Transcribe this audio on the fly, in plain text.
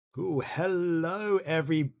Oh, hello,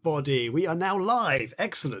 everybody. We are now live.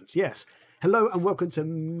 Excellent. Yes. Hello and welcome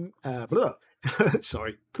to...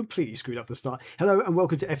 Sorry, completely screwed up the start. Hello and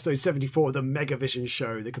welcome to episode 74 of the Mega Vision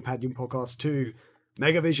Show, the companion podcast to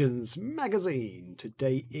Mega Vision's magazine.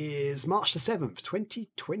 Today is March the 7th,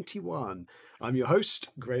 2021. I'm your host,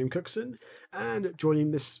 Graham Cookson, and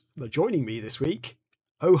joining me this week,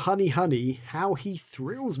 oh honey, honey, how he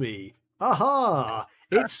thrills me. Aha!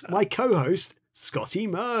 It's my co-host, Scotty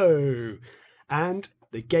Moe. And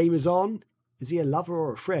the game is on. Is he a lover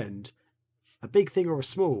or a friend? A big thing or a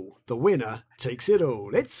small? The winner takes it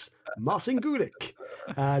all. It's Marcin Gulik.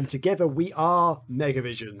 And together we are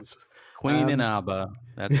Megavisions. Queen and Abba.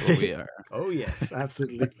 That's what we are. Oh, yes,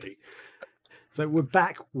 absolutely. So we're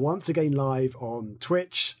back once again live on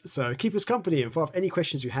Twitch. So keep us company and fire off any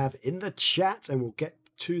questions you have in the chat and we'll get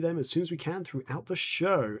to them as soon as we can throughout the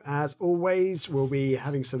show. As always, we'll be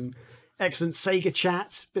having some excellent SEGA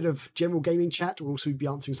chat, bit of general gaming chat. We'll also be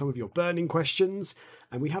answering some of your burning questions.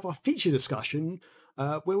 And we have our feature discussion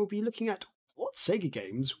where we'll be looking at what SEGA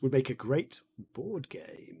games would make a great board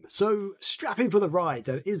game. So strap in for the ride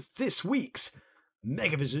that is this week's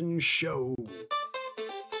Megavision Show.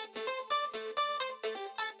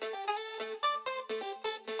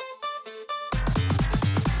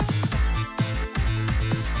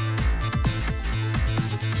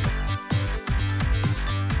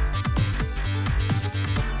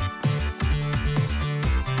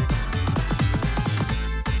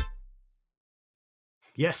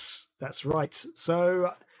 Yes, that's right.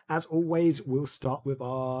 So, as always, we'll start with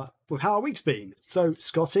how our week's been. So,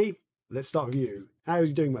 Scotty, let's start with you. How are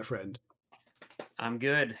you doing, my friend? I'm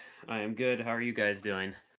good. I am good. How are you guys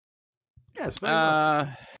doing? Yes, very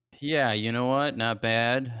well. Yeah, you know what? Not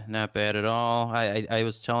bad. Not bad at all. I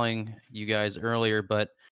was telling you guys earlier, but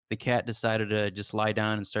the cat decided to just lie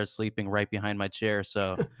down and start sleeping right behind my chair.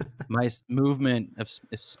 So my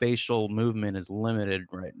spatial movement is limited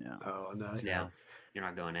right now. Oh, no. Yeah, you're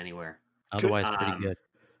not going anywhere. Otherwise, pretty good.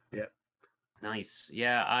 Yeah. Nice.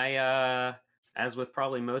 Yeah, I, as with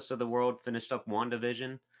probably most of the world, finished up Wanda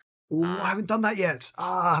Vision. Ooh, I haven't done that yet.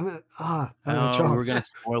 I haven't had a chance. We're going to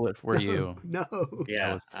spoil it for you. No.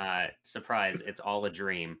 Yeah, surprise. It's all a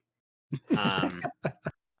dream.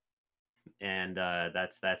 And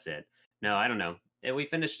that's it. No, I don't know. We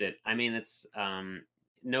finished it. I mean, it's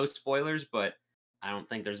no spoilers, but I don't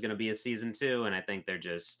think there's going to be a season 2, and I think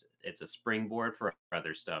it's a springboard for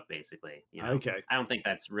other stuff, basically. You know? Okay. I don't think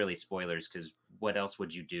that's really spoilers, because what else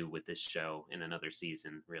would you do with this show in another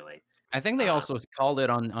season, really? I think they also called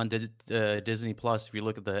it on Disney Plus. If you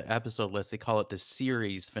look at the episode list, they call it the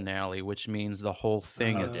series finale, which means the whole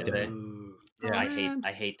thing is dead. Yeah,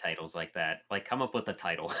 I hate titles like that. Like, come up with a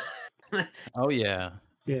title. Oh yeah.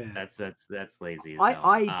 Yeah, that's lazy.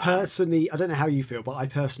 I personally, I don't know how you feel, but I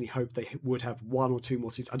personally hope they would have 1 or 2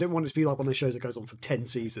 more seasons. I don't want it to be like one of those shows that goes on for 10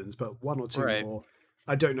 seasons, but 1 or 2 more.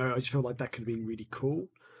 I don't know. I just feel like that could have been really cool.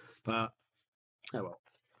 But oh well.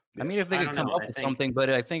 I mean, if they could come up with something, but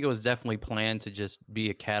I think it was definitely planned to just be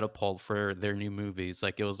a catapult for their new movies.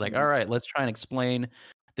 Like, it was like, all right, let's try and explain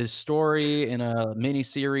this story in a mini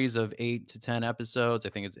series of 8 to 10 episodes. I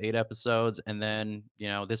think it's 8 episodes. And then,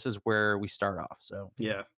 this is where we start off. So,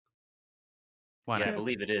 yeah. I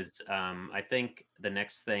believe it is. I think the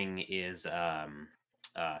next thing is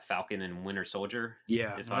Falcon and Winter Soldier.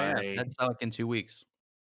 Yeah. That's like in 2 weeks.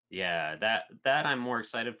 Yeah, that I'm more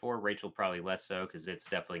excited for. Rachel probably less so, because it's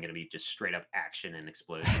definitely going to be just straight up action and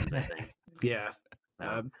explosions, I think. Yeah.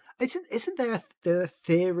 Isn't there a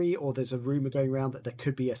theory, or there's a rumor going around that there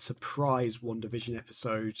could be a surprise WandaVision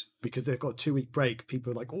episode because they've got a 2-week break?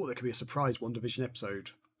 People are like, oh, there could be a surprise WandaVision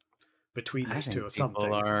episode between those two or something.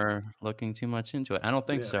 People are looking too much into it. I don't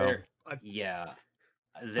think so. I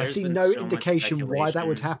see no indication why that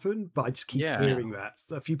would happen, but I just keep hearing that.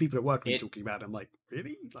 A few people at work are talking about it. I'm like,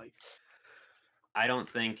 really? Like, I don't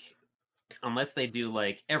think, unless they do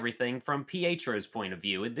like everything from Pietro's point of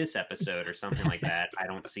view in this episode or something like that, I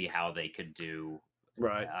don't see how they could do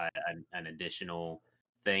an additional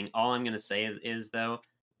thing. All I'm going to say is though,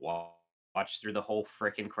 watch through the whole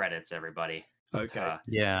freaking credits, everybody. Okay.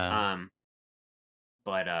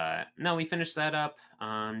 But no, we finished that up.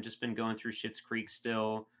 Just been going through Schitt's Creek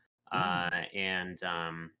still, and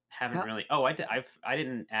haven't really. Oh, I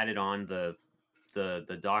didn't add it on the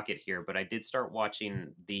docket here, but I did start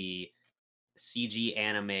watching the CG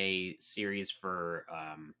anime series for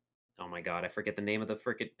oh my god, I forget the name of the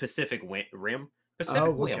frickin' Pacific Rim.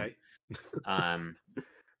 Okay.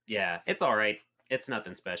 Yeah, it's all right. It's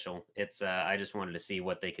nothing special. It's I just wanted to see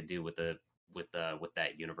what they could do with that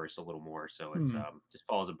universe a little more. So it's just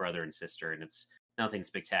follows a brother and sister, and it's nothing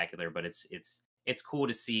spectacular, but it's it's cool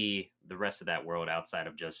to see the rest of that world outside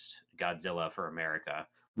of just Godzilla for America.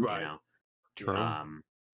 Right. You know? True.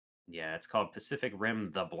 Yeah, it's called Pacific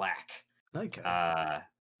Rim the Black. Okay.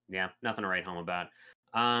 Yeah, nothing to write home about.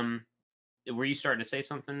 Were you starting to say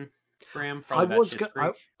something, Graham? I Probably was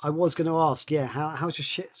about I was going to ask, yeah, how's your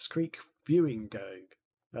Schitt's Creek viewing going?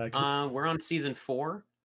 We're on season 4,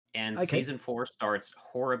 and season 4 starts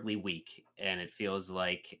horribly weak, and it feels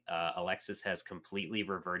like Alexis has completely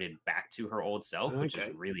reverted back to her old self, which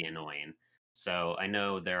is really annoying. So I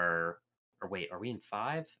know are we in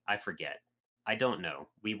 5? I forget. I don't know.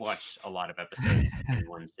 We watched a lot of episodes in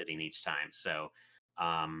one sitting each time. So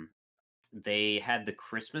they had the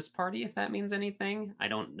Christmas party, if that means anything. I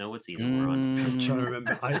don't know what season we're on. I'm trying to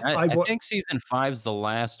remember. I think season 5's the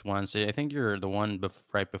last one, so I think you're the one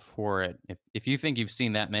right before it. If you think you've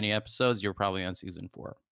seen that many episodes, you're probably on season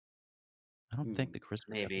 4. I don't think the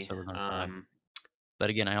Christmas episode was on 5. But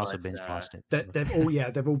again, I also binge watched it.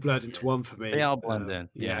 They've all blurred into one for me. They all blend in.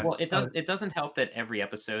 Yeah. Well, it doesn't help that every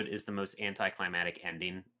episode is the most anticlimactic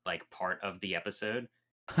ending, like part of the episode.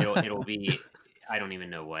 It'll be I don't even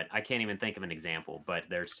know what. I can't even think of an example, but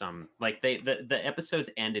there's some like the episodes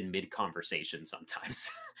end in mid conversation sometimes.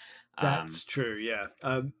 That's true, yeah.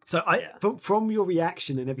 From your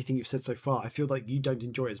reaction and everything you've said so far, I feel like you don't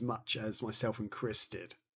enjoy as much as myself and Chris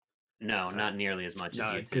did. No, not nearly as much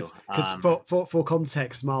as you two. Because for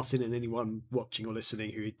context, Martin and anyone watching or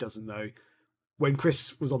listening who doesn't know, when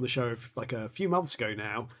Chris was on the show like a few months ago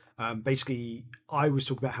now, basically I was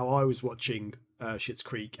talking about how I was watching Schitt's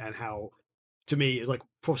Creek and how, to me, it's like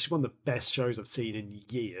probably one of the best shows I've seen in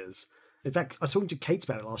years. In fact, I was talking to Kate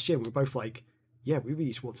about it last year, and we were both like, yeah, we really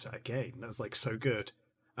just want that again. That was like so good.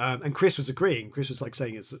 And Chris was agreeing. Chris was like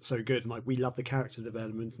saying it's so good, and like we love the character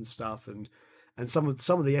development and stuff, and some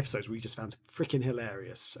of the episodes we just found freaking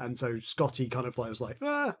hilarious. And so Scotty kind of like was like,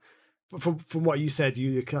 from what you said,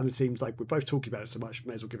 you kind of seems like we're both talking about it so much,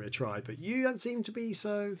 may as well give it a try. But you don't seem to be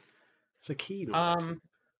so keen on it.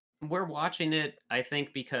 We're watching it, I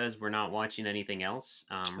think, because we're not watching anything else.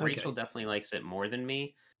 Rachel definitely likes it more than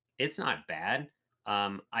me. It's not bad.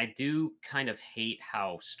 I do kind of hate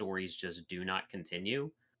how stories just do not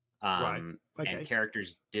continue. And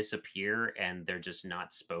characters disappear and they're just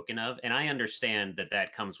not spoken of. And I understand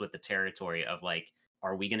that comes with the territory of like,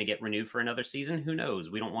 are we going to get renewed for another season? Who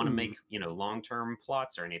knows? We don't want to make, long-term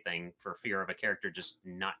plots or anything for fear of a character just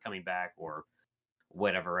not coming back or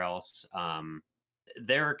whatever else.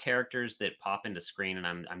 There are characters that pop into screen and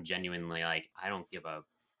I'm genuinely like, I don't give a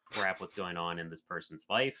crap what's going on in this person's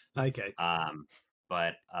life. There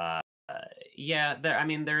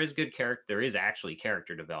is good character. There is actually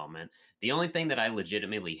character development. The only thing that I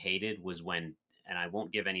legitimately hated was when, and I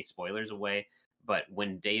won't give any spoilers away, but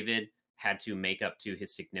when David had to make up to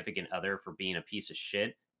his significant other for being a piece of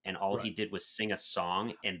shit, and all he did was sing a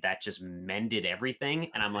song, and that just mended everything.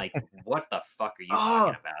 And I'm like, what the fuck are you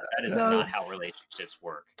talking about? That is not how relationships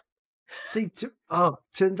work. See, so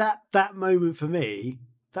that moment for me,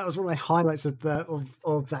 that was one of the highlights of that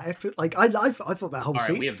episode. Like I thought that whole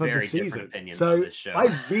scene we have for very the season. Different opinions so on this show.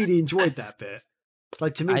 I really enjoyed that bit.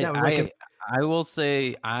 Like to me, that was I will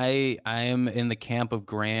say I am in the camp of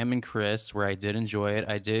Graham and Chris, where I did enjoy it.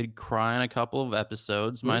 I did cry on a couple of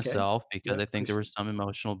episodes myself because I think there were some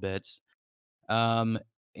emotional bits. And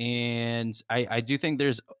I do think there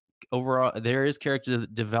is character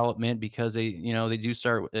development because they do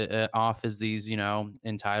start off as these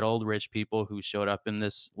entitled rich people who showed up in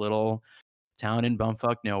this little town in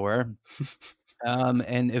bumfuck nowhere.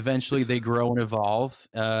 And eventually they grow and evolve.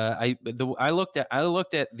 I looked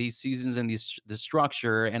at these seasons and the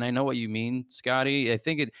structure, and I know what you mean, Scotty. I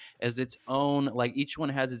think it as its own, like each one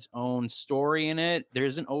has its own story in it.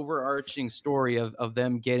 There's an overarching story of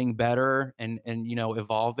them getting better and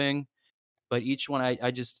evolving. But each one,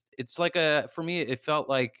 it's like for me, it felt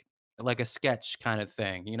like a sketch kind of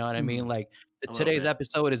thing. You know what I mean? Like today's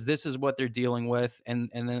episode this is what they're dealing with, and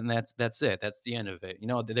then that's it. That's the end of it.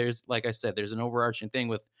 There's, like I said, there's an overarching thing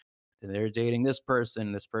with they're dating this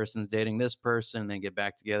person's dating this person, and they get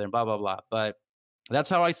back together and blah blah blah. But that's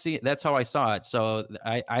how I see it. That's how I saw it. So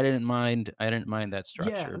I didn't mind that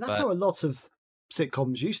structure. Yeah, and that's how a lot of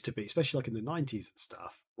sitcoms used to be, especially like in the 90s and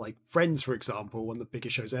stuff. Like Friends, for example, one of the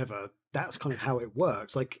biggest shows ever. That's kind of how it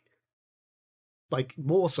works. Like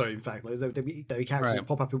more so, in fact, like their characters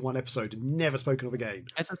pop up in one episode and never spoken of again.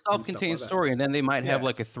 It's a self-contained story, and then they might have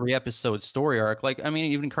like a 3-episode story arc. Like, I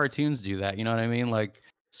mean, even cartoons do that. You know what I mean? Like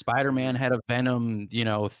Spider-Man had a Venom,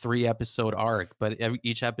 3-episode arc, but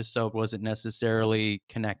each episode wasn't necessarily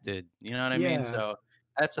connected. You know what I mean? So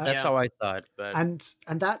That's how I saw it. But and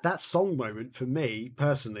that song moment for me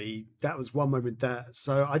personally, that was one moment that.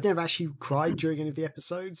 So I never actually cried during any of the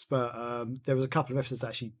episodes, but there was a couple of episodes that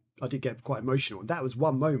actually I did get quite emotional, and that was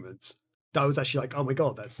one moment that was actually like, oh my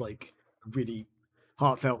god, that's like a really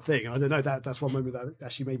heartfelt thing. I don't know, that's one moment that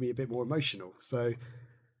actually made me a bit more emotional. So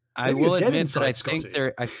I will admit that I Scotty.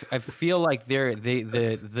 think I feel like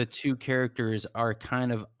the two characters are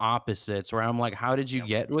kind of opposites. Where I'm like, how did you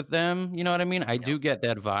get with them? You know what I mean? I do get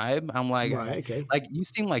that vibe. I'm like, right, okay, like you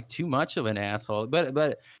seem like too much of an asshole, but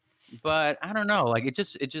I don't know. Like it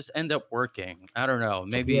just end up working. I don't know.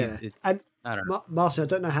 Maybe it's. And I don't know. Martin, I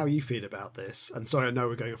don't know how you feel about this. And sorry, I know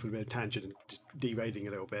we're going off on a bit of tangent and derailing a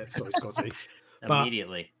little bit. Sorry, Scotty.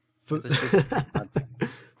 Immediately. For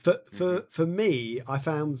me, I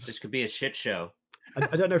found this could be a shit show.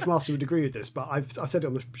 I don't know if Martin would agree with this, but I've said it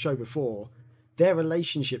on the show before. Their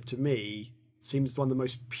relationship to me seems one of the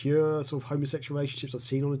most pure sort of homosexual relationships I've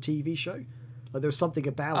seen on a TV show. Like there was something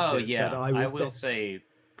about it that I will say,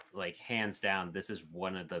 like hands down, this is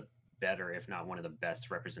one of the better, if not one of the best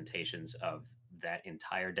representations of that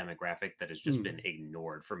entire demographic that has just been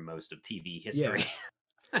ignored for most of TV history.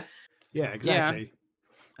 Yeah, exactly. Yeah.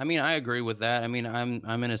 I mean, I agree with that. I mean,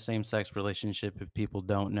 I'm in a same-sex relationship if people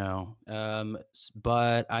don't know.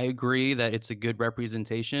 But I agree that it's a good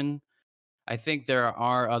representation. I think there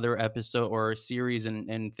are other episode or series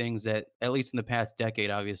and things that, at least in the past decade,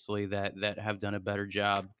 obviously, that have done a better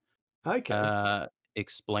job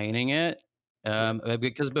explaining it.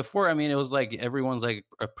 Because before, I mean, it was like everyone's like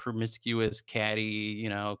a promiscuous, catty,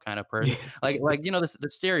 kind of person. Like the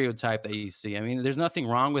stereotype that you see. I mean, there's nothing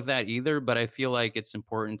wrong with that either, but I feel like it's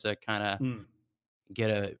important to kind of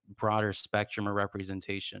get a broader spectrum of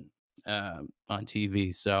representation on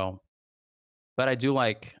TV. So, but I do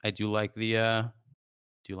like the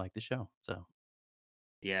show. So,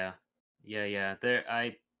 yeah.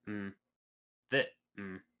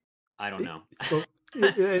 I don't know. Well,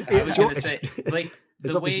 I was going to say, like,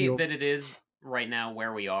 the way that it is right now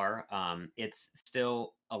where we are, it's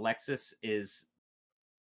still, Alexis is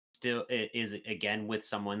again with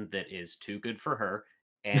someone that is too good for her,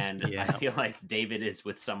 and I feel like David is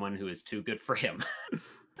with someone who is too good for him.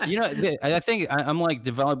 I think I'm like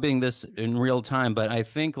developing this in real time, but I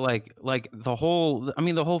think like the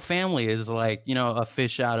whole family is like, a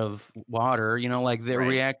fish out of water, like they're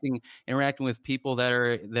interacting with people that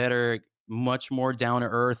are much more down to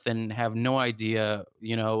earth and have no idea,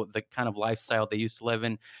 the kind of lifestyle they used to live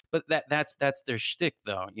in. But that's their shtick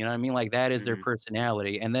though. You know what I mean? Like that is their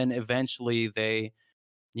personality. And then eventually they,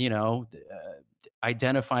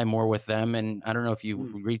 identify more with them. And I don't know if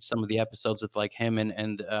you read some of the episodes with like him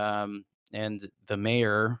and the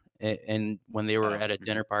mayor and when they were at a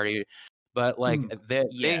dinner party, but like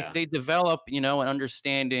they develop, an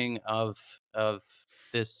understanding of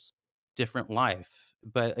this different life.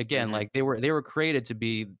 But again, like they were created to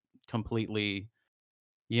be completely,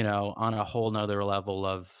 on a whole nother level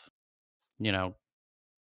of,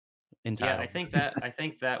 entitled. Yeah, I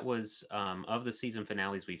think that was of the season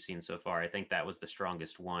finales we've seen so far. I think that was the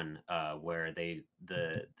strongest one, where the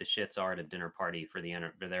shits are at a dinner party for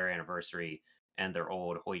their anniversary, and their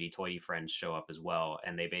old hoity-toity friends show up as well,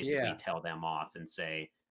 and they basically tell them off and say,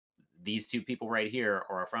 "These two people right here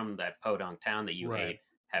are from that podunk town that you hate,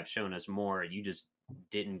 have shown us more. You just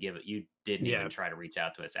didn't even try to reach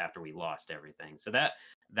out to us after we lost everything." So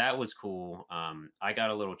that was cool. I got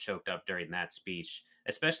a little choked up during that speech,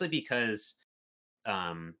 especially because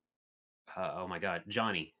oh my god,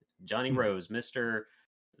 Johnny Rose, Mr.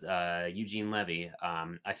 Eugene Levy,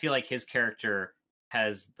 I feel like his character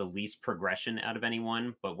has the least progression out of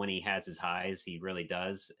anyone, but when he has his highs, he really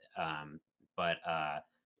does. But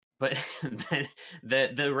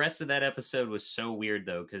the rest of that episode was so weird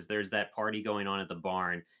though, because there's that party going on at the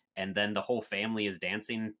barn, and then the whole family is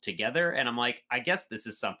dancing together, and I'm like, I guess this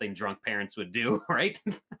is something drunk parents would do, right?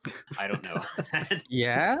 I don't know.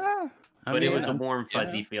 But it was a warm,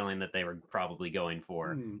 fuzzy feeling that they were probably going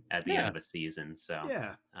for at the end of a season. So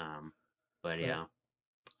but yeah.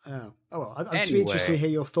 Oh well, I'd be interested to hear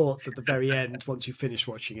your thoughts at the very end once you finish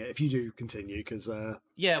watching it, if you do continue, because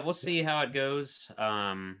we'll see how it goes.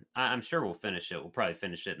 I'm sure we'll finish it. We'll probably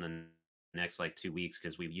finish it in the next like 2 weeks,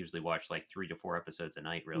 because we usually watch like 3 to 4 episodes a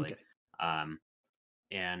night, really. I'll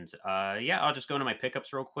just go into my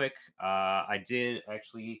pickups real quick. I did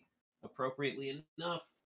actually, appropriately enough,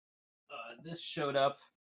 this showed up.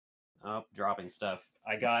 Oh, dropping stuff.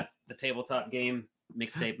 I got the tabletop game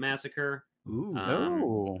Mixtape Massacre.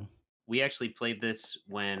 We actually played this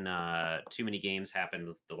when Too Many Games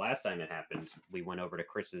happened. The last time it happened, we went over to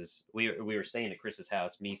Chris's. We were staying at Chris's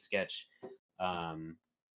house. Me, Sketch,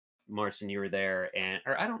 Marcin, you were there,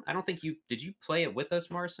 or I don't think you did. You play it with us,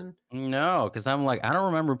 Marcin? No, because I'm like, I don't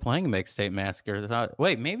remember playing Mixtape Massacre.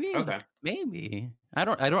 Wait, maybe, Okay. maybe I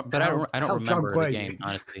don't, but How I don't remember drunk the were game, you?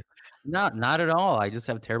 honestly. Not at all. I just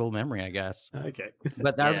have terrible memory, I guess. Okay.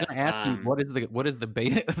 But I was Yeah, going to ask you, what is the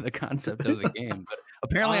the concept of the game? But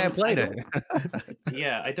apparently, I played it.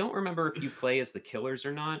 Yeah, I don't remember if you play as the killers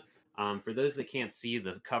or not. For those that can't see,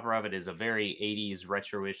 the cover of it is a very 80s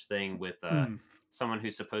retro-ish thing with someone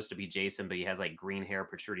who's supposed to be Jason, but he has like green hair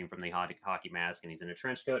protruding from the hockey mask, and he's in a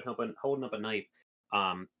trench coat holding up a knife.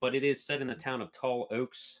 But it is set in the town of Tall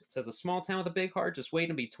Oaks. It says, a small town with a big heart just waiting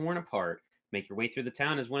to be torn apart. Make your way through the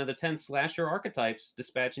town as one of the 10 slasher archetypes,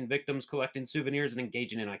 dispatching victims, collecting souvenirs, and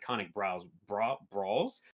engaging in iconic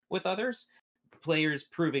brawls with others. Players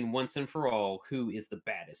proving once and for all who is the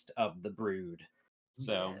baddest of the brood.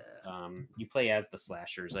 So you play as the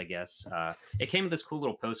slashers, I guess. It came with this cool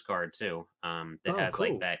little postcard too that has cool.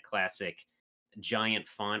 like that classic giant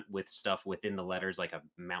font with stuff within the letters, like a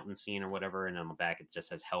mountain scene or whatever, and on the back it just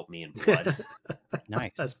says "Help me" in blood.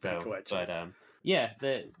 Nice. That's pretty cool, actually. But yeah,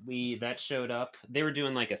 that showed up. They were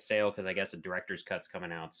doing like a sale because I guess a director's cut's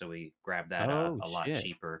coming out, so we grabbed that a lot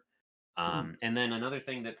cheaper. And then another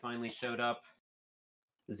thing that finally showed up,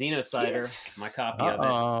 Xenocider, my copy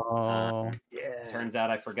of it. Turns out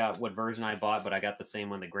I forgot what version I bought, but I got the same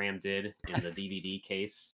one that Graham did in the DVD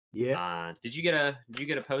case. Yeah. Did you get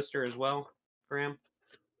a poster as well, Graham?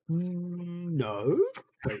 No.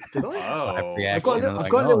 Wait, did I? Oh, I've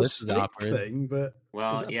got a little slip thing, but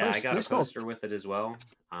I got a poster with it as well.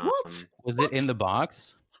 What? Was it in the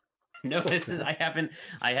box? No, I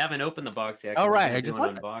haven't opened the box yet. Oh right, I just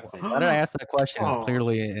unboxing. Why did I ask that question? It's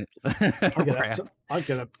clearly. I'm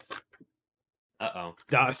gonna. Uh-oh.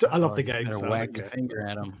 No, I love the game. So whack your finger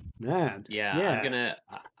at him. Man. Yeah.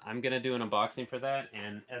 I'm gonna do an unboxing for that,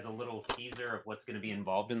 and as a little teaser of what's gonna be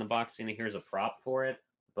involved in the boxing, here's a prop for it.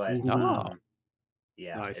 But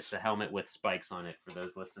yeah, nice. It's a helmet with spikes on it for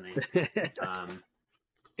those listening.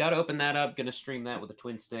 Got to open that up. Gonna stream that with a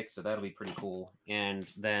twin stick, so that'll be pretty cool. And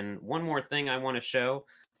then one more thing I want to show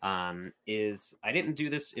is I didn't do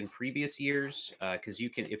this in previous years because you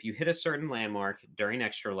can, if you hit a certain landmark during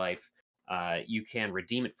Extra Life, you can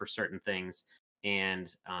redeem it for certain things.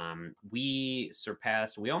 And we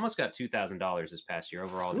almost got $2,000 this past year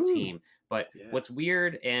overall, the team. But what's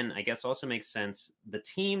weird, and I guess also makes sense, the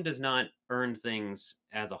team does not earn things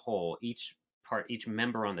as a whole. Each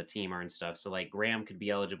member on the team earns stuff. So like Graham could be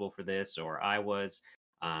eligible for this, or I was,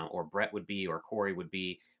 or Brett would be, or Corey would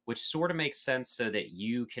be, which sort of makes sense so that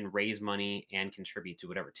you can raise money and contribute to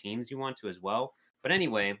whatever teams you want to as well. But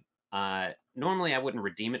anyway, normally I wouldn't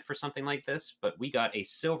redeem it for something like this, but we got a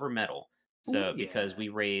silver medal. So because we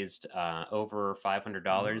raised over $500,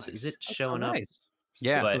 nice. Is it showing up? Nice.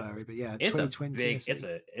 Yeah, but yeah, it's a big,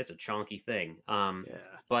 it's a chunky thing.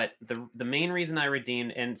 But the main reason I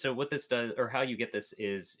redeemed, and so what this does, or how you get this,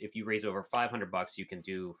 is if you raise over $500, you can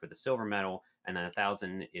do for the silver medal, and then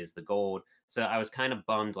 1,000 is the gold. So I was kind of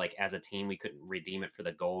bummed, like as a team, we couldn't redeem it for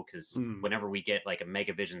the gold because whenever we get like a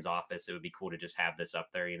Mega Vision's office, it would be cool to just have this up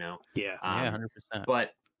there, you know? Yeah, 100%.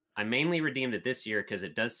 But I mainly redeemed it this year because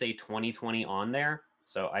it does say 2020 on there.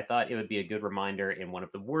 So I thought it would be a good reminder in one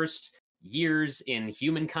of the worst years in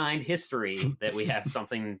humankind history that we have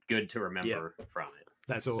something good to remember from it.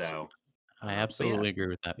 That's awesome. So, I absolutely agree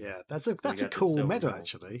with that. Yeah, that's a cool medal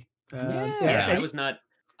actually.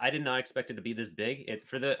 I did not expect it to be this big.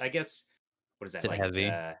 I guess, what is that? Is it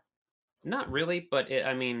heavy? Not really, but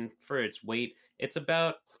for its weight, it's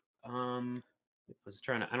about I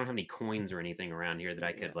don't have any coins or anything around here that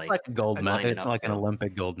I could like. It's like a gold medal. It's like an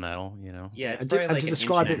Olympic gold medal, you know. Yeah, it's and to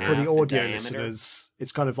describe it for the audio listeners,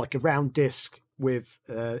 it's kind of like a round disc with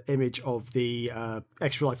image of the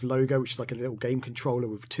Extra Life logo, which is like a little game controller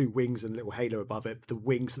with two wings and a little halo above it. The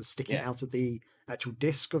wings are sticking out of the actual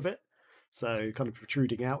disc of it, so kind of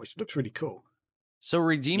protruding out, which looks really cool. So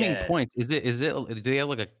redeeming points, is it do they have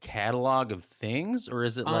like a catalog of things, or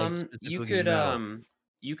is it like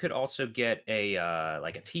you could also get a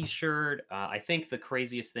like a T-shirt. I think the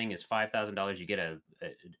craziest thing is $5,000. You get a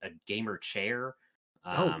gamer chair.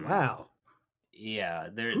 Oh wow! Yeah,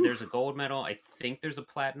 there's a gold medal. I think there's a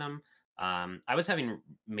platinum. I was having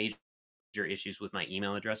major issues with my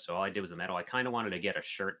email address, so all I did was a medal. I kind of wanted to get a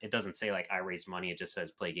shirt. It doesn't say like I raised money. It just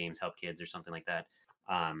says play games, help kids, or something like that.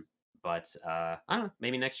 But I don't know.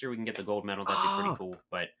 Maybe next year we can get the gold medal. That'd be pretty cool.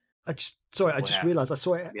 But I just realised I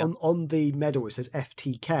saw it on the medal. It says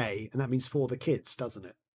FTK, and that means for the kids, doesn't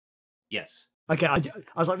it? Yes. Okay, I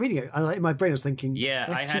was like reading it, and in my brain I was thinking, FTK,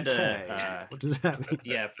 I had to. What does that mean?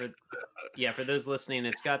 Yeah, Yeah, for those listening,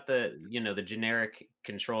 it's got the the generic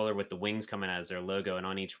controller with the wings coming out as their logo, and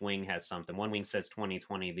on each wing has something. One wing says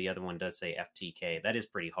 2020, the other one does say FTK. That is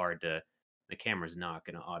pretty hard to. The camera's not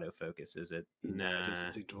going to autofocus, is it? No, it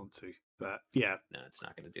doesn't seem to want to. But yeah, no, it's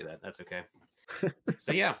not going to do that. That's okay.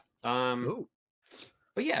 So yeah, cool.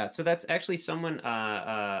 But yeah, so that's actually someone,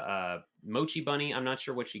 Mochi Bunny. I'm not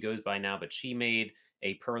sure what she goes by now, but she made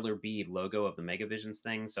a perler bead logo of the Mega Visions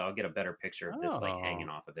thing. So I'll get a better picture of this like hanging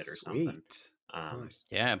off of it or something. Nice.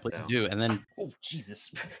 Yeah, please do. And then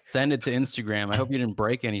Jesus, send it to Instagram. I hope you didn't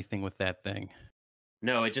break anything with that thing.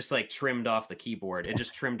 No, it just like trimmed off the keyboard. It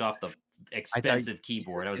just trimmed off the expensive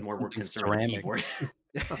keyboard. I was more concerned with the keyboard.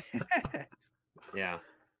 Yeah.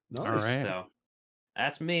 Nice. All right. So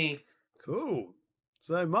that's me. Cool.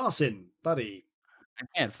 So Marcin, buddy, I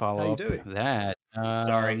can't follow up that.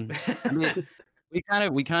 Sorry. I mean, we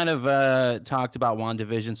kind of talked about Wanda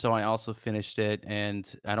Vision, so I also finished it,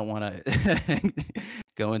 and I don't want to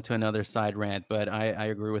go into another side rant, but I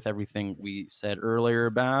agree with everything we said earlier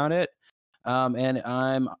about it. And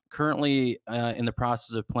I'm currently in the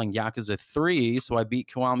process of playing Yakuza 3, so I beat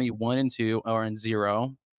Kiwami 1 and 2, or in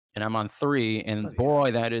 0, and I'm on 3, and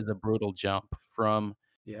boy, that is a brutal jump from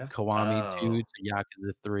Kiwami 2 to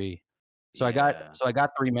Yakuza 3. So I got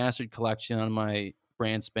the remastered collection on my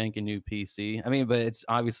brand spanking new PC. I mean, but it's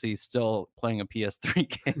obviously still playing a PS3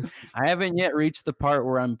 game. I haven't yet reached the part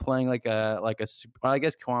where I'm playing like a well, I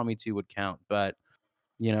guess Kiwami 2 would count, but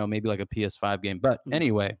maybe like a PS5 game. But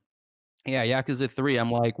anyway, yeah, Yakuza 3.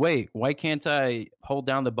 I'm like, wait, why can't I hold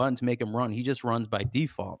down the button to make him run? He just runs by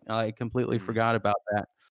default. I completely forgot about that.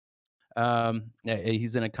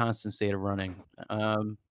 He's in a constant state of running.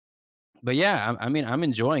 But yeah, I mean, I'm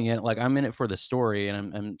enjoying it. Like, I'm in it for the story,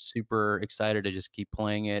 and I'm super excited to just keep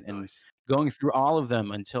playing it and going through all of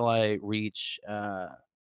them until I reach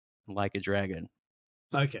Like a Dragon.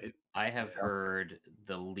 Okay. I have heard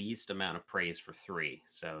the least amount of praise for 3,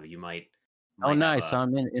 so you might. Oh, nice. So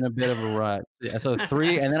I'm in a bit of a rut. So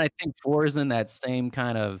 3, and then I think 4 is in that same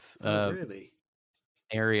kind of really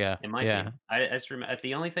area. It might be.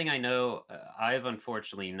 The only thing I know, I've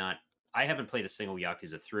unfortunately not. I haven't played a single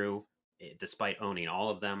Yakuza through, despite owning all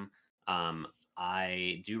of them.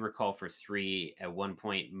 I do recall for 3, at one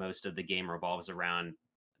point, most of the game revolves around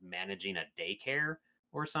managing a daycare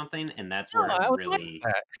or something, and that's where it really.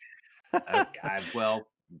 I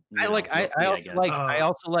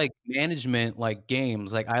also like management, like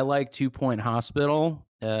games. Like, I like 2 Point Hospital.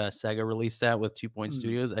 Sega released that with 2 Point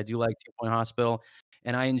Studios. I do like 2 Point Hospital.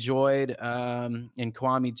 And I enjoyed in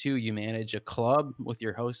Kiwami 2, you manage a club with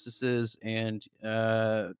your hostesses and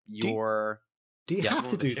your. Do you have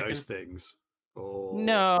to do those things?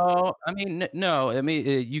 No, I mean, no. I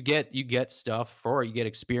mean, you get stuff for it. You get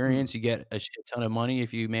experience. You get a shit ton of money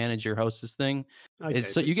if you manage your hostess thing.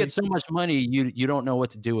 So you get so much money, you don't know what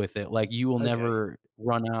to do with it. Like, you will never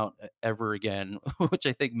run out ever again, which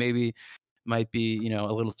I think maybe might be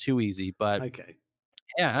a little too easy. But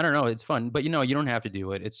yeah, I don't know. It's fun, but you don't have to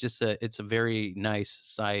do it. It's just it's a very nice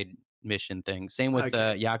side mission thing. Same with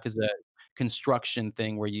Yakuza construction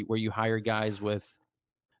thing where you hire guys with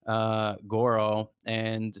Goro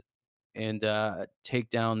and take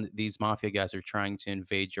down these mafia guys who are trying to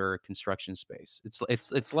invade your construction space. It's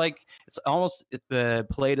almost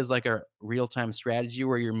played as like a real-time strategy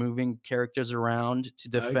where you're moving characters around to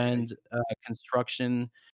defend construction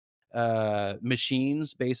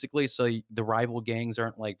machines, basically, so the rival gangs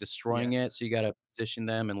aren't like destroying it, so you got to position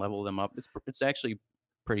them and level them up. It's actually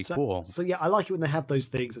pretty cool. So yeah, I like it when they have those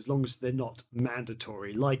things, as long as they're not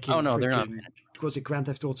mandatory. Like in they're not. Was it Grand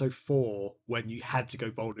Theft Auto 4 when you had to go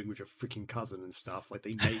bowling with your freaking cousin and stuff? Like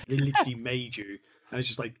they literally made you, and it's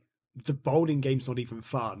just like the bowling game's not even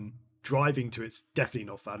fun. Driving to it's definitely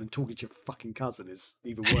not fun, and talking to your fucking cousin is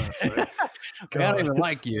even worse. So, I don't even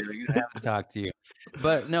like you. I have to talk to you.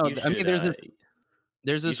 But no, I mean,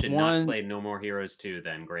 there's this one. Not play No More Heroes 2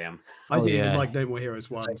 then, Graham. I didn't even like No More Heroes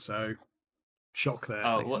 1, so shock there.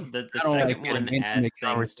 Oh, well, the second one adds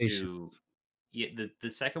things to. Yeah, the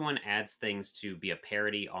second one adds things to be a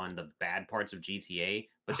parody on the bad parts of GTA,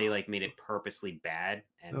 but they like made it purposely bad.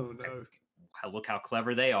 And oh no! Look how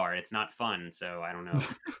clever they are. It's not fun, so I don't know.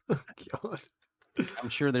 God. I'm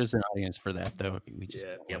sure there's an audience for that, though. We just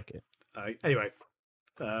don't like it. Anyway,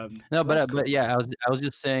 no, but yeah, I was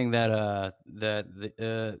just saying that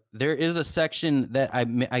there is a section that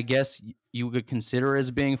I guess you could consider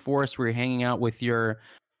as being forced, where you're hanging out with your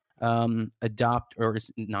not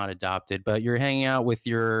adopted, but you're hanging out with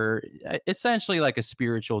your essentially like a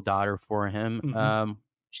spiritual daughter for him.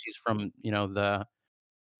 She's from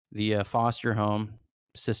the foster home,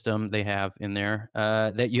 system they have in there,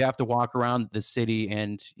 that you have to walk around the city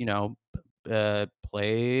and,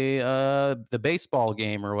 play the baseball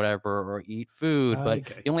game or whatever, or eat food. But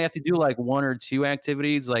Okay. you only have to do like 1 or 2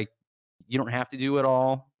 activities. Like, you don't have to do it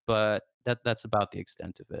all, but that's about the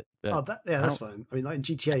extent of it. But that's fine. I mean, like in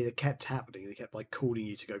GTA, they kept happening. They kept like calling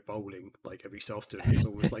you to go bowling, like every so often. It was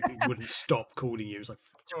almost like it wouldn't stop calling you. It was like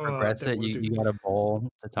to progress it, you got a bowl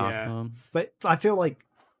to talk to them. But I feel like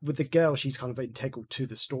with the girl, she's kind of integral to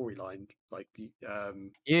the storyline. Like,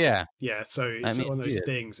 yeah. So it's one of those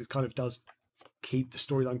things. It kind of does keep the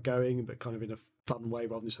storyline going, but kind of in a fun way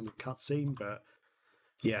rather than just a cutscene. But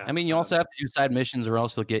yeah, I mean, you also have to do side missions, or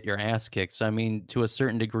else you'll get your ass kicked. So I mean, to a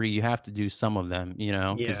certain degree, you have to do some of them,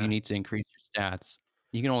 because you need to increase your stats.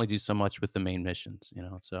 You can only do so much with the main missions,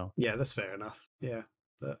 So yeah, that's fair enough. Yeah.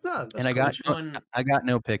 But, and I got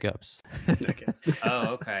no pickups. Okay. Oh,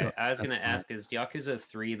 okay. I was going to ask, is Yakuza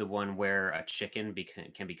 3 the one where a chicken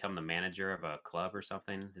can become the manager of a club or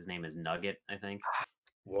something? His name is Nugget, I think.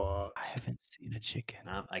 What? I haven't seen a chicken.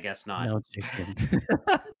 I guess not. No chicken.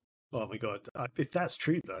 Oh my god! If that's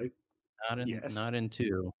true though, not in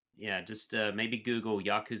 2. Yeah, just maybe Google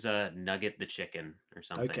Yakuza Nugget the chicken or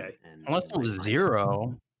something. Okay. Unless it was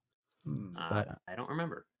 0. But I don't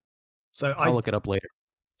remember. So I'll look it up later.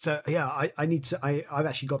 So yeah, I need to. I've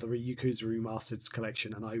actually got the Yakuza Remastered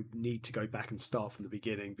collection, and I need to go back and start from the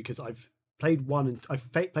beginning because I've played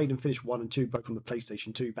played and finished 1 and 2 both on the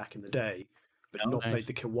PlayStation 2 back in the day, but not played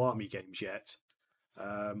the Kiwami games yet.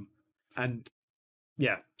 And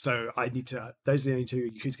yeah, so I need to. Those are the only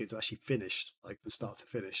 2 Yakuza games I've actually finished, like from start to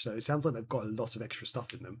finish. So it sounds like they've got a lot of extra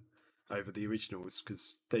stuff in them over the originals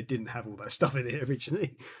because they didn't have all that stuff in it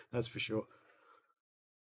originally. That's for sure.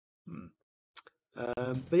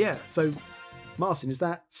 But yeah, so Martin, is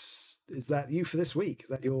that you for this week? Is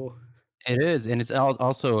that your? It is, and it's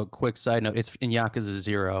also a quick side note. It's in Yakuza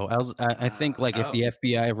 0. I think if the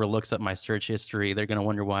FBI ever looks up my search history, they're gonna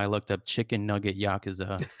wonder why I looked up chicken nugget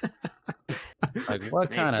Yakuza. Like,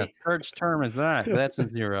 what kind of search term is that? That's in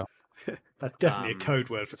 0. That's definitely a code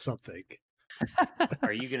word for something.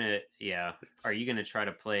 Are you gonna try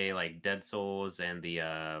to play like Dead Souls and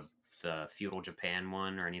the Feudal Japan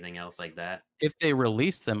one or anything else like that? If they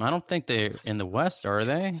release them, I don't think they're in the West, are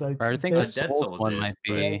they? So or I think the Dead Souls one might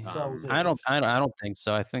be. I don't think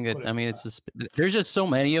so. I think it's just there's just so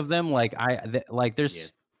many of them.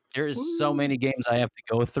 There's so many games I have to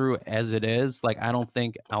go through as it is. Like, I don't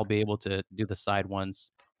think I'll be able to do the side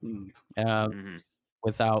ones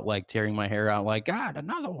without like tearing my hair out. Like, God,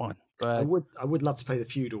 another one. But I would love to play the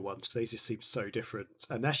feudal ones because they just seem so different,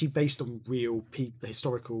 and they're actually based on real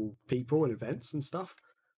historical people and events and stuff.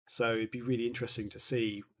 So it'd be really interesting to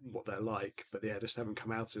see what they're like. But yeah, just haven't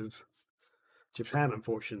come out of Japan,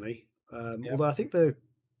 unfortunately. Although I think the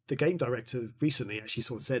game director recently actually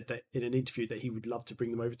sort of said that in an interview that he would love to bring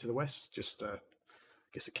them over to the West. Just I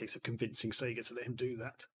guess a case of convincing Sega to let him do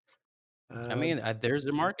that. I mean, there's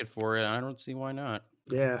a market for it. I don't see why not.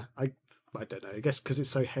 Yeah, I don't know. I guess because it's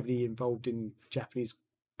so heavily involved in Japanese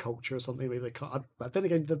culture or something. Maybe they can't. But then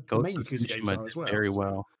again, the main Yakuza games are as well. Very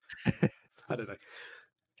well. I don't know.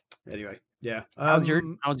 Anyway, yeah. How's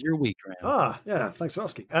your week, Rand? Yeah. Thanks for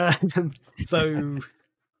asking. So,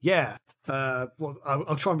 yeah. Well,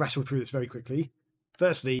 I'll try and rattle through this very quickly.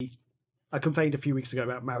 Firstly, I complained a few weeks ago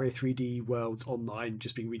about Mario 3D Worlds Online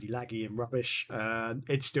just being really laggy and rubbish.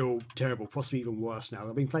 It's still terrible, possibly even worse now.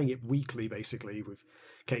 I've been playing it weekly, basically, with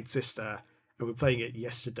Kate's sister, and we're playing it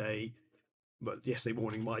yesterday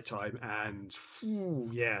morning my time, and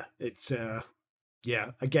it's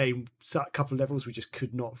again, a couple of levels we just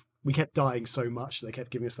could not. We kept dying so much they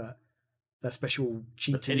kept giving us that special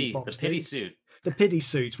cheating box. The pity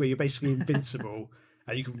suit, where you're basically invincible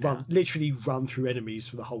and you can literally run through enemies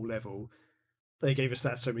for the whole level. They gave us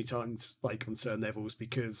that so many times, like on certain levels,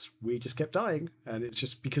 because we just kept dying, and it's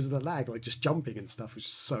just because of the lag, like just jumping and stuff was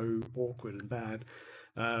just so awkward and bad.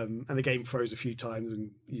 And the game froze a few times,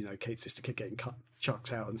 and Kate's sister kept getting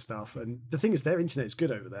chucked out and stuff. And the thing is, their internet is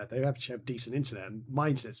good over there. They actually have decent internet, and my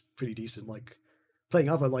internet's pretty decent. Like playing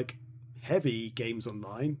other like heavy games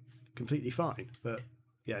online, completely fine. But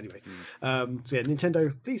yeah, anyway. So yeah,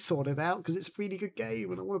 Nintendo, please sort it out because it's a really good game,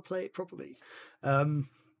 and I want to play it properly.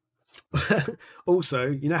 Also,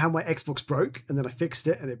 you know how my Xbox broke, and then I fixed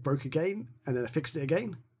it, and it broke again, and then I fixed it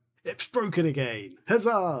again. It's broken again.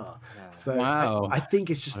 Huzzah! So wow. I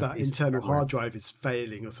think it's just that internal hard drive is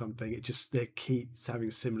failing or something. It keeps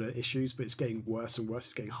having similar issues, but it's getting worse and worse.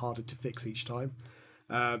 It's getting harder to fix each time.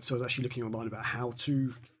 So I was actually looking online about how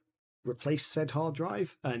to replace said hard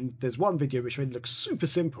drive, and there's one video which made it look super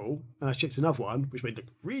simple, and I checked another one which made it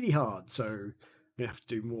look really hard. So I'm gonna have to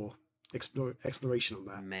do more exploration on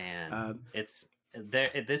that. Man, it's there.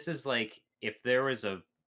 This is like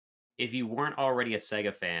if you weren't already a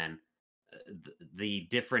Sega fan, the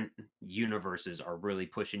different universes are really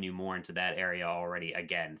pushing you more into that area already.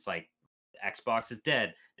 Again, it's like Xbox is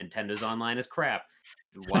dead, Nintendo's online is crap.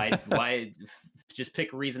 Why just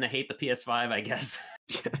pick a reason to hate the PS5, I guess.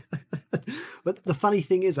 But the funny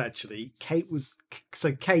thing is, actually, Kate, who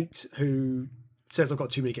says I've got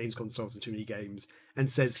too many games consoles and too many games, and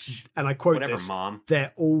says, and I quote Whatever, this, Mom.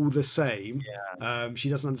 they're all the same. Yeah. She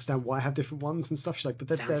doesn't understand why I have different ones and stuff. She's like,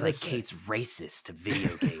 but sounds like Kate's racist to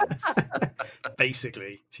video games.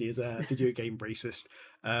 Basically, she is a video game racist.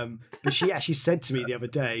 But she actually said to me the other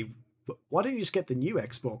day, why don't you just get the new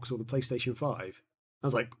Xbox or the PlayStation 5? I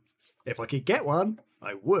was like, if I could get one,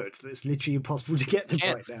 I would. It's literally impossible to get them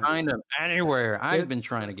right now. Find them anywhere. I've been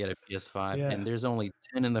trying to get a PS5, and there's only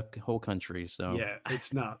 10 in the whole country. So yeah,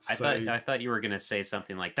 it's nuts. I thought you were gonna say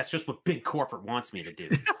something like, "That's just what big corporate wants me to do."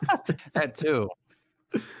 That too.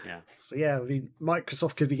 Yeah. So yeah, I mean,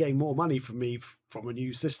 Microsoft could be getting more money from me from a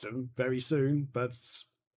new system very soon, but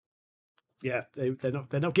yeah, they're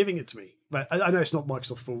not giving it to me. But I know it's not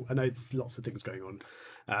Microsoft's fault. I know there's lots of things going on.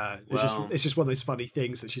 It's just one of those funny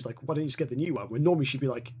things that she's like, why don't you just get the new one? When normally she'd be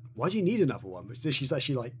like, why do you need another one? But she's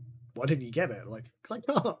actually like, why didn't you get it? It's like,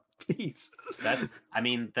 oh, please.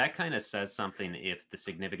 That kind of says something if the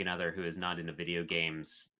significant other who is not into video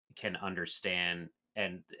games can understand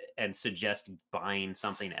and suggest buying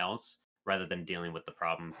something else rather than dealing with the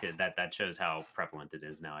problem. That shows how prevalent it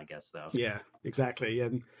is now, I guess, though. Yeah, exactly.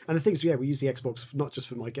 And the things, we use the Xbox not just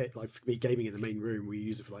for for me gaming in the main room. We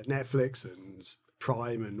use it for like Netflix and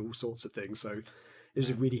Prime and all sorts of things. So it's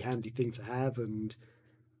a really handy thing to have. And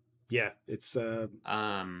yeah, it's I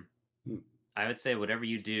would say whatever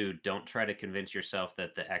you do, don't try to convince yourself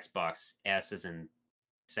that the Xbox S is in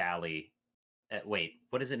Sally. Wait,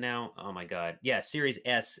 what is it now? Oh my God. Yeah, Series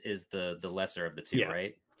S is the lesser of the two,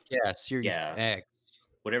 right? Yeah, Series X.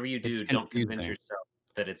 Whatever you do, don't convince yourself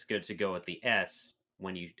that it's good to go with the S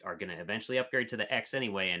when you are going to eventually upgrade to the X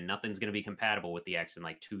anyway, and nothing's going to be compatible with the X in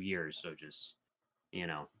like 2 years. So just,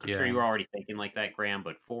 I'm sure you were already thinking like that, Graham,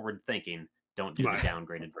 but forward thinking, don't do the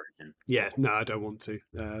downgraded version. Yeah, no, I don't want to.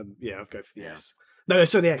 I'll go for the S. No,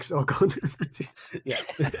 so the X. Oh, God. Yeah.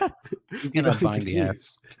 You're going to find the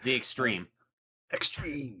X. The Extreme.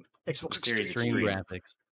 Xbox Series Extreme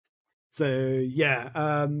graphics. So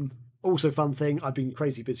yeah, also fun thing, I've been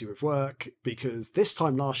crazy busy with work because this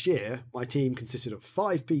time last year my team consisted of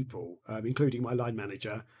 5 people, including my line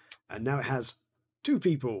manager, and now it has 2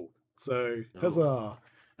 people. So huzzah!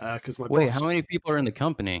 Because my boss, how many people are in the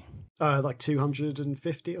company? Like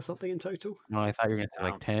 250 or something in total. No, I thought you were going to say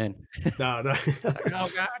like 10. No. Oh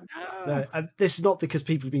God, no. And this is not because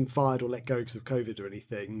people have been fired or let go because of COVID or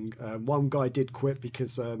anything. One guy did quit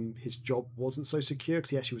because his job wasn't so secure because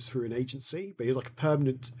he actually was through an agency, but he was like a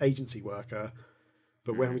permanent agency worker.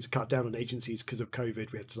 But when we had to cut down on agencies because of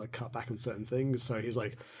COVID, we had to like cut back on certain things. So he was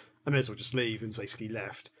like, I may as well just leave, and basically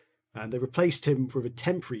left. And they replaced him with a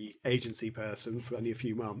temporary agency person for only a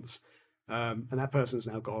few months. And that person's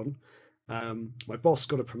now gone. My boss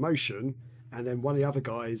got a promotion, and then one of the other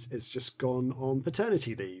guys has just gone on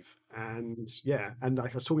paternity leave. And I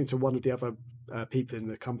was talking to one of the other people in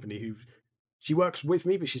the company who she works with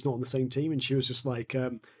me, but she's not on the same team. And she was just like,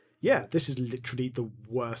 this is literally the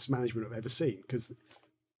worst management I've ever seen, because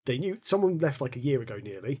they knew someone left like a year ago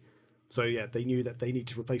nearly. So yeah, they knew that they need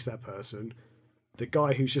to replace that person. The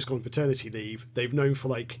guy who's just gone on paternity leave, they've known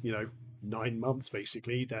for 9 months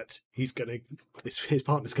basically that his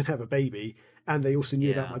partner's gonna have a baby, and they also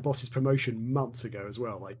knew about my boss's promotion months ago as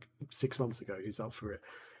well, like 6 months ago. He's up for it.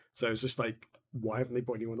 So it's just like, why haven't they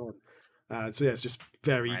brought anyone on? So yeah, it's just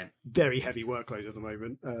very very heavy workload at the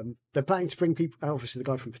moment. They're planning to bring people. Obviously,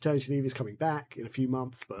 the guy from paternity leave is coming back in a few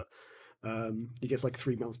months, but he gets like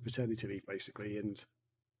 3 months paternity leave basically,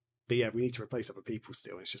 but yeah, we need to replace other people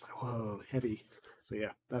still. It's just like, whoa, heavy. So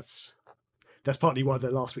yeah, that's partly why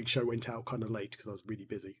the last week's show went out kind of late, because I was really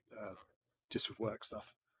busy just with work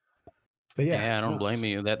stuff. But yeah, I don't blame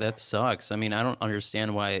you. That sucks. I mean, I don't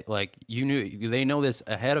understand why. Like, they know this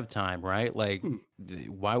ahead of time, right? Like,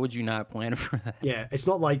 why would you not plan for that? Yeah, it's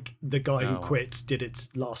not like the guy who quit did it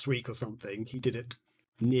last week or something. He did it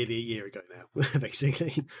nearly a year ago now,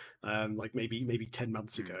 basically, like maybe 10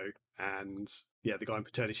 months ago. And yeah, the guy on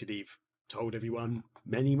paternity leave told everyone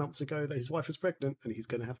many months ago that his wife was pregnant and he's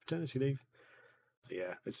going to have paternity leave.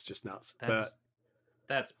 Yeah, it's just nuts.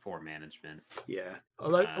 That's poor management. Yeah.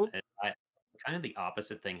 Although kind of the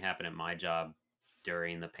opposite thing happened at my job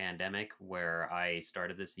during the pandemic, where I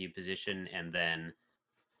started this new position and then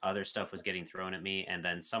other stuff was getting thrown at me, and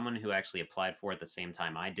then someone who actually applied for it at the same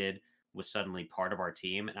time I did was suddenly part of our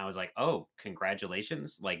team, and I was like, oh,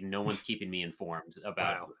 congratulations. Like, no one's keeping me informed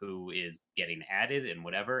about who is getting added and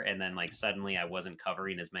whatever. And then like suddenly I wasn't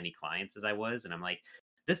covering as many clients as I was, and I'm like,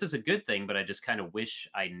 this is a good thing, but I just kind of wish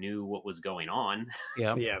I knew what was going on.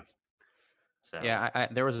 Yeah. So yeah,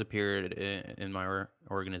 there was a period in my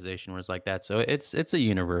organization where it's like that. So it's a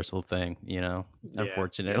universal thing,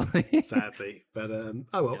 unfortunately. Yeah, sadly. But oh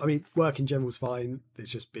well, I mean, work in general is fine.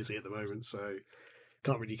 It's just busy at the moment, so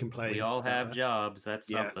can't really complain. We all have jobs. That's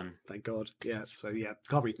something. Thank God. Yeah. So yeah,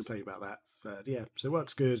 can't really complain about that. But yeah, so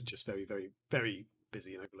work's good. Just very, very, very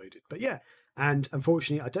busy and overloaded. But yeah, and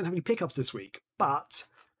unfortunately, I don't have any pickups this week. But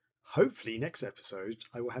hopefully, next episode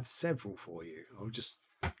I will have several for you. I'll just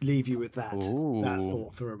leave you with that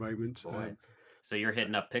thought for a moment. So you're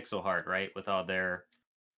hitting up Pixel Heart, right, with all their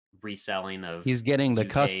reselling of. He's getting the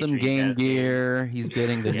custom game gear. He's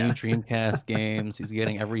getting the new Dreamcast games. He's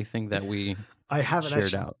getting everything that we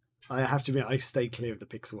shared out. I have to admit, I stayed clear of the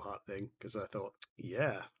Pixel Heart thing because I thought,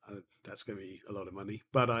 that's going to be a lot of money.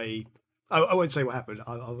 But I won't say what happened.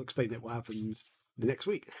 I'll explain what happens next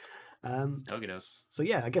week. So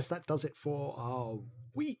yeah, I guess that does it for our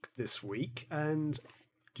week this week. And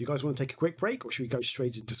do you guys want to take a quick break, or should we go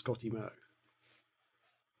straight into Scotty Mo?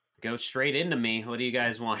 Go straight into me. What do you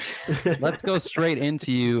guys want? Let's go straight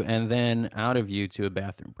into you and then out of you to a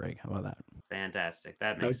bathroom break. How about that? Fantastic.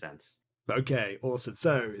 That makes sense. Okay, awesome.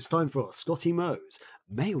 So it's time for Scotty Mo's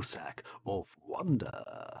Mail Sack of Wonder.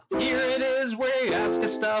 Here it is, where you ask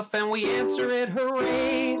us stuff and we answer it.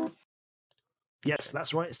 Hooray! Yes,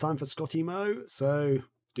 that's right. It's time for Scotty Mo. So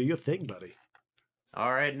do your thing, buddy.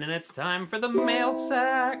 All right, and then it's time for the mail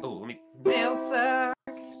sack. Oh, mail sack,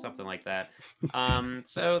 something like that.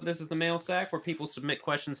 So this is the mail sack where people submit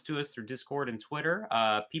questions to us through Discord and Twitter.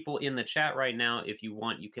 People in the chat right now, if you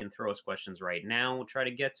want, you can throw us questions right now. We'll try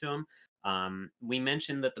to get to them. We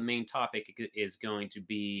mentioned that the main topic is going to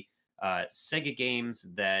be SEGA games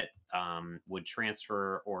that would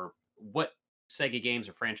transfer, or what SEGA games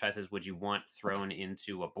or franchises would you want thrown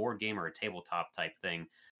into a board game or a tabletop type thing.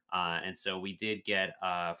 And so we did get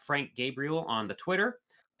Frank Gabriel on the Twitter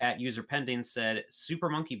at user pending said Super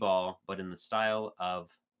Monkey Ball, but in the style of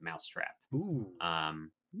Mousetrap. Ooh.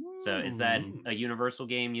 So is that a universal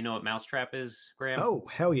game? You know what Mousetrap is, Graham? Oh,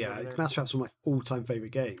 hell yeah. Mousetrap's one of my all-time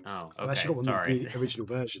favorite games. Oh, okay. I've actually got one of the original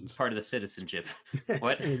versions. Part of the citizenship.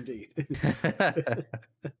 What? Indeed.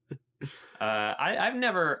 I've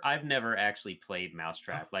never actually played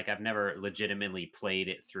Mousetrap. Like, I've never legitimately played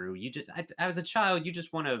it through. As a child, you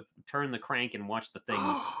just want to turn the crank and watch the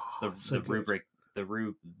things, what's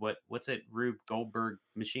it, Rube Goldberg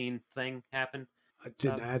machine thing happen. I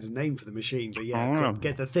didn't add a name for the machine, but yeah,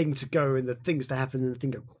 get the thing to go and the things to happen and the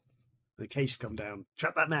thing go, the case come down.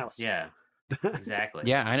 Trap that mouse. Yeah, exactly.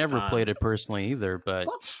 Yeah, I never played it personally either, but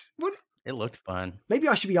what? It looked fun. Maybe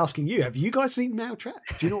I should be asking you. Have you guys seen Mousetrap?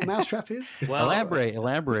 Do you know what Mousetrap is? Well,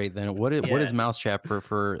 elaborate then. What is Mousetrap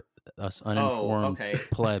for us uninformed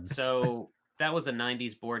plebs? So that was a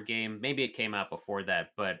 90s board game. Maybe it came out before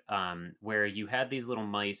that, but where you had these little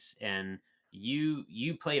mice and you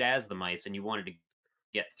played as the mice and you wanted to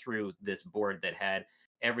get through this board that had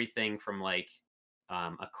everything from like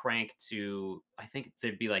a crank to, I think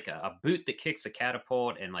there'd be like a boot that kicks a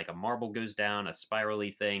catapult, and like a marble goes down a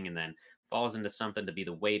spirally thing and then falls into something to be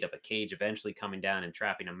the weight of a cage eventually coming down and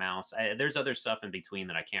trapping a mouse. There's other stuff in between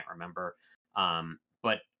that I can't remember.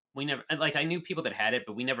 But we never, like, I knew people that had it,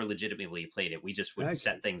 but we never legitimately played it. We just would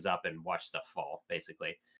set things up and watch stuff fall,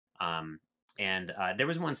 basically. And there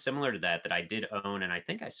was one similar to that I did own, and I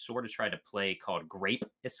think I sort of tried to play, called Grape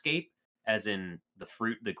Escape, as in the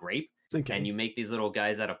fruit, the grape. Okay. And you make these little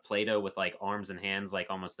guys out of Play-Doh with like arms and hands, like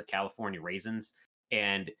almost the California raisins.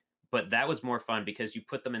 But that was more fun because you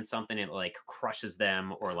put them in something and it like crushes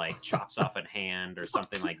them or like chops off a hand or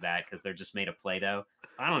something like that because they're just made of Play-Doh.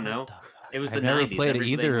 I don't know. It was the 90s. I never played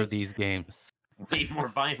either of these games. Way more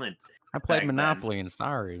violent. I played Monopoly and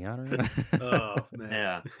sorry. I don't know. Oh,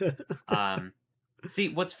 man. Yeah. See,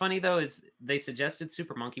 what's funny though is they suggested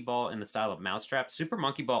Super Monkey Ball in the style of Mousetrap. Super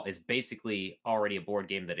Monkey Ball is basically already a board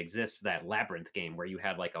game that exists. That Labyrinth game where you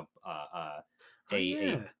had like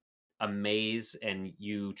a maze and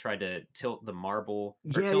you tried to tilt the marble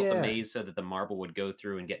or the maze so that the marble would go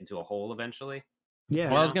through and get into a hole eventually.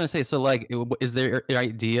 Yeah. Well, I was gonna say, so like, is there an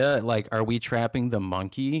idea? Like, are we trapping the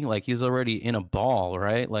monkey? Like, he's already in a ball,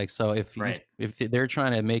 right? Like, so if they're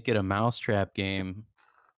trying to make it a Mousetrap game,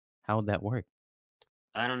 how would that work?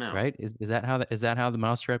 I don't know. Right? Is that how the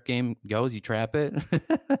Mousetrap game goes? You trap it?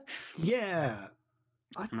 Yeah.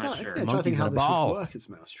 I'm not sure. I don't think how this would work as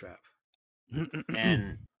Mousetrap.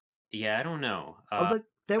 And yeah, I don't know.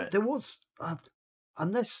 There was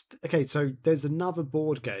Unless, okay, so there's another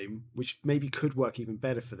board game which maybe could work even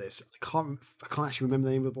better for this. I can't actually remember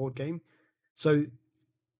the name of the board game. So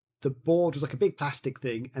the board was like a big plastic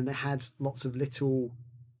thing, and they had lots of little.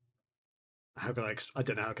 How can I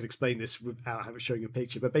don't know how I can explain this without showing a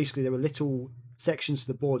picture, but basically there were little sections of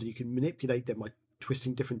the board, and you can manipulate them by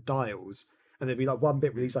twisting different dials, and there'd be like one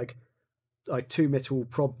bit with these like two metal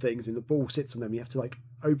prod things, and the ball sits on them. You have to like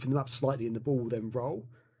open them up slightly, and the ball will then roll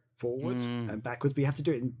forwards and backwards, but you have to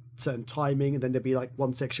do it in certain timing. And then there'd be like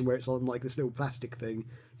one section where it's on like this little plastic thing.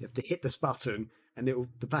 You have to hit this button, and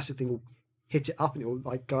the plastic thing will hit it up, and it will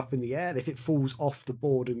like go up in the air. And if it falls off the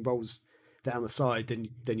board and rolls down the side,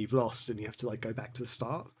 then you've lost, and you have to like go back to the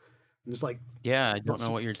start. And it's like, yeah, I don't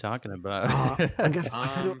know what you're talking about. I'm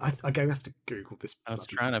gonna have to Google this. I was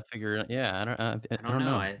trying to figure it. Yeah, I don't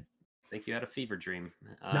know. I think you had a fever dream.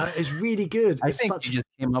 No, it's really good. I think you just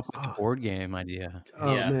came up with the board game idea.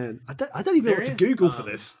 Oh man, I don't even know what to Google for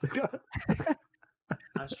this.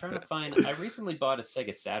 I was trying to find. I recently bought a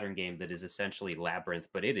Sega Saturn game that is essentially Labyrinth,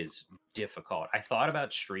 but it is difficult. I thought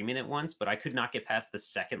about streaming it once, but I could not get past the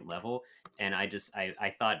second level, and I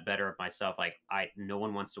thought better of myself. Like no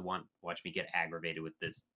one wants to watch me get aggravated with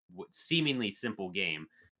this seemingly simple game,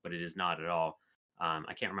 but it is not at all.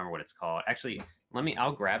 I can't remember what it's called. Actually,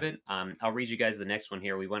 I'll grab it. I'll read you guys the next one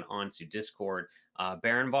here. We went on to Discord.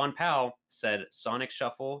 Baron Von Powell said Sonic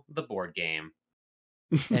Shuffle, the board game.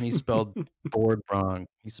 And he spelled bored wrong.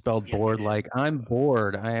 He spelled bored like I'm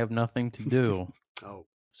bored. I have nothing to do. So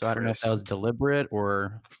I don't know if that was deliberate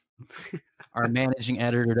or our managing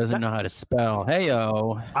editor doesn't know how to spell.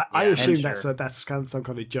 Heyo. I assume that's kind of some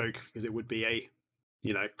kind of joke, because it would be a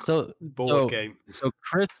board game. So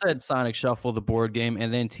Chris said Sonic Shuffle, the board game,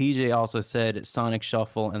 and then TJ also said Sonic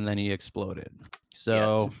Shuffle, and then he exploded.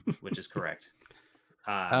 So yes, which is correct.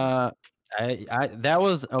 That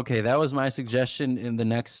was my suggestion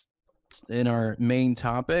in our main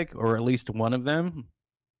topic, or at least one of them.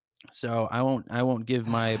 So I won't give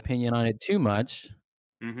my opinion on it too much.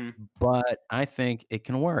 But I think it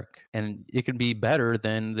can work, and it could be better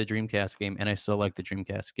than the Dreamcast game, and I still like the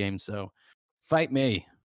Dreamcast game. So fight me,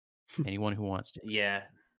 anyone who wants to. Yeah,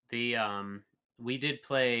 we did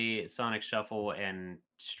play Sonic Shuffle and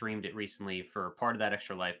streamed it recently for part of that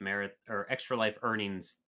Extra Life Extra Life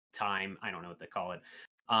earnings time. I don't know what they call it.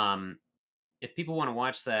 If people want to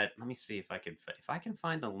watch that, let me see if I can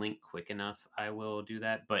find the link quick enough, I will do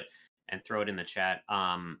that, and throw it in the chat.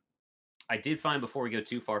 I did find, before we go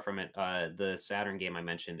too far from it, the Saturn game I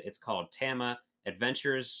mentioned. It's called Tama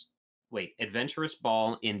Adventurous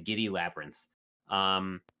Ball in Giddy Labyrinth.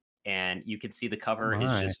 And you can see the cover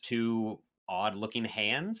is just two odd looking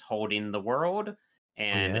hands holding the world.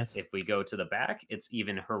 And if we go to the back, it's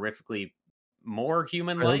even horrifically more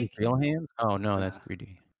human-like. Real hands? Oh no, that's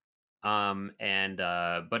 3D.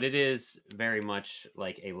 But it is very much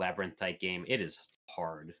like a Labyrinth type game. It is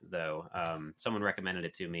hard though. Someone recommended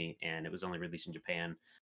it to me, and it was only released in Japan.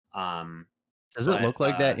 Does it look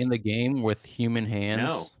like that in the game with human hands?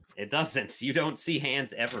 No, it doesn't. You don't see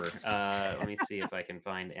hands ever. Let me see if I can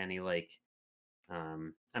find any it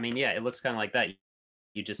looks kind of like that.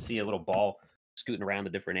 You just see a little ball scooting around the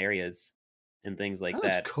different areas and things like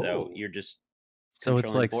that. Cool. So you're just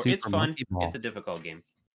it's like Super it's fun. Monkey Ball. It's a difficult game.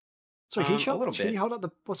 Sorry, can you hold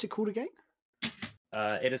up what's it called again?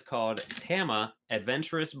 It is called Tama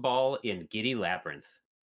Adventurous Ball in Giddy Labyrinth.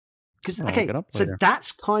 Because so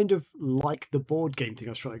that's kind of like the board game thing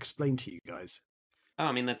I was trying to explain to you guys. Oh,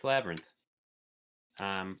 I mean, that's Labyrinth.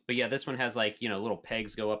 But yeah, this one has little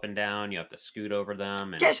pegs go up and down. You have to scoot over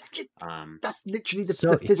them. And, yes, that's literally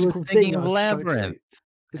the physical thing. Of Labyrinth.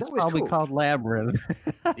 It's probably called Labyrinth.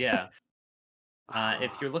 Yeah.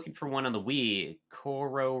 If you're looking for one on the Wii,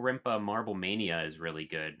 Koro Rimpa Marble Mania is really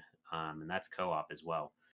good, and that's co-op as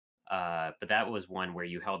well. But that was one where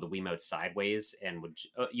you held the Wiimote sideways and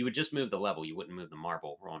you would just move the level. You wouldn't move the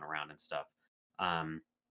marble rolling around and stuff.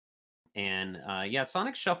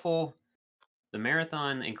 Sonic Shuffle, the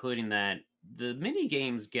marathon, including that, the mini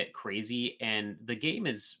games get crazy, and the game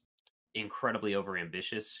is incredibly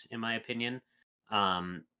overambitious, in my opinion,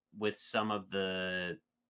 with some of the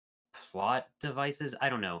plot devices. I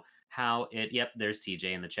don't know how it. Yep, there's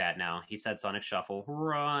TJ in the chat now. He said Sonic Shuffle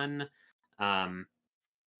run. The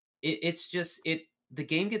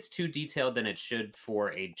game gets too detailed than it should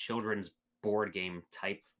for a children's board game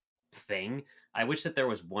type thing. I wish that there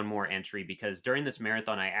was one more entry, because during this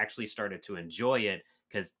marathon I actually started to enjoy it,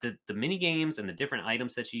 because the mini games and the different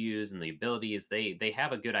items that you use and the abilities, they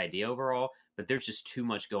have a good idea overall, but there's just too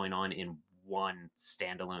much going on in one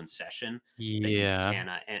standalone session. Yeah.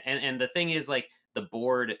 And the thing is, the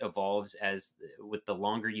board evolves with the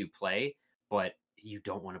longer you play, but you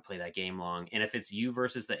don't want to play that game long. And if it's you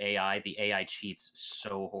versus the AI cheats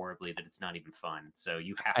so horribly that it's not even fun. So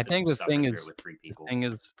you have to think the thing through is, it with 3 people. The thing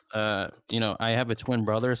is, you know, I have a twin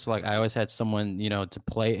brother, so like I always had someone, you know, to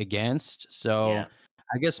play against. So Yeah.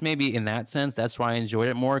 I guess maybe in that sense, that's why I enjoyed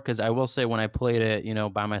it more. Because I will say, when I played it, you know,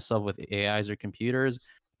 by myself with AIs or computers,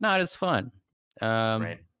 not as fun.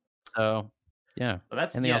 Right. So yeah. Well,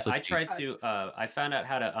 that's And they also I cheat. tried to. I found out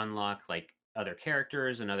how to unlock like other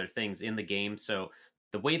characters and other things in the game. So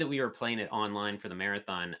the way that we were playing it online for the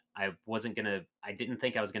marathon, I wasn't gonna. I didn't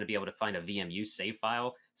think I was gonna be able to find a VMU save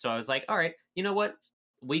file. So I was like, all right, you know what?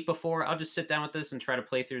 Week before, I'll just sit down with this and try to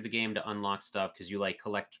play through the game to unlock stuff because you like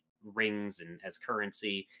collect rings and as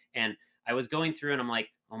currency. And I was going through and I'm like,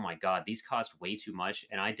 oh my God, these cost way too much.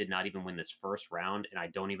 And I did not even win this first round. And I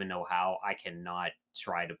don't even know how. I cannot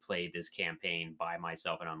try to play this campaign by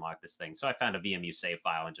myself and unlock this thing. So I found a VMU save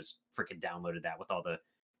file and just freaking downloaded that with all the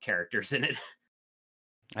characters in it.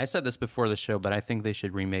 I said this before the show, but I think they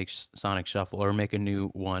should remake Sonic Shuffle or make a new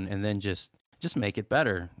one and then just make it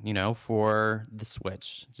better, you know, for the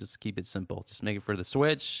Switch. Just keep it simple. Just make it for the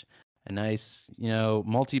Switch. A nice, you know,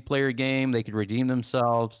 multiplayer game. They could redeem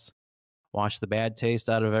themselves. Wash the bad taste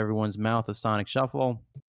out of everyone's mouth of Sonic Shuffle.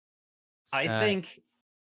 I think.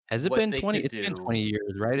 Has it been 20? It's been 20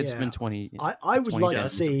 years, right? It's been 20. I would like to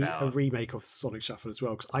see about. a remake of Sonic Shuffle as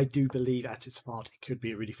well, because I do believe at its heart it could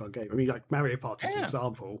be a really fun game. I mean, like Mario Party is an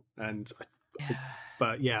example, and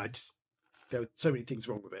but yeah, there were so many things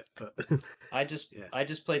wrong with it. But I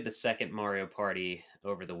just played the second Mario Party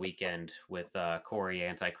over the weekend with Corey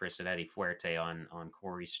Antichrist and Eddie Fuerte on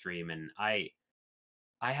Corey's stream, and I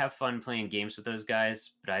have fun playing games with those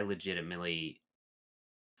guys, but I legitimately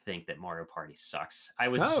think that Mario Party sucks. I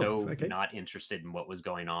was not interested in what was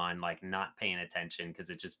going on, like not paying attention because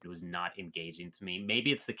it just was not engaging to me.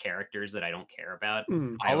 Maybe it's the characters that I don't care about.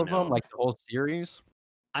 All of them, like the whole series.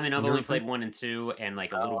 I mean, I've only played 1 and 2, and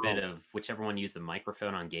like a little bit of whichever one used the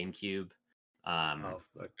microphone on GameCube.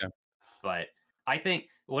 But I think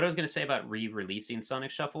what I was going to say about re-releasing Sonic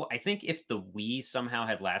Shuffle, I think if the Wii somehow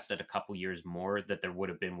had lasted a couple years more, that there would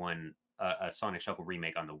have been a Sonic Shuffle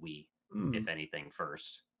remake on the Wii, if anything,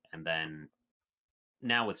 first. And then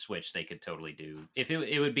now with Switch, they could totally do. If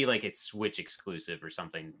it would be like it's Switch exclusive or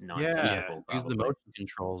something nonsensical. Use the motion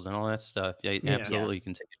controls and all that stuff. Yeah, absolutely, you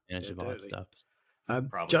can take advantage of all that stuff.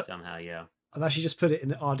 Probably somehow, yeah. I've actually just put it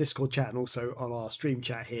in our Discord chat and also on our stream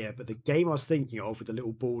chat here. But the game I was thinking of with the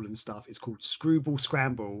little ball and stuff is called Screwball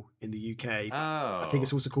Scramble in the UK. I think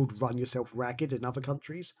it's also called Run Yourself Ragged in other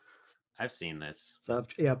countries. I've seen this. So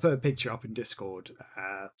I put a picture up in Discord.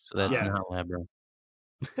 So that's not Labyrinth.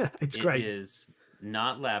 It's great. It is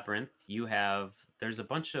not Labyrinth. There's a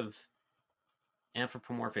bunch of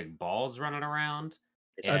anthropomorphic balls running around.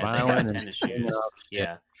 And shoes.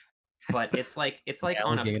 Yeah. But it's like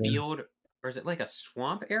on a field, or is it like a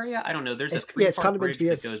swamp area? I don't know. There's a three-part bridge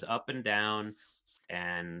that goes up and down,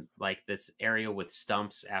 and like this area with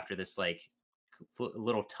stumps after this like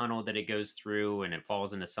little tunnel that it goes through, and it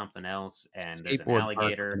falls into something else. And there's an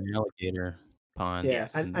alligator. Pond. Yeah,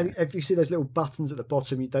 and if you see those little buttons at the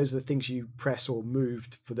bottom, those are the things you press or move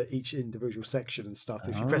for each individual section and stuff.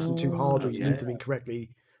 If you press them too hard or you move them incorrectly,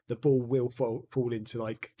 the ball will fall into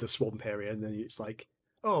like the swamp area, and then it's like,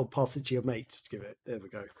 oh, pass it to your mate. Give it. There we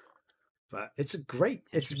go. But it's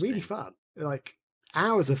really fun. Like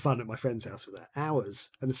hours of fun at my friend's house with that.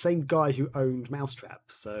 Hours. And the same guy who owned Mousetrap.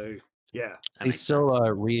 So yeah. They still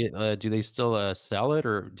do they still sell it,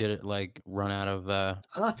 or did it like run out of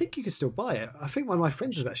I think you can still buy it. I think one of my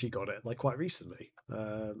friends has actually got it like quite recently.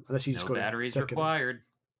 Unless he's got batteries required.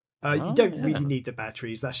 You don't really need the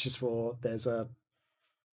batteries. That's just for there's a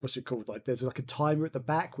what's it called? Like there's like a timer at the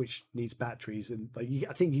back which needs batteries, and like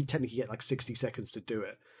I think you technically get like 60 seconds to do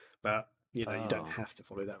it, but you know you don't have to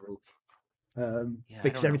follow that rule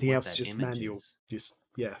because everything else is just manual.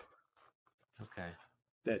 Okay.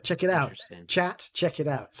 Yeah, check it out. Chat, check it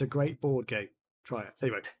out. It's a great board game. Try it.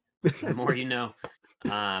 Anyway. The more you know.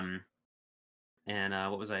 And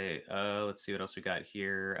what was let's see what else we got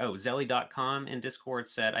here. Oh, Zelly.com in Discord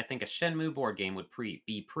said, I think a Shenmue board game would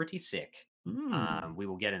be pretty sick. We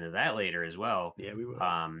will get into that later as well. Yeah, we will.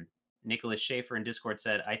 Nicholas Schaefer in Discord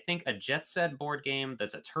said, I think a Jet Set board game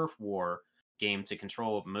that's a turf war game to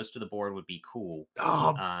control most of the board would be cool.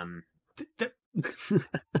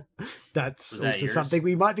 That's also something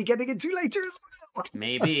we might be getting into later as well.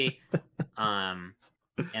 Maybe. And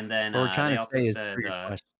then we're trying they to also said,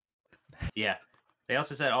 They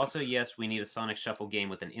also said, yes, we need a Sonic Shuffle game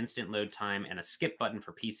with an instant load time and a skip button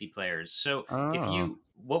for PC players. So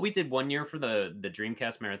what we did one year for the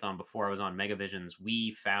Dreamcast Marathon before I was on Mega Visions,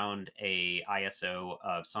 we found a ISO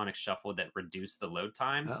of Sonic Shuffle that reduced the load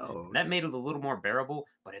times. That made it a little more bearable,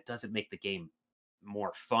 but it doesn't make the game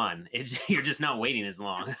more fun. You're just not waiting as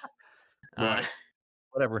long. Right.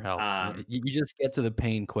 Whatever helps. You just get to the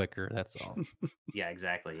pain quicker. That's all. Yeah,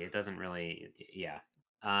 exactly. It doesn't really. Yeah.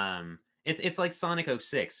 It's like Sonic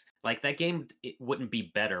 06. Like that game, it wouldn't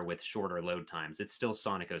be better with shorter load times. It's still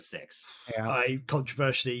Sonic 06. Yeah. I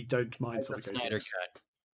controversially don't mind Sonic 06.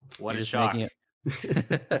 What a shock!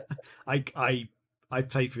 I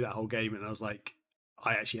played through that whole game and I was like,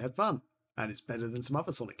 I actually had fun, and it's better than some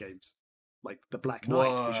other Sonic games, like the Black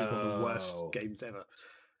Knight, which is one of the worst games ever.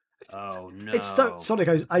 Oh no! It's Sonic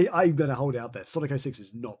 06. I'm going to hold it out there. Sonic 06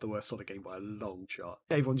 is not the worst Sonic game by a long shot.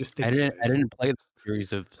 Everyone just thinks I didn't play the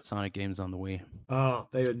series of Sonic games on the Wii. Oh,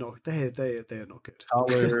 they are not. They are not good.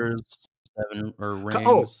 Colors,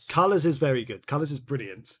 Rings. Colors is very good. Colors is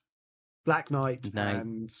brilliant. Black Knight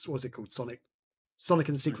and what's it called? Sonic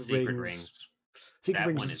and the Secret Rings. Secret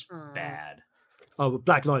Rings one is bad. Oh, but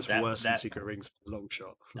Black Knight's worse than Secret Rings by a long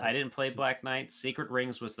shot. I didn't play Black Knight. Secret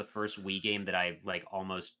Rings was the first Wii game that I like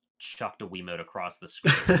almost chucked a Wiimote across the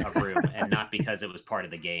screen of room, and not because it was part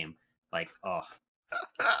of the game. Like,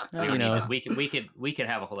 we could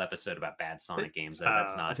have a whole episode about bad Sonic games.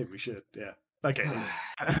 That's not. I think we should. Yeah. Okay.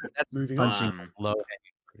 That's moving on.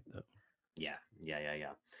 Yeah.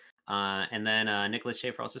 And then Nicholas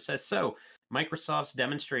Schaefer also says, so Microsoft's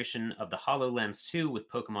demonstration of the HoloLens 2 with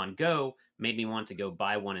Pokemon Go made me want to go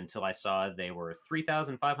buy one until I saw they were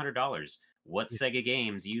 $3,500. What Sega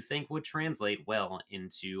game do you think would translate well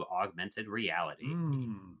into augmented reality?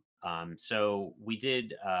 So we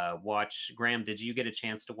did watch. Graham, did you get a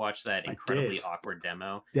chance to watch that incredibly awkward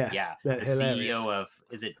demo? Yes. Yeah. The hilarious. CEO of,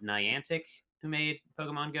 is it Niantic who made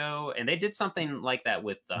Pokemon Go? And they did something like that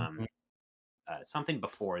with something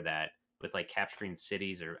before that with like capturing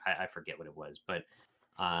cities, or I forget what it was. But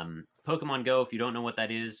Pokemon Go, if you don't know what that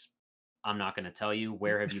is, I'm not going to tell you.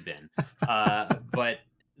 Where have you been? But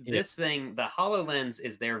this thing, the HoloLens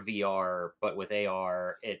is their VR, but with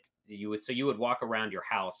AR, you would walk around your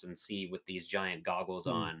house and see with these giant goggles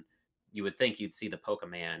on. You would think you'd see the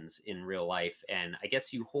Pokemans in real life, and I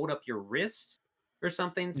guess you hold up your wrist or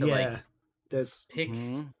something to pick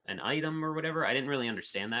an item or whatever. I didn't really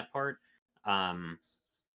understand that part.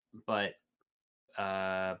 But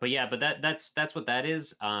that's what that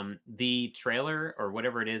is. The trailer or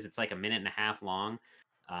whatever it is, it's like a minute and a half long.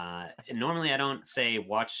 And normally I don't say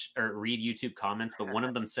watch or read YouTube comments, but one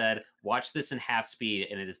of them said, watch this in half speed,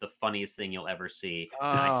 and it is the funniest thing you'll ever see.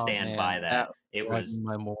 And I stand by that. It was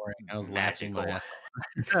my morning. I was magical.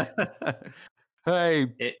 Hey,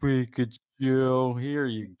 Pikachu, here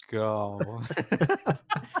you go.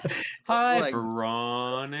 Hi,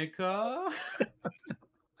 Veronica.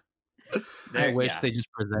 I wish they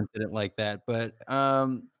just presented it like that. But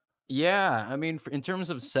yeah, I mean, in terms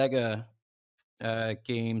of Sega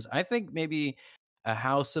games, I think maybe a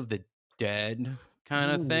House of the Dead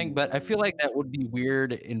kind of thing. But I feel like that would be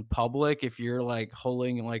weird in public if you're like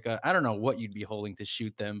holding like I don't know what you'd be holding to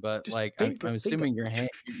shoot them, but just like I'm assuming your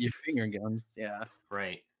finger guns. Yeah.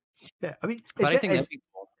 Right. Yeah. I mean, but I think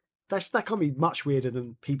that can't be much weirder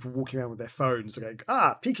than people walking around with their phones going,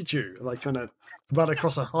 Pikachu, and like trying to run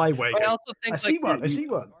across a highway. I also think I see one.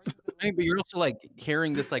 But you're also like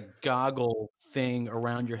hearing this like goggle thing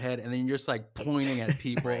around your head, and then you're just like pointing at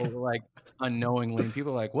people like unknowingly, and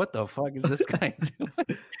people are like, what the fuck is this guy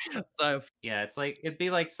doing? So yeah, it's like it'd be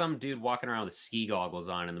like some dude walking around with ski goggles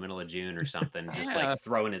on in the middle of June or something, just like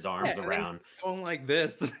throwing his arms around, going like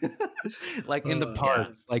this, like in the park.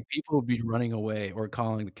 Yeah. Like people would be running away or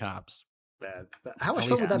calling the cops. How much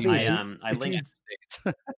fun would that be? I linked.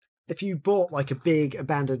 If you bought like a big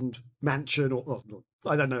abandoned mansion or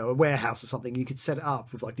I don't know, a warehouse or something, you could set it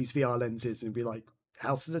up with like these VR lenses and be like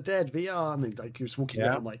House of the Dead VR, and then like you're just walking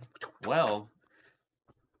around like. Well,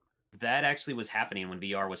 that actually was happening when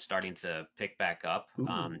VR was starting to pick back up.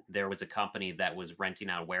 There was a company that was renting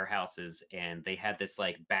out warehouses, and they had this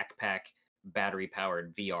like backpack battery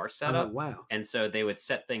powered VR setup. Oh, wow. And so they would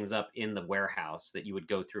set things up in the warehouse that you would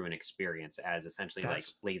go through and experience as essentially like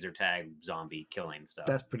laser tag zombie killing stuff.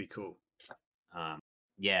 That's pretty cool.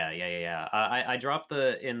 Yeah. I dropped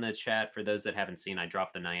in the chat for those that haven't seen, I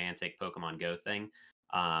dropped the Niantic Pokemon Go thing.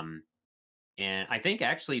 And I think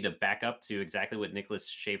actually to back up to exactly what Nicholas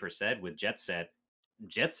Schaefer said with Jet Set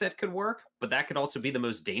could work, but that could also be the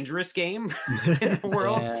most dangerous game in the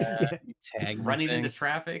world. Running into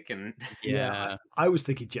traffic and I was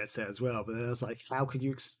thinking Jet Set as well, but then I was like, how can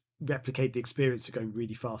you replicate the experience of going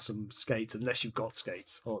really fast on skates unless you've got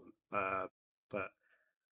skates on.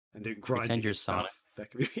 And doing grinding and stuff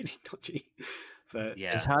that can be really dodgy. But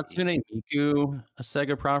is Hatsune Miku a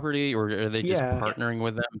Sega property, or are they just partnering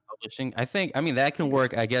with them publishing? I mean that can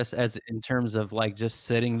work, I guess, as in terms of like just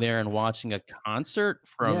sitting there and watching a concert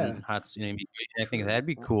from Hatsune Miku. I think that'd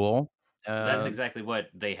be cool. That's exactly what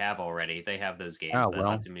they have already. They have those games.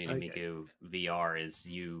 Hatsune Miku VR is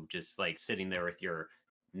you just like sitting there with your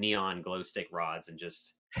neon glow stick rods and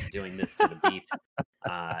just doing this to the beat.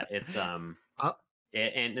 It's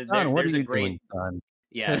there's a great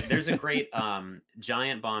there's a great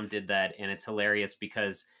Giant Bomb did that, and it's hilarious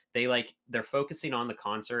because they're focusing on the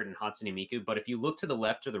concert and Hatsune Miku, but if you look to the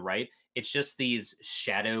left or the right, it's just these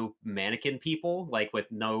shadow mannequin people like with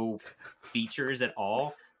no features at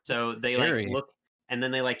all. So they like look, and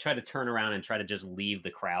then they like try to turn around and try to just leave the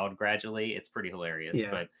crowd gradually. It's pretty hilarious,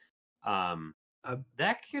 but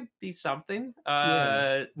that could be something.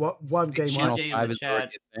 What one game TJ in the chat?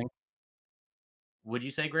 Would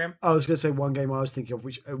you say, Graham? I was going to say one game I was thinking of,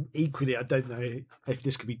 which equally I don't know if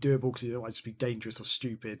this could be doable because it might just be dangerous or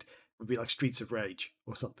stupid. Would be like Streets of Rage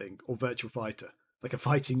or something, or Virtual Fighter, like a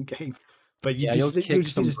fighting game. But you just see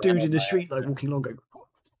this dude in the street like walking along going.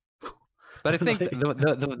 But I think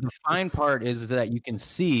the fine part is that you can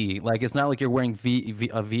see, like, it's not like you're wearing a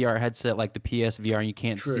VR headset like the PSVR and you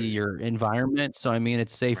can't see your environment. So I mean,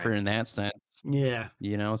 it's safer in that sense. Yeah,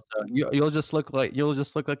 you know, so you'll just look like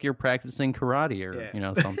you're practicing karate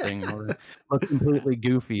or something, or look completely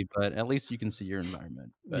goofy, but at least you can see your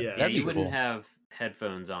environment. But you wouldn't have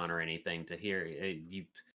headphones on or anything to hear. You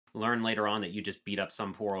learn later on that you just beat up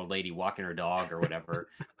some poor old lady walking her dog or whatever.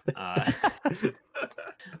 But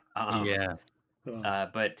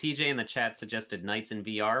TJ in the chat suggested Nights in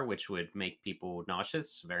VR, which would make people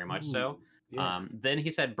nauseous, very much so. Then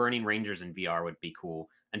he said Burning Rangers in VR would be cool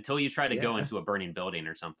until you try to go into a burning building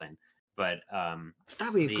or something. But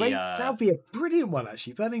that'd be that would be a brilliant one,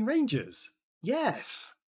 actually. Burning Rangers,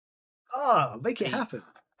 yes. Oh, make it happen.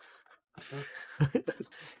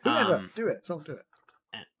 Whoever, do it. Someone do it.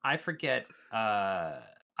 I forget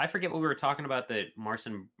what we were talking about that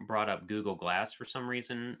Marcin brought up Google Glass for some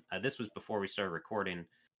reason. This was before we started recording.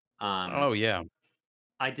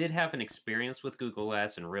 I did have an experience with Google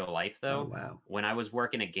Glass in real life, though. Oh, wow. When I was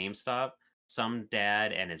working at GameStop, some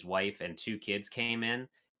dad and his wife and 2 kids came in,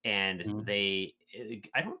 and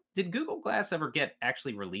did Google Glass ever get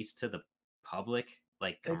actually released to the public,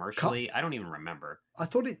 like commercially? I don't even remember. I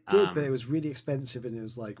thought it did, but it was really expensive and it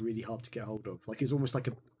was like really hard to get hold of. Like it's almost like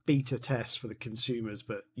a beta test for the consumers,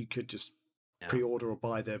 but you could just pre-order or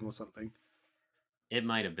buy them or something. It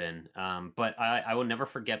might have been, but I will never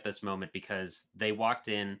forget this moment because they walked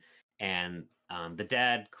in and the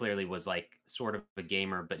dad clearly was like sort of a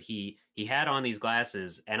gamer, but he had on these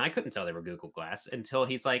glasses and I couldn't tell they were Google Glass until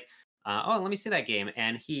he's like, oh, let me see that game.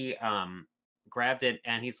 And he grabbed it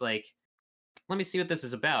and he's like, let me see what this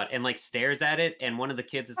is about, and like stares at it. And one of the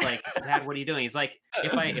kids is like, Dad, what are you doing? He's like,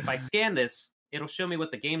 if I scan this, it'll show me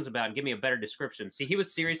what the game's about and give me a better description. See, he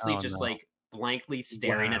was seriously like blankly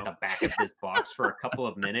staring at the back of this box for a couple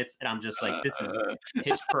of minutes, and I'm just like, this is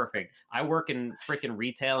pitch perfect. I work in freaking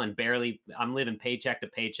retail and I'm living paycheck to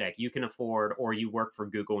paycheck. You can afford, or you work for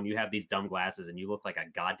Google and you have these dumb glasses and you look like a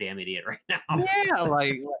goddamn idiot right now. Yeah,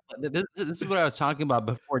 like this is what I was talking about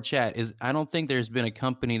before chat. Is I don't think there's been a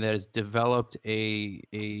company that has developed a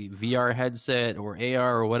VR headset or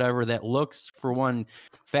AR or whatever that looks, for one,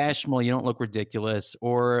 fashionable. You don't look ridiculous,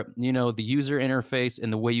 or the user interface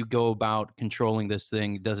and the way you go about controlling this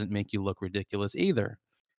thing doesn't make you look ridiculous either.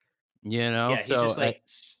 He's just like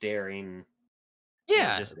staring.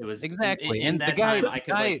 Yeah, it was exactly. And the guy, I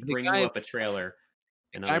could bring you up a trailer.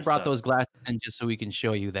 I brought those glasses in just so we can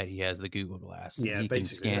show you that he has the Google Glass. Yeah, he can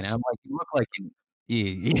scan. I'm like, you look like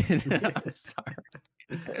I'm sorry.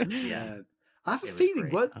 Yeah, I have a feeling.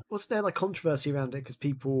 What's there like controversy around it because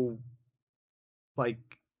people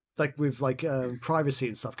like with privacy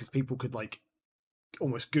and stuff, because people could like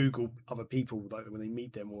almost Google other people like when they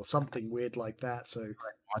meet them or something weird like that. So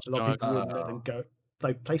a lot of people wouldn't let them go.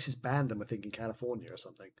 Like places banned them, I think, in California or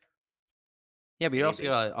something. Yeah, but you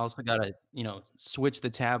also gotta switch the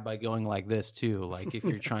tab by going like this too. Like if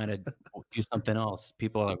you're trying to do something else,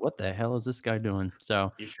 people are like, "What the hell is this guy doing?"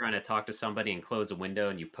 So you're trying to talk to somebody and close a window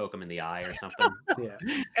and you poke them in the eye or something. Yeah,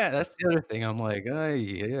 that's the other thing. I'm like,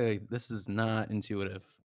 this is not intuitive.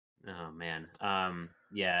 Oh man.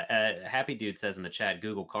 Happy Dude says in the chat,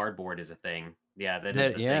 Google Cardboard is a thing. Yeah, that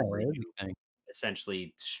is the thing. Where you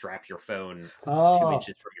essentially strap your phone 2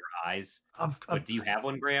 inches from your eyes. Do you have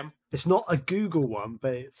one, Graham? It's not a Google one,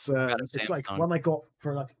 but it's like one I got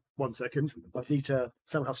for like 1 second. I need to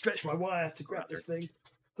somehow stretch my wire to grab this thing.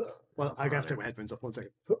 Well, I have to take my headphones off. 1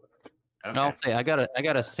 second. Okay. I'll say I got a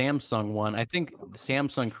Samsung one. I think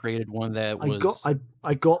Samsung created one that was.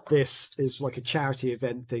 I got this. It's like a charity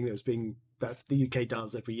event thing that the UK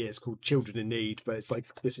does every year. It's called Children in Need, but it's like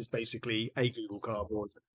this is basically a Google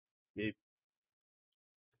Cardboard.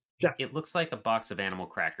 It looks like a box of animal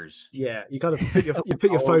crackers. Yeah, you kind of put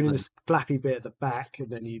your phone in this flappy bit at the back,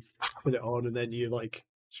 and then you put it on, and then you like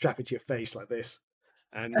strap it to your face like this,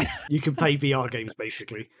 and you can play VR games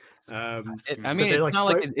basically. I mean, it's not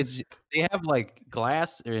like it's. They have like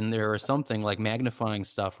glass in there or something like magnifying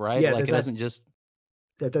stuff, right? Yeah, like it doesn't just.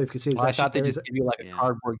 I don't know if you can see. I thought they just give you like a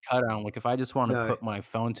cardboard cutout. Like if I just want to put my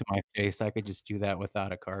phone to my face, I could just do that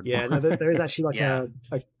without a cardboard. Yeah, no, there is actually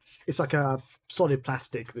like it's like a solid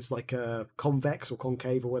plastic. It's like a convex or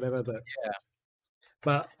concave or whatever.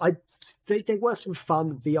 But they were some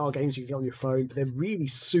fun VR games you can get on your phone, but they're really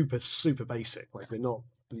super basic. Like they're not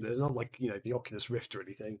like the Oculus Rift or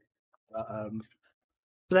anything.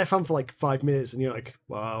 But they're fun for like 5 minutes, and you're like,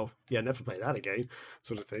 "Wow, yeah, never play that again,"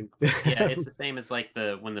 sort of thing. Yeah, it's the same as like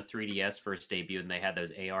when the 3DS first debuted, and they had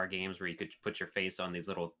those AR games where you could put your face on these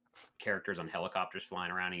little characters on helicopters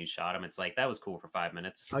flying around, and you shot them. It's like that was cool for 5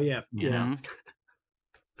 minutes. Oh yeah, yeah.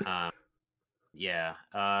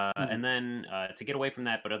 And then to get away from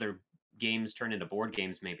that, but other games turn into board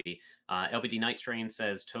games. Maybe LBD Night Train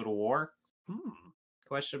says Total War?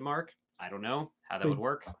 Question mark. I don't know how that would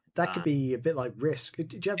work. That could be a bit like Risk.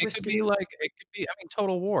 Did you have Risk? It could be. I mean,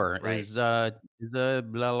 Total War is a blah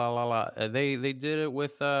blah blah blah. They did it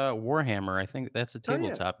with Warhammer. I think that's a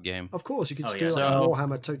tabletop game. Of course, you could just do like a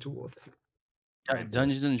Warhammer Total War thing.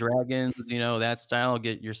 Dungeons and Dragons, that style.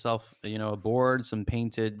 Get yourself, a board, some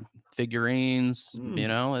painted figurines. That'd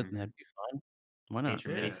be fun. Why not? Paint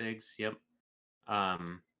your minifigs. Yep.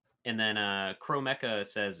 And then Crow Mecha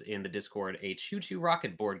says in the Discord, a choo-choo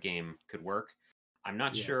rocket board game could work. I'm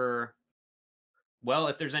not sure. Well,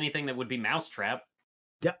 if there's anything that would be Mousetrap.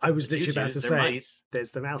 Yeah, I was literally about to say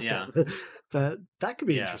there's the Mousetrap. Yeah. But that could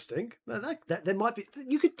be interesting. That there might be.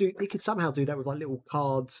 You could somehow do that with like little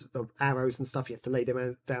cards of arrows and stuff. You have to lay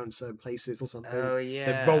them down in certain places or something. Oh yeah.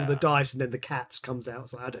 Then roll the dice and then the cat comes out.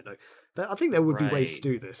 So I don't know. But I think there would be ways to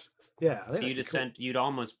do this. Yeah. So you'd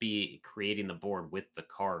almost be creating the board with the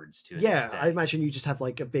cards too. Yeah, I imagine you just have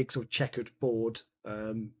like a big sort of checkered board,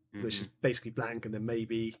 which is basically blank, and then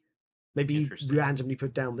maybe you randomly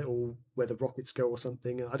put down where the rockets go or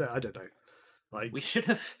something. I don't know. Like we should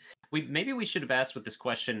have asked with this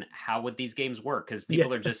question, how would these games work? Because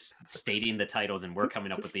people are just stating the titles and we're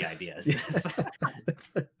coming up with the ideas.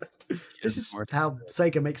 This is how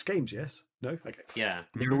Sega makes games, yes? No? Okay. Yeah.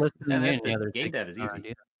 They're listening in. Game dev is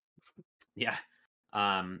easy. Yeah.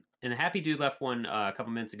 And Happy Dude left one a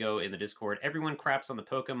couple minutes ago in the Discord. Everyone craps on the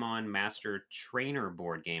Pokemon Master Trainer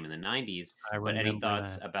board game in the 90s, but any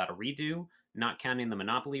thoughts about a redo? Not counting the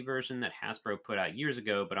Monopoly version that Hasbro put out years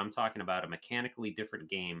ago, but I'm talking about a mechanically different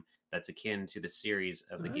game that's akin to the series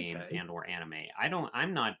of the games and/or anime.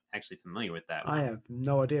 I'm not actually familiar with that one. I have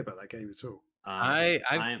no idea about that game at all.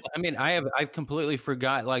 I've completely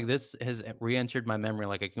forgot. Like this has re-entered my memory.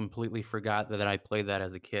 Like I completely forgot that I played that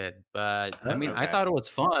as a kid. But I thought it was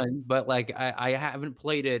fun. But like I haven't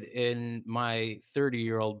played it in my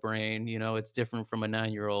 30-year-old brain. It's different from a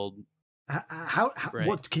 9-year-old. How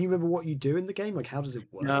what can you remember what you do in the game? Like how does it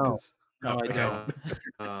work? No, I don't.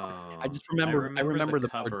 I just remember. I remember the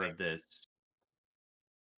cover of this.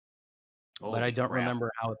 But I don't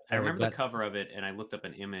remember how. I remember the cover of it, and I looked up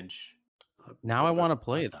an image. Now I want to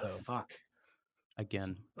play it though. Fuck.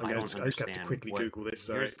 Again. I just have to quickly Google this.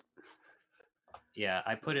 Sorry. Yeah,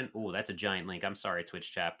 I put in. Oh, that's a giant link. I'm sorry,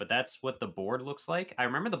 Twitch chat, but that's what the board looks like. I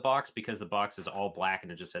remember the box because the box is all black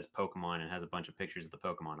and it just says Pokemon and has a bunch of pictures of the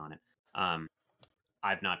Pokemon on it.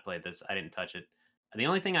 I've not played this. I didn't touch it. The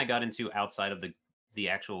only thing I got into outside of the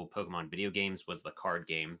actual Pokemon video games was the card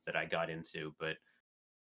game that I got into, but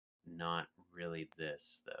not really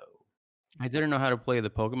this though. I didn't know how to play the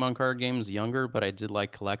Pokemon card games younger, but I did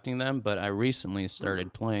like collecting them. But I recently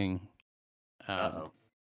started playing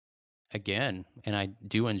again, and I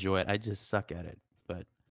do enjoy it. I just suck at it, but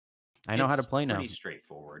I know how to play now. It's pretty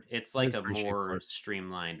straightforward. It's like a more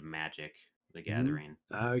streamlined Magic: The Gathering.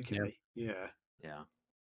 Okay, yeah.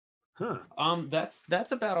 Huh.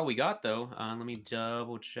 That's about all we got though. Let me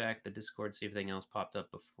double check the Discord, see if anything else popped up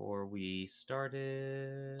before we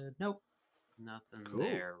started. Nope, nothing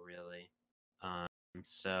there really.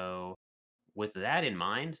 So with that in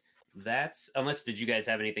mind, did you guys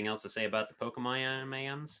have anything else to say about the Pokemon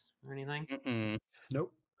animans or anything?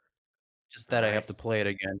 Nope. Just that I have to play it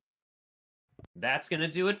again. That's gonna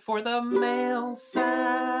do it for the mail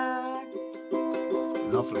side.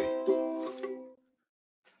 Lovely.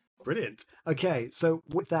 Brilliant. Okay, so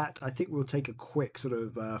with that, I think we'll take a quick sort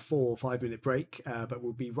of 4 or 5 minute break, but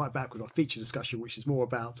we'll be right back with our feature discussion, which is more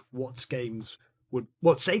about what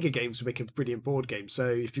Sega games would make a brilliant board game. So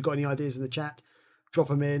if you've got any ideas in the chat, drop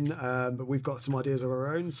them in. But we've got some ideas of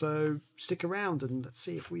our own, so stick around and let's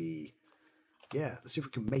see if we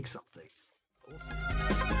can make something. Awesome.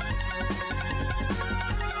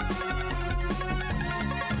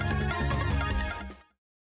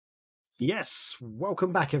 Yes,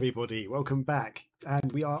 welcome back, everybody. Welcome back.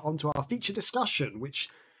 And we are on to our feature discussion, which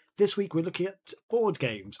this week we're looking at board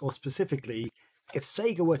games, or specifically, if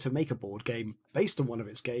Sega were to make a board game based on one of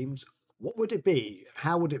its games, what would it be?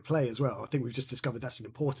 How would it play as well? I think we've just discovered that's an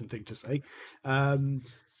important thing to say.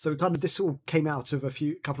 So kind of this all came out of a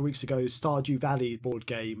couple of weeks ago. Stardew Valley board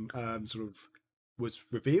game sort of was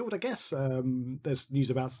revealed, I guess. There's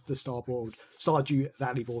news about the Stardew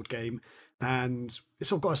Valley board game. And it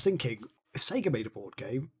sort of got us thinking, if Sega made a board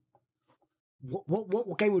game,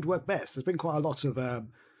 what game would work best? There's been quite a lot of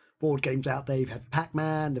board games out there. You've had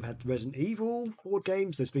Pac-Man, they've had the Resident Evil board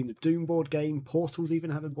games, there's been the Doom board game, Portal's even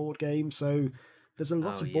having board games. So there's a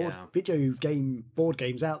lot of video game board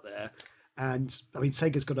games out there. And I mean,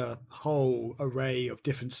 Sega's got a whole array of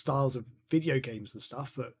different styles of video games and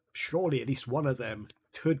stuff, but surely at least one of them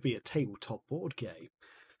could be a tabletop board game.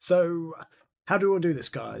 So how do we want to do this,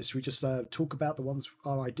 guys? Should we just talk about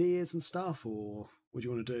our ideas and stuff, or what do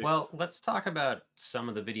you want to do? Well, let's talk about some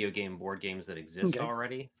of the video game board games that exist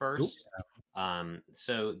already first. Cool.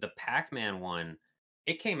 So the Pac-Man one,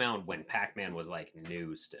 it came out when Pac-Man was like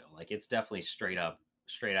new still. Like it's definitely straight out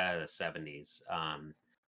of the 70s.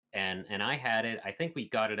 And I had it. I think we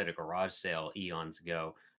got it at a garage sale eons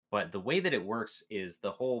ago. But the way that it works is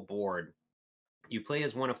the whole board, you play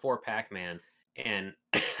as one of 4 Pac-Man. And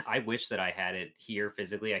I wish that I had it here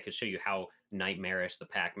physically. I could show you how nightmarish the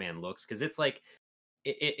Pac-Man looks, because it's like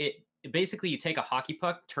it basically, you take a hockey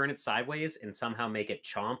puck, turn it sideways, and somehow make it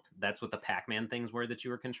chomp. That's what the Pac-Man things were that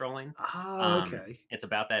you were controlling. Oh, okay. It's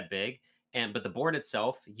about that big. But the board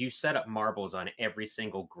itself, you set up marbles on every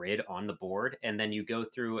single grid on the board, and then you go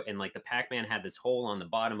through, and like the Pac-Man had this hole on the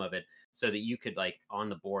bottom of it so that you could, like, on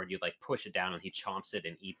the board, you'd like push it down and he chomps it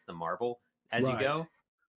and eats the marble as you go.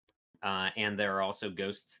 And there are also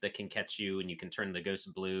ghosts that can catch you, and you can turn the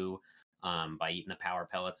ghost blue by eating the power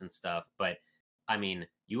pellets and stuff. But I mean,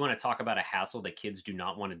 you want to talk about a hassle that kids do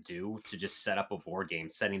not want to do, to just set up a board game,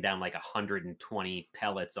 setting down like 120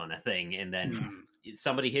 pellets on a thing, and then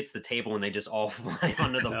somebody hits the table and they just all fly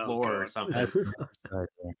onto the floor or something.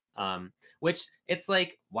 Which it's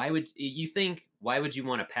like, why would you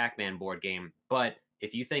want a Pac-Man board game? But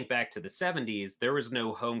if you think back to the 70s, there was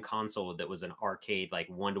no home console that was an arcade, like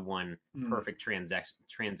one-to-one perfect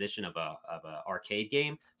transition of a arcade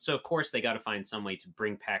game. So of course they got to find some way to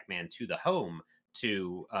bring Pac-Man to the home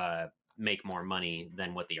to make more money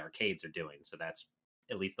than what the arcades are doing. So that's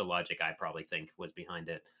at least the logic I probably think was behind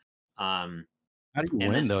it. How do you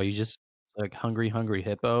win though? You just like hungry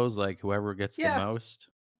hippos, like whoever gets the most.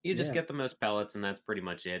 You just get the most pellets, and that's pretty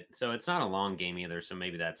much it. So it's not a long game either, so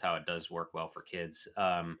maybe that's how it does work well for kids.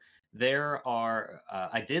 There are...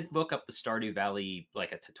 I did look up the Stardew Valley,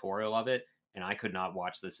 like a tutorial of it, and I could not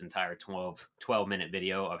watch this entire 12-minute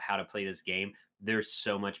video of how to play this game. There's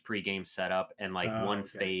so much pre-game setup, and like one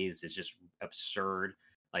phase is just absurd,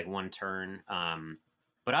 like one turn.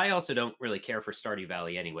 But I also don't really care for Stardew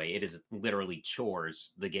Valley anyway. It is literally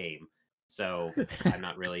chores, the game. So I'm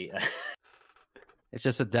not really... It's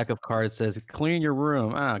just a deck of cards that says clean your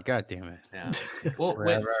room. Ah, god damn it. Yeah. Well,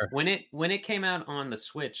 when it came out on the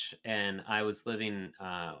Switch, and I was living,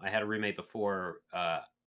 I had a roommate before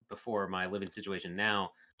my living situation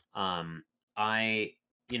now. I,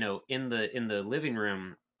 in the living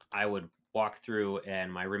room, I would walk through,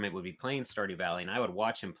 and my roommate would be playing Stardew Valley, and I would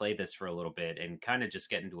watch him play this for a little bit and kind of just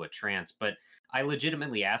get into a trance. But I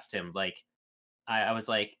legitimately asked him, like, I was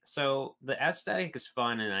like, so the aesthetic is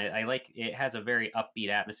fun, and I like it, has a very upbeat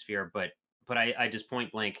atmosphere, but I just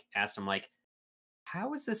point blank asked him, like,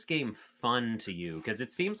 how is this game fun to you? Because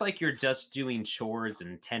it seems like you're just doing chores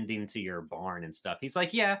and tending to your barn and stuff. He's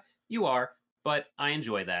like, yeah, you are, but I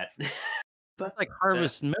enjoy that. But like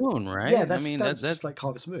Harvest Moon, right? Yeah, that's just like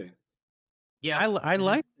Harvest Moon. Yeah, I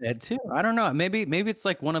like that too. I don't know. Maybe it's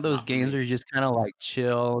like one of those games where you just kind of like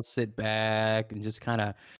chill, sit back, and just kind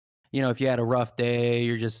of, if you had a rough day,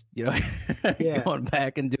 you're just, going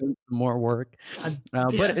back and doing some more work.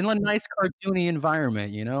 But in a nice cartoony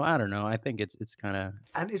environment, I don't know. I think it's kind of.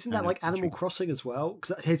 And isn't that like Animal Crossing as well?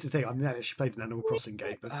 Because here's the thing: I've never actually played an Animal Crossing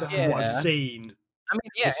game, but from what I've seen, I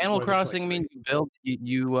mean, yeah, Animal Crossing. I mean,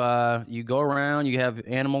 you go around. You have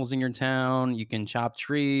animals in your town. You can chop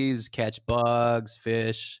trees, catch bugs,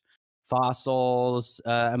 fish, fossils.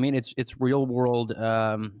 I mean, it's real world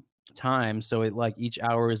time. So like each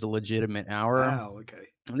hour is a legitimate hour. Wow. Okay.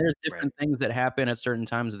 And there's different things that happen at certain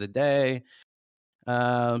times of the day.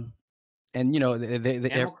 And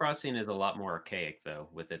Animal Crossing is a lot more archaic though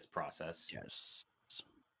with its process. Yes.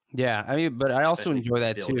 Yeah, I mean, but I also enjoy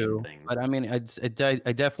that too. Things. But I mean, I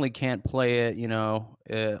definitely can't play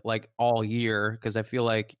it, like all year because I feel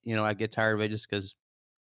like I get tired of it just because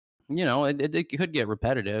it could get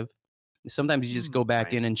repetitive. Sometimes you just go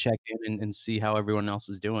back in and check in and see how everyone else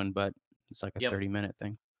is doing, but it's like a 30-minute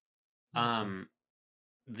thing.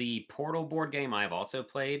 The Portal board game I've also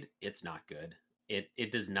played. It's not good.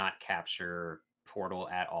 It does not capture Portal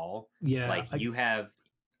at all. Yeah, like you have.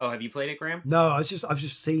 Oh, have you played it, Graham? No, I've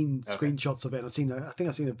just seen screenshots of it. I think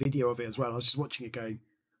I've seen a video of it as well. I was just watching it going.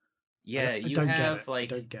 Yeah, I don't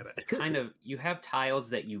get it. Kind of, you have tiles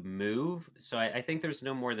that you move. So I think there's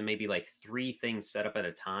no more than maybe like 3 things set up at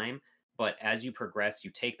a time. But as you progress, you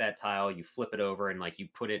take that tile, you flip it over, and like you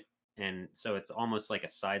put it, and so it's almost like a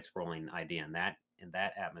side-scrolling idea in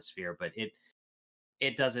that atmosphere. But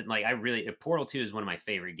it doesn't like Portal 2 is one of my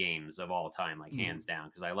favorite games of all time, like hands down,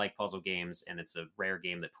 because I like puzzle games and it's a rare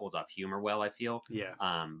game that pulls off humor well, I feel. Yeah.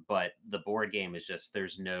 But the board game is just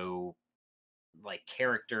there's no like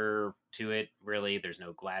character to it really. There's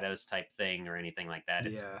no GLaDOS type thing or anything like that.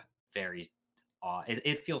 It's very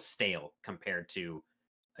it feels stale compared to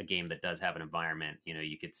a game that does have an environment,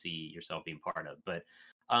 you could see yourself being part of. But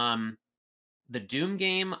the Doom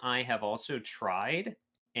game I have also tried.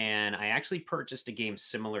 And I actually purchased a game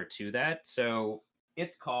similar to that. So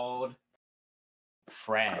it's called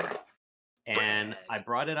Frag. And I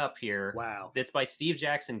brought it up here. Wow. It's by Steve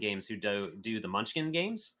Jackson Games, who do the Munchkin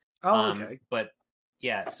games. Oh, okay. But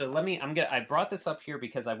yeah, so I brought this up here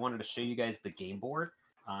because I wanted to show you guys the game board.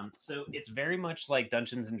 So it's very much like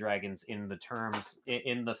Dungeons and Dragons in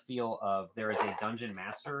the feel of there is a dungeon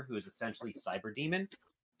master who is essentially Cyber Demon.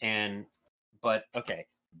 But okay.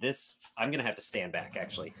 This I'm gonna have to stand back.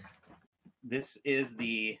 Actually, this is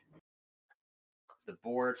the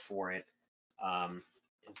board for it.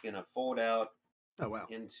 It's gonna fold out. Oh wow!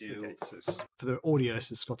 Into so for the audio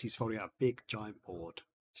listeners, Scotty's folding out a big giant board,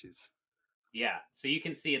 which is so you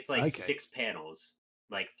can see it's like 6 panels,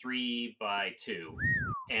 like 3 by 2,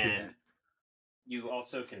 and you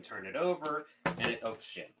also can turn it over. And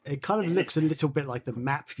it kind of looks a little bit like the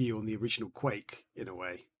map view on the original Quake in a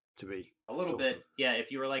way. To be a little bit,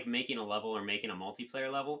 if you were like making a level or making a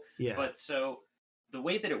multiplayer level. But so the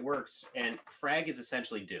way that it works, and Frag is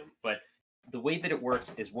essentially Doom, but the way that it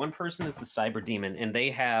works is one person is the Cyber Demon, and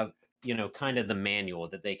they have kind of the manual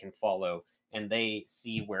that they can follow, and they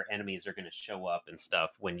see where enemies are going to show up and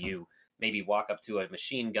stuff. When you maybe walk up to a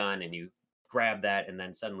machine gun and you grab that, and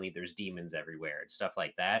then suddenly there's demons everywhere and stuff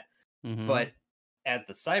like that. But as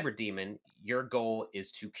the Cyber Demon, your goal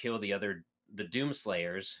is to kill the Doom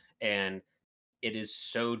Slayers, and it is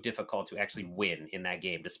so difficult to actually win in that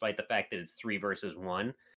game, despite the fact that it's 3 versus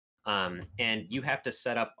 1. And you have to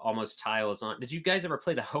set up almost tiles on. Did you guys ever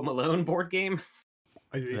play the Home Alone board game?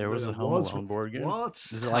 There was a Home Alone board game. What?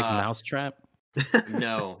 Is it like Mousetrap?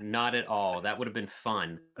 No, not at all. That would have been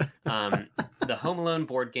fun. The Home Alone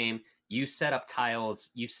board game, you set up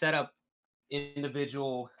tiles. You set up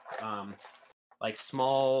individual, like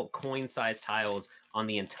small coin-sized tiles on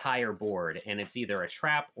the entire board, and it's either a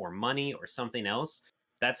trap or money or something else.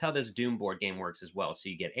 That's how this Doom board game works as well. So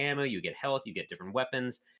you get ammo, you get health, you get different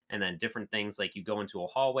weapons, and then different things like you go into a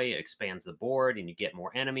hallway, it expands the board, and you get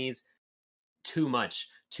more enemies. Too much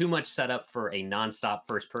setup for a nonstop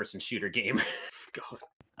first-person shooter game.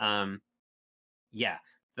 God.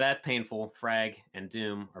 That's painful. Frag and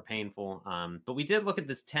Doom are painful. But we did look at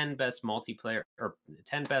this 10 best multiplayer or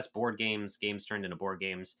 10 best board games turned into board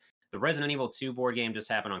games. The Resident Evil 2 board game just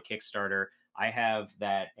happened on Kickstarter. I have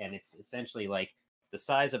that, and it's essentially like the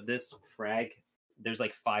size of this Frag. There's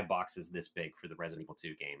like 5 boxes this big for the Resident Evil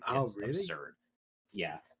 2 game. It's really? Absurd.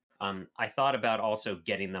 Yeah. I thought about also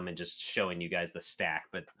getting them and just showing you guys the stack,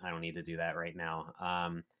 but I don't need to do that right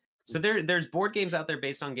now. So there's board games out there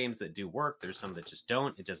based on games that do work. There's some that just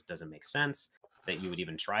don't. It just doesn't make sense that you would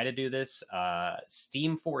even try to do this.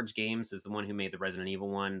 Steam Forge Games is the one who made the Resident Evil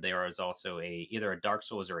one. There is also either a Dark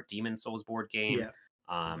Souls or a Demon Souls board game. Yeah,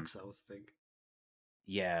 Dark Souls, I think.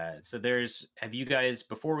 Yeah, so have you guys,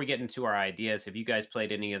 before we get into our ideas, have you guys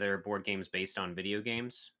played any other board games based on video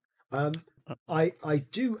games? I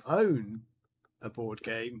do own a board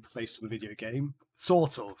game based on a video game,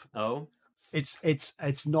 sort of. Oh?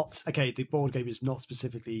 It's not okay. The board game is not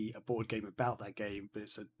specifically a board game about that game, but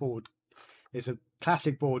it's a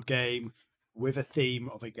classic board game with a theme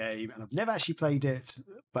of a game, and I've never actually played it,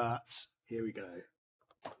 but here we go.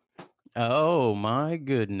 Oh my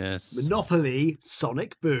goodness! Monopoly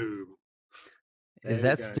Sonic Boom. Is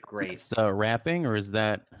that still great wrapping, or is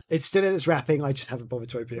that? It's still in its wrapping. I just haven't bothered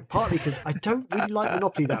to open it. Partly because I don't really like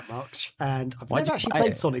Monopoly that much, and I've never actually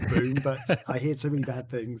played Sonic Boom, but I hear so many bad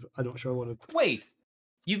things. I'm not sure I want to. Wait,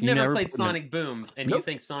 you've never played Sonic Boom, and you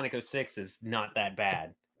think Sonic 06 is not that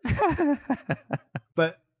bad?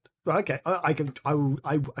 But okay, I'll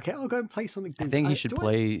go and play Sonic Boom. I think you should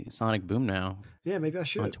play Sonic Boom now. Yeah, maybe I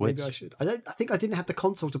should. Maybe I should. I think I didn't have the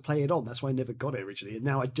console to play it on. That's why I never got it originally, and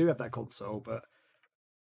now I do have that console, but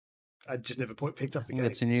I just never picked up the game.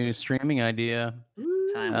 That's a new streaming idea.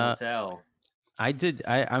 Time will tell.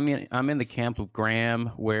 I mean, I'm in the camp of Graham,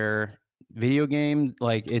 where video game,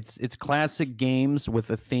 like it's classic games with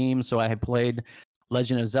a theme. So I had played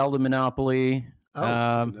Legend of Zelda Monopoly.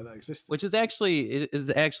 I didn't know that existed. Which is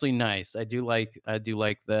actually nice. I do like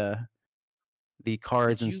the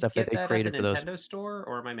cards and stuff that they created for those. Nintendo store,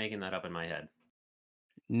 or am I making that up in my head?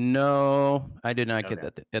 No, I did not get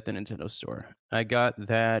that at the Nintendo store. I got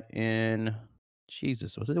that in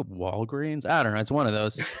Jesus. Was it Walgreens? I don't know. It's one of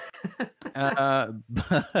those.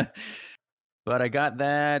 But I got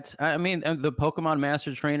that. I mean, the Pokemon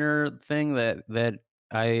Master Trainer thing that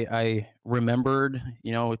I remembered,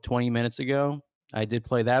 20 minutes ago. I did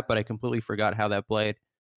play that, but I completely forgot how that played.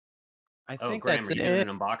 I think Graham, that's are you doing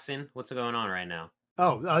an unboxing? What's going on right now?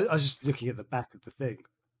 Oh, I was just looking at the back of the thing.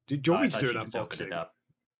 Do you want me to do an unboxing? It up.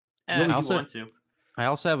 I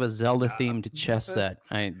also have a Zelda themed chess set.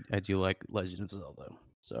 I do like Legend of Zelda,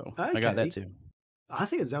 so I got that too. I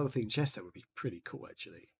think a Zelda themed chess set would be pretty cool,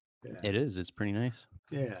 actually. Yeah. It is. It's pretty nice.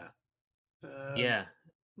 Yeah. Yeah.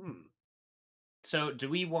 So, do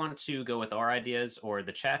we want to go with our ideas, or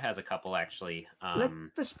the chat has a couple actually?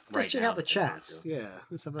 Let's check out the chat. Yeah,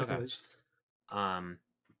 let's have a look at it.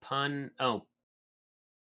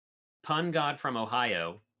 Pun God from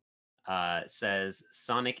Ohio says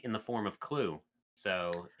Sonic in the form of Clue.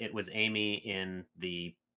 So it was Amy in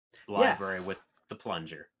the library with the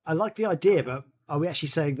plunger. I like the idea, but are we actually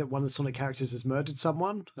saying that one of the Sonic characters has murdered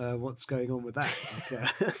someone? What's going on with that?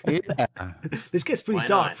 This gets pretty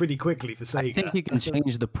dark pretty quickly for SEGA. I think you can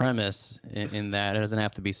change the premise in that. It doesn't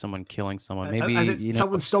have to be someone killing someone. Maybe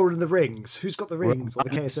someone's stolen the rings. Who's got the rings? Or the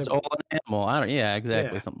KSM? Stolen animal. I don't. Yeah,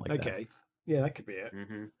 exactly. Something like that. Okay. Yeah, that could be it.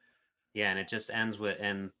 Mm-hmm. Yeah, and it just ends with,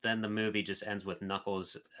 and then the movie just ends with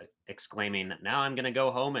Knuckles exclaiming, "Now I'm gonna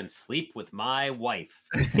go home and sleep with my wife."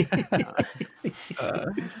 Do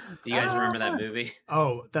you guys remember that movie?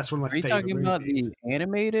 Oh, that's one of my favorite movies. Are you talking about the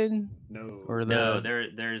animated? No. Or no,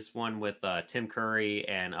 there's one with Tim Curry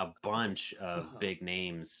and a bunch of big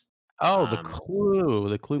names. Oh, the Clue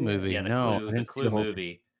movie. Yeah, the Clue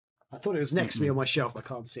movie. I thought it was next to me on my shelf. I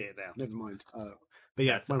can't see it now. Never mind. But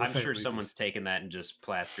yeah, I'm sure someone's taken that and just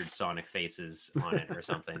plastered Sonic faces on it or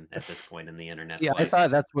something at this point in the internet. Yeah, I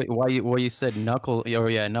thought that's why you said Knuckles. Oh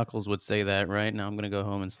yeah, Knuckles would say that, right? Now I'm gonna go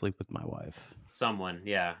home and sleep with my wife. Someone,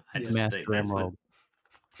 yeah. I just think that's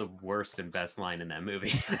the worst and best line in that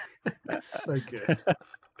movie. That's so good.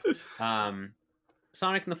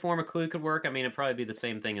 Sonic in the form of Clue could work. I mean, it'd probably be the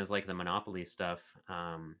same thing as like the Monopoly stuff.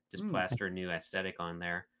 Just plaster a new aesthetic on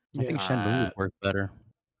there. I think Shenmue would work better.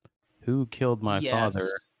 Who killed my father?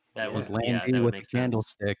 That was Landy with the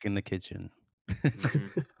candlestick in the kitchen.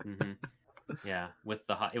 Yeah,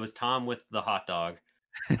 it was Tom with the hot dog.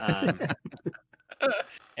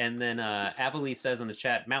 And then Avali says in the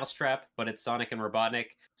chat, Mousetrap, but it's Sonic and Robotnik.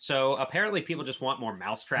 So apparently people just want more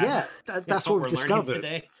Mousetrap. Yeah, that's what we've discovered.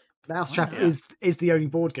 Today. Mousetrap is the only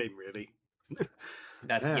board game, really.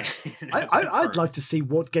 That's I'd like to see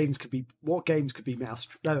what games could be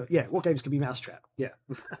Mousetrap. No, yeah, what games could be Mousetrap. Yeah.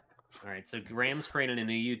 All right, so Graham's creating a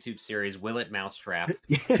new YouTube series, Will It Mousetrap?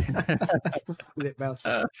 Will It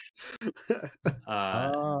Mousetrap?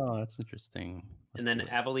 Oh, that's interesting. And then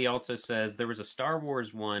Avali also says there was a Star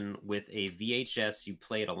Wars one with a VHS you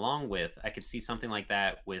played along with. I could see something like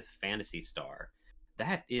that with Phantasy Star.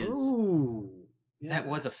 That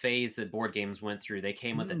was a phase that board games went through. They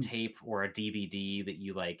came with a tape or a DVD that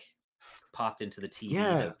you like popped into the TV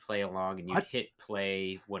to play along, and you hit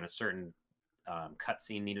play when a certain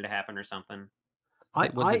cutscene needed to happen or something.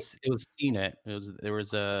 It was CNET. There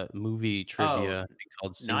was a movie trivia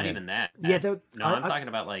called CNET. Not even that. Yeah, I'm talking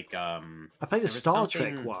about like I played a Star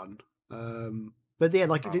Trek one. But yeah,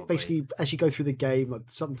 like Probably. basically, as you go through the game, like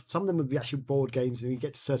some of them would be actual board games, and you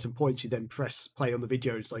get to certain points, you then press play on the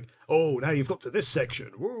video. It's like, oh, now you've got to this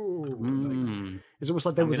section. Whoa! Like, it's almost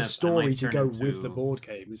like there was a story to go with the board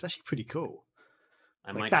game. It's actually pretty cool.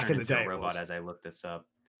 I might turn into a robot as I look this up,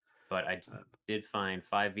 but I did find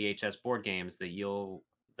 5 VHS board games that'll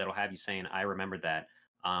have you saying, "I remembered that."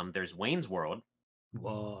 There's Wayne's World.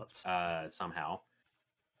 What? Somehow.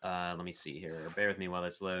 Let me see here. Bear with me while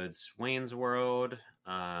this loads. Wayne's World,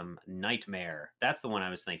 Nightmare. That's the one I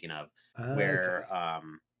was thinking of, where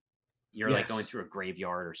you're like going through a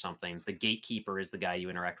graveyard or something. The gatekeeper is the guy you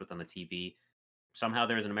interact with on the TV. Somehow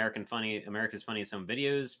there's an America's Funniest Home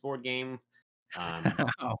Videos board game.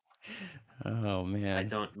 Oh man! I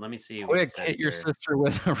don't. Let me see. Quick, hit your sister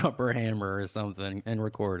with a rubber hammer or something and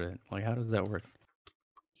record it. Like, how does that work?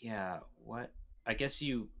 Yeah. What? I guess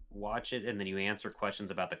you watch it and then you answer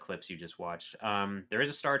questions about the clips you just watched. There is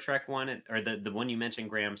a Star Trek one, or the one you mentioned,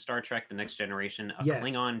 Graham. Star Trek: The Next Generation,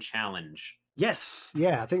 Klingon Challenge. Yes.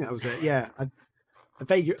 Yeah, I think that was it. Yeah. I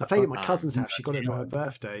played it at my cousin's house. She got it for her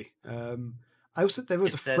birthday. I also there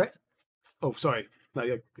was Oh, sorry.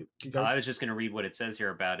 No, I was just going to read what it says here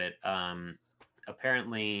about it.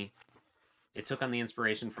 Apparently, it took on the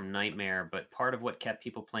inspiration from Nightmare, but part of what kept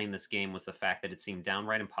people playing this game was the fact that it seemed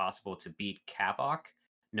downright impossible to beat Kavok,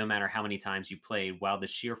 no matter how many times you played. While the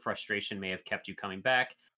sheer frustration may have kept you coming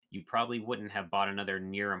back, you probably wouldn't have bought another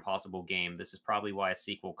near impossible game. This is probably why a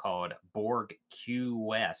sequel called Borg Q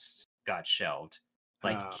West got shelved,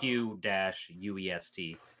 like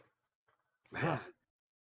Q-UEST. Man.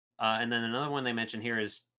 And then another one they mentioned here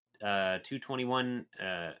is 221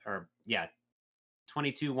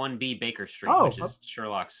 221B Baker Street, which is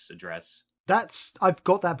Sherlock's address. I've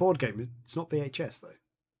got that board game. It's not VHS though.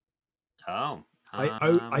 Oh.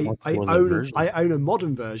 I own a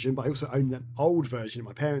modern version, but I also own the old version at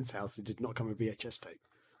my parents' house. It did not come with VHS tape.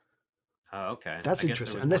 Oh, okay. That's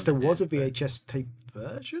interesting. Unless there was a VHS tape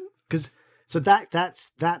version, because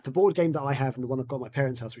that's the board game that I have and the one I've got at my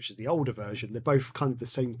parents' house, which is the older version. They're both kind of the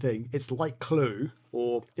same thing. It's like Clue,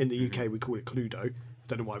 or in the UK we call it Cluedo.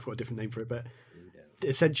 Don't know why I've got a different name for it, but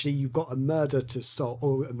essentially you've got a murder to solve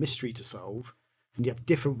or a mystery to solve, and you have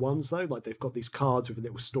different ones though. Like they've got these cards with a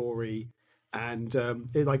little story. And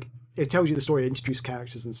it tells you the story, introduce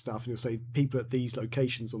characters and stuff, and you'll say people at these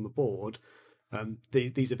locations on the board,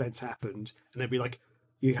 these events happened, and they'll be like,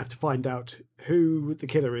 you have to find out who the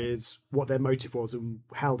killer is, what their motive was, and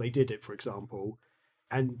how they did it, for example.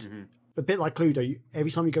 And a bit like Cluedo,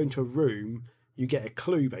 every time you go into a room, you get a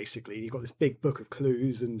clue basically. You've got this big book of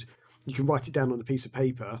clues, and you can write it down on a piece of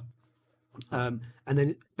paper, and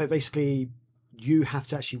then but basically you have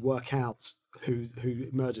to actually work out who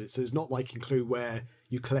murdered it. So it's not like in Clue where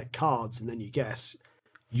you collect cards and then you guess.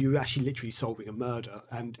 You actually literally solving a murder,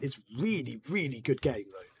 and it's really, really good game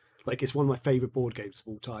though. Like it's one of my favorite board games of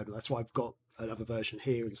all time. And that's why I've got another version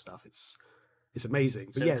here and stuff. It's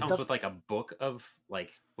amazing. So but yeah, it comes with like a book of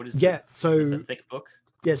like what is so it's a thick book.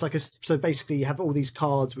 Yeah, it's like so basically you have all these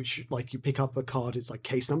cards which like you pick up a card. It's like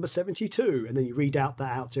case number 72, and then you read that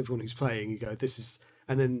out to everyone who's playing. You go, this is,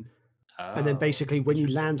 and then basically when you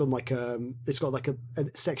land on like it's got like a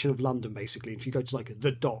section of London basically. If you go to like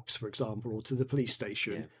the docks, for example, or to the police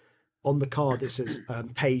station, on the card it says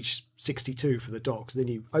page 62 for the docks. Then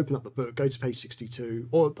you open up the book, go to page 62,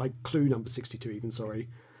 or like clue number 62 even, sorry,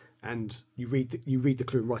 and you read the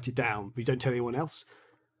clue and write it down, but you don't tell anyone else.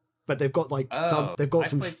 But they've got like I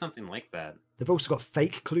played something like that. They've also got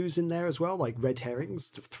fake clues in there as well, like red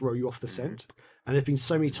herrings to throw you off the scent. And there've been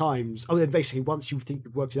so many times. Oh, then basically once you think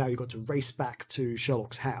you've worked it out, you've got to race back to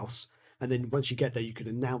Sherlock's house, and then once you get there, you can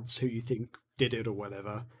announce who you think did it or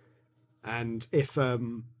whatever. And if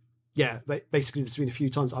basically there's been a few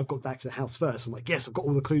times I've got back to the house first. I'm like, yes, I've got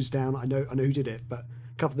all the clues down. I know who did it, but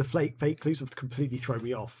a couple of the fake clues have completely thrown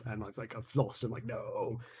me off, and I've lost. I'm like,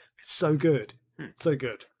 no, it's so good. So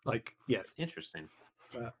good. Like, yeah. Interesting.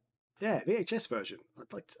 Yeah, VHS version.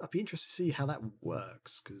 I'd be interested to see how that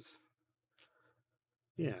works, because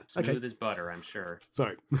smooth as butter, I'm sure.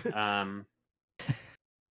 Sorry.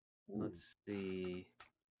 Let's see.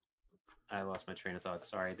 I lost my train of thought.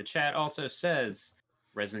 Sorry. The chat also says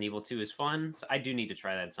Resident Evil 2 is fun. So I do need to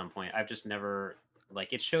try that at some point. I've just never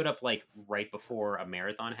it showed up like right before a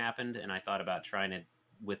marathon happened, and I thought about trying it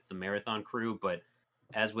with the marathon crew, but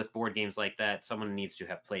as with board games like that, someone needs to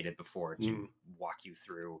have played it before to walk you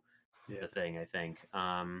through the thing, I think.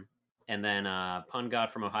 And then Pun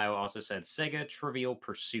God from Ohio also said Sega Trivial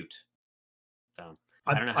Pursuit. So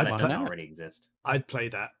I don't know how that doesn't already exist. I'd play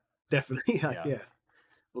that. Definitely. Yeah.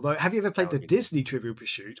 Although, have you ever played the Disney Trivial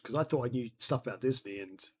Pursuit? Because I thought I knew stuff about Disney,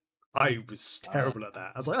 and I was terrible at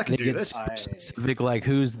that. I was like, I can do this. Specific, like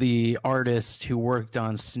who's the artist who worked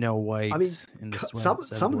on Snow White? I mean, in the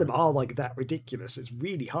some of them are like that ridiculous. It's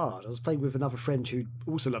really hard. I was playing with another friend who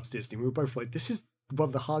also loves Disney. We were both like, this is one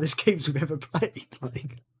of the hardest games we've ever played.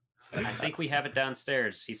 Like, I think we have it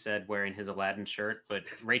downstairs, he said, wearing his Aladdin shirt. But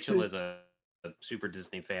Rachel is a super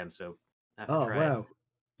Disney fan, so I have to try wow. it.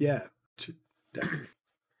 Yeah.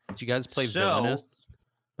 Did you guys play Villainous,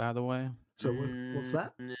 by the way? So what's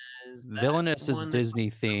that? Villainous is Disney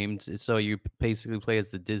themed, so you basically play as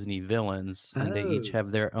the Disney villains, and they each have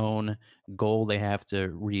their own goal they have to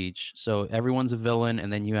reach. So everyone's a villain,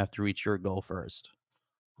 and then you have to reach your goal first.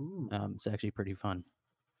 It's actually pretty fun.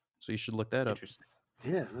 So you should look that up.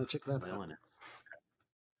 Yeah, I'll check that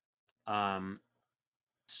out.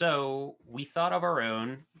 So we thought of our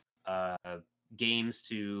own games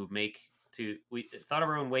to make. We thought of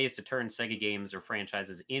our own ways to turn SEGA games or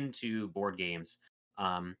franchises into board games.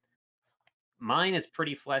 Mine is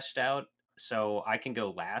pretty fleshed out, so I can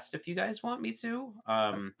go last if you guys want me to.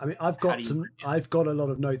 I mean, I've got a lot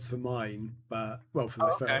of notes for mine, but for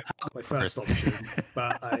my first option,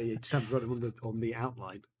 but I just haven't got them on the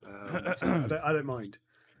outline. So I don't mind.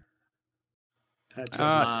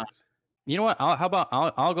 You know what?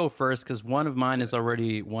 I'll go first because one of mine is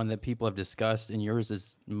already one that people have discussed, and yours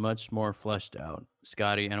is much more fleshed out,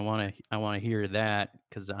 Scotty. And I want to hear that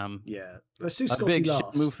because I'm let's do a Scotty big last.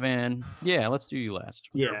 Shenmue fan. Yeah, let's do you last.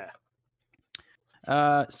 Yeah.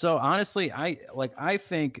 So honestly, I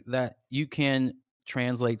think that you can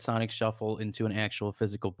translate Sonic Shuffle into an actual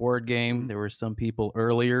physical board game. There were some people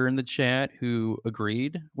earlier in the chat who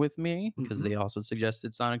agreed with me because they also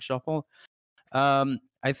suggested Sonic Shuffle.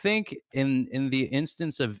 I think in the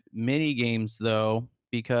instance of mini games, though,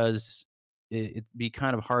 because it'd be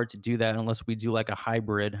kind of hard to do that unless we do like a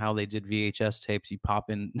hybrid, how they did VHS tapes. You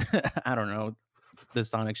pop in, I don't know, the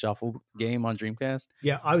Sonic Shuffle game on Dreamcast.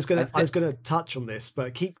 Yeah, I was gonna touch on this,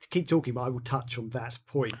 but keep talking. But I will touch on that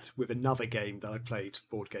point with another game that I played,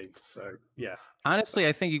 board game. So yeah, honestly,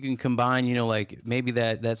 I think you can combine, like maybe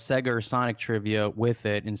that Sega or Sonic trivia with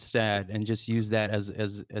it instead, and just use that as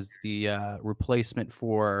the replacement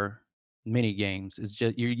for mini games. Is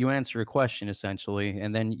just you answer a question essentially,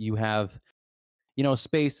 and then you have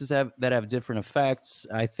spaces that have different effects.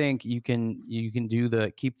 I think you can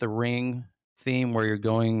keep the ring theme where you're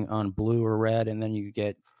going on blue or red, and then you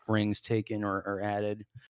get rings taken or added,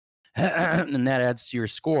 and that adds to your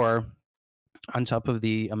score on top of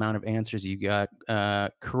the amount of answers you got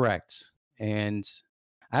correct. And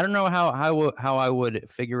I don't know how I would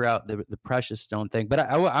figure out the precious stone thing, but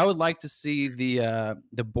I would like to see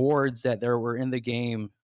the boards that there were in the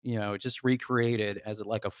game, just recreated as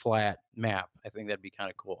like a flat map. I think that'd be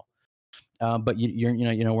kind of cool. But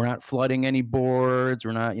we're not flooding any boards.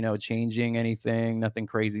 We're not, changing anything. Nothing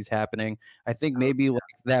crazy's happening. I think maybe like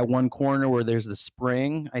that one corner where there's the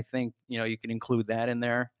spring. I think you can include that in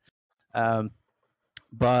there.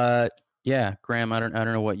 But yeah, Graham, I don't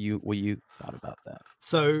know what you thought about that.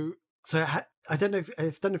 So I don't know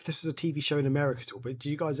if this was a TV show in America at all, but do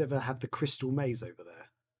you guys ever have the Crystal Maze over there?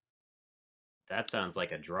 That sounds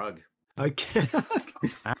like a drug. Okay.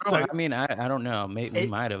 I don't know. Maybe we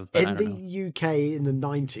might have. In the UK in the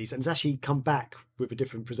 90s, and it's actually come back with a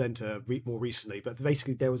different presenter more recently, but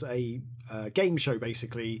basically there was a game show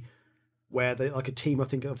basically where they like a team, I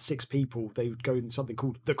think of 6 people, they would go in something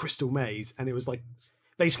called the Crystal Maze, and it was like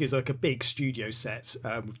basically it's like a big studio set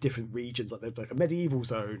with different regions, like there'd be like a medieval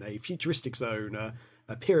zone, a futuristic zone,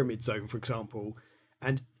 a pyramid zone, for example,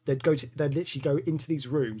 and they'd literally go into these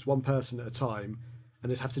rooms one person at a time,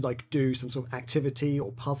 and they'd have to like do some sort of activity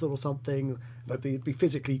or puzzle or something, but it'd be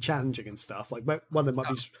physically challenging and stuff. Like one of them might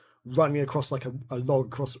be just running across like a log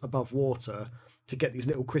across above water to get these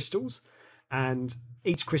little crystals, and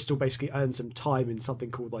each crystal basically earns some time in something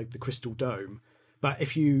called like the Crystal Dome. But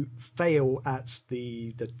if you fail at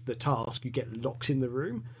the task, you get locked in the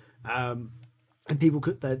room, and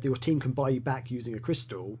your team can buy you back using a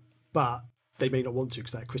crystal, but they may not want to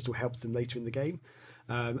because that crystal helps them later in the game.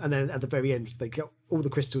 And then at the very end, they get all the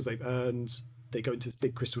crystals they've earned. They go into this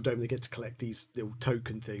big crystal dome. They get to collect these little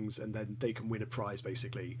token things, and then they can win a prize.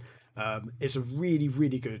 Basically, it's a really,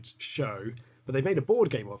 really good show. But they made a board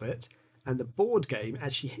game of it, and the board game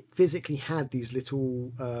actually physically had these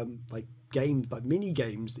little like games, like mini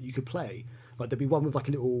games that you could play. Like there'd be one with like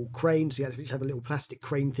a little crane, so you had to have a little plastic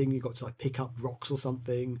crane thing. You got to like pick up rocks or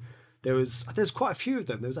something. There's quite a few of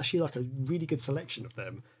them. There was actually like a really good selection of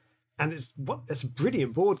them. And it's a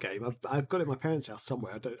brilliant board game. I've got it at my parents' house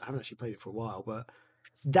somewhere. I haven't actually played it for a while, but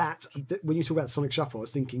when you talk about Sonic Shuffle, I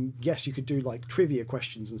was thinking, yes, you could do like trivia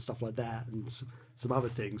questions and stuff like that, and some other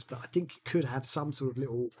things. But I think you could have some sort of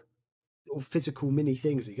little little physical mini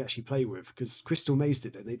things that you can actually play with, because Crystal Maze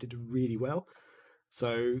did it and they did it really well.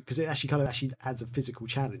 So because it actually kind of actually adds a physical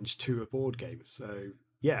challenge to a board game. So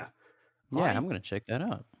yeah. I'm gonna check that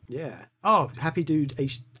out. Yeah. Oh, Happy Dude,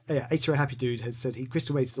 H2O Happy Dude has said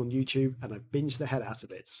Crystal Maze is on YouTube and I binged the head out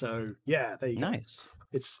of it. So yeah, there you go. Nice.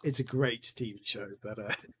 It's a great TV show, but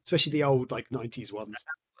especially the old like 90s ones.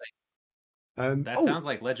 That sounds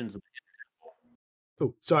like Legends of the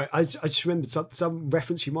Oh, sorry. I just remembered some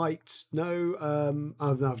reference you might know.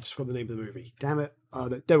 Oh no, I've just got the name of the movie. Damn it! Oh,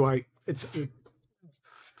 no, don't worry.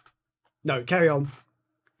 No, carry on.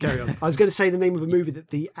 Carry on. I was going to say the name of a movie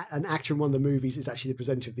that an actor in one of the movies is actually the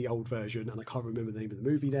presenter of the old version, and I can't remember the name of the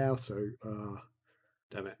movie now. So,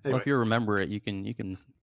 damn it. Anyway. Well, if you remember it, you can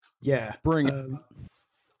bring it.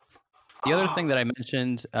 The other thing that I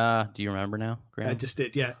mentioned, do you remember now, Graham? I just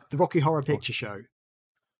did, yeah. The Rocky Horror Picture Show.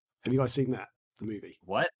 Have you guys seen that? The movie?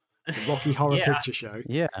 What? The Rocky Horror Picture Show.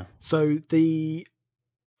 Yeah. So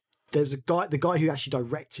there's the guy who actually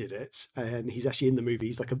directed it, and he's actually in the movie.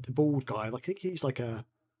 He's like the bald guy. Like, I think he's like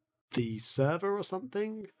the server or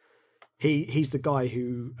something. He's the guy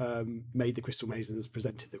who made the Crystal Maze and has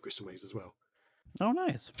presented the Crystal Maze as well. Oh,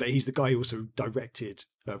 nice. But he's the guy who also directed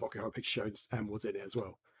Rocky Horror Picture Show and was in it as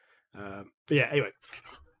well. But yeah, anyway,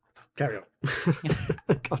 carry on.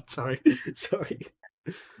 God, sorry.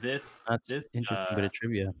 This interesting bit of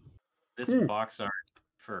trivia. This box art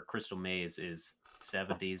for Crystal Maze is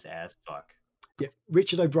 70s as fuck. Yeah,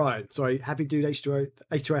 Richard O'Brien. Sorry, Happy Dude,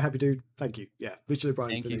 H2O Happy Dude. Thank you. Yeah, Richard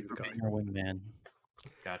O'Brien's the name of the guy. Our wingman.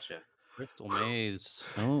 Gotcha. Crystal Maze.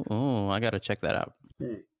 Oh, I gotta check that out.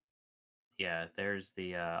 Yeah, there's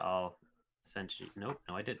the. I'll send you. Nope,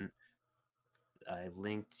 no, I didn't. I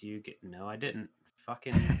linked you. No, I didn't.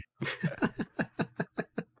 Fucking.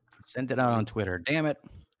 Sent it out on Twitter. Damn it.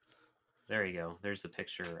 There you go. There's the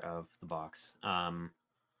picture of the box.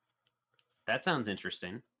 That sounds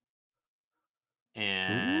interesting.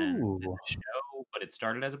 And it's a show, but it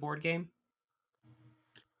started as a board game.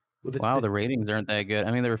 Wow, the ratings aren't that good.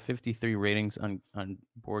 I mean, there were 53 ratings on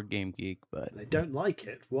Board Game Geek, but they don't like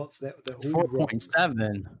it. What's that?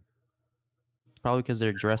 4.7. Probably because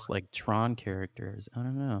they're dressed like Tron characters. I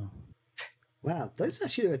don't know. Wow, those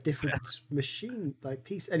actually are a different machine like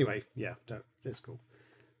piece. Anyway, yeah, that's cool.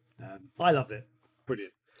 I loved it.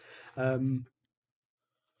 Brilliant.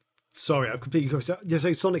 Sorry, I've completely. So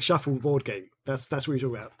Sonic Shuffle board game. That's what you're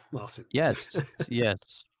talking about, Martin. Yes,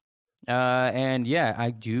 yes. And yeah,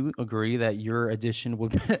 I do agree that your addition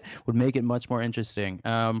would make it much more interesting.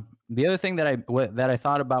 The other thing that I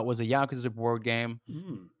thought about was a Yakuza board game,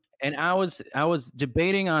 and I was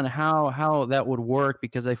debating on how that would work,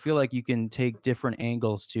 because I feel like you can take different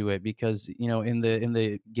angles to it, because in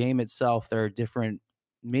the game itself there are different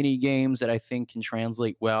mini games that I think can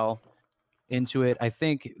translate well into it. I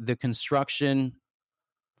think the construction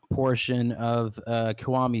portion of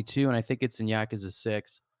Kiwami 2, and I think it's in Yakuza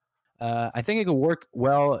 6. I think it can work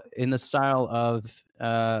well in the style of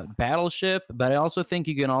Battleship, but I also think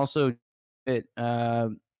you can also do it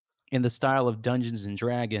in the style of Dungeons and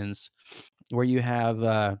Dragons, where you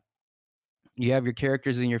have your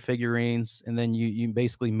characters and your figurines, and then you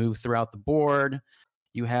basically move throughout the board.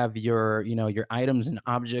 You have your items and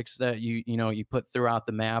objects that you put throughout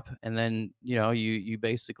the map, and then you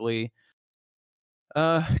basically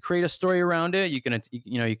create a story around it. You can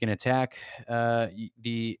attack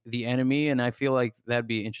the enemy, and I feel like that'd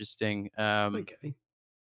be interesting. Okay.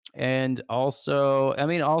 And also, I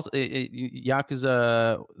mean,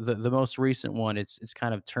 Yakuza, the most recent one, it's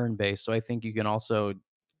kind of turn based, so I think you can also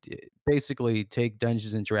basically take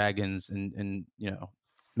Dungeons and Dragons and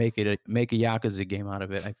make a Yakuza game out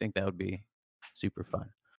of it. I think that would be super fun.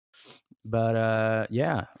 But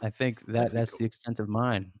yeah, I think that's the extent of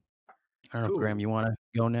mine. I don't know, Graham, you want to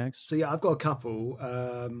go next? So yeah, I've got a couple.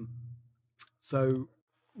 So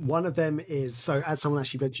one of them is, so as someone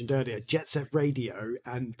actually mentioned earlier, Jet Set Radio,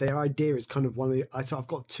 and their idea is kind of so I've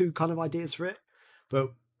got two kind of ideas for it,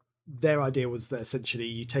 but their idea was that essentially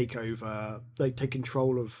you take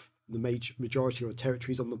control of the majority of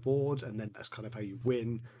territories on the board, and then that's kind of how you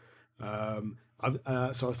win. So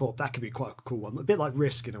I thought that could be quite a cool one, a bit like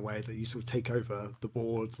Risk in a way, that you sort of take over the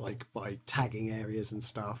board like by tagging areas and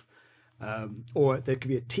stuff. Or there could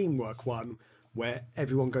be a teamwork one where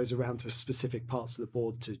everyone goes around to specific parts of the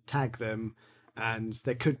board to tag them, and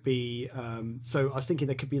there could be so I was thinking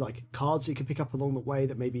there could be like cards you could pick up along the way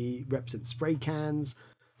that maybe represent spray cans,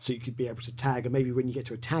 so you could be able to tag, and maybe when you get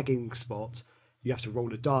to a tagging spot you have to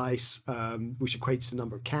roll a dice, which equates to the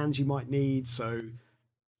number of cans you might need. So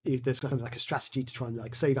if there's kind of like a strategy to try and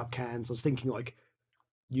like save up cans. I was thinking like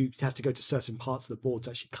you have to go to certain parts of the board to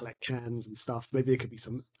actually collect cans and stuff. Maybe there could be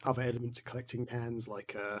some other element to collecting cans,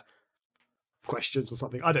 like questions or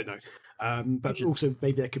something. I don't know. But also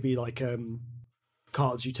maybe there could be like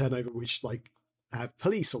cards you turn over which like have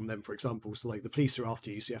police on them, for example. So like the police are after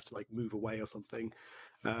you, so you have to like move away or something.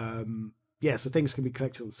 So things can be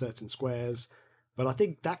collected on certain squares. But I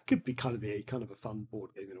think that could be kind of a fun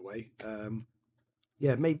board game in a way.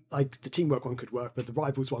 Maybe like the teamwork one could work, but the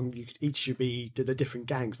rivals one, each should be the different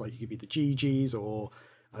gangs. Like you could be the GGs, or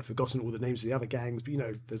I've forgotten all the names of the other gangs, but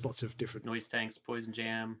there's lots of different Noise Tanks, Poison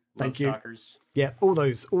Jam, Thank you. Talkers. Yeah, all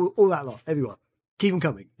those, all that lot, everyone, keep them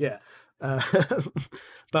coming. Yeah,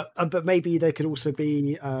 but maybe there could also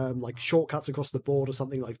be like shortcuts across the board or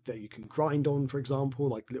something like that you can grind on, for example,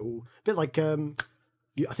 like little bit like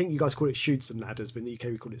I think you guys call it shoots and ladders, but in the UK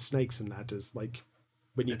we call it snakes and ladders. Like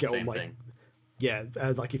when you get on like thing.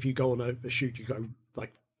 Like if you go on a shoot, you go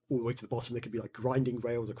like all the way to the bottom. There could be like grinding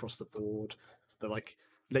rails across the board that like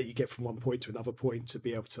let you get from one point to another point to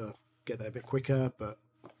be able to get there a bit quicker. But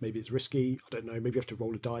maybe it's risky. I don't know. Maybe you have to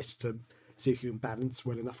roll a dice to see if you can balance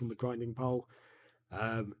well enough on the grinding pole.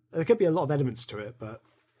 There could be a lot of elements to it, but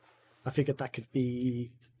I figured that could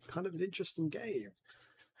be kind of an interesting game.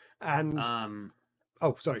 And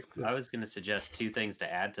oh, sorry. I was going to suggest two things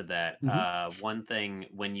to add to that. One thing,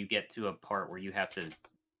 when you get to a part where you have to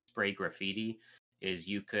spray graffiti, is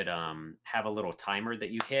you could have a little timer that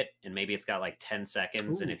you hit, and maybe it's got like 10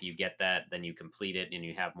 seconds. Ooh. And if you get that, then you complete it and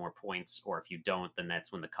you have more points. Or if you don't, then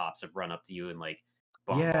that's when the cops have run up to you and like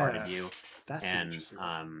bombarded you. That's interesting.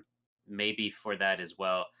 Maybe for that as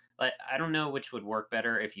well. Like, I don't know which would work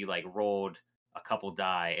better if you like rolled a couple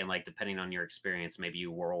die, and like depending on your experience, maybe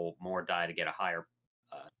you roll more die to get a higher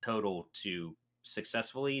total to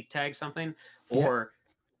successfully tag something. Or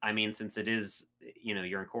I mean, since it is,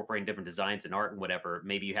 you're incorporating different designs and art and whatever,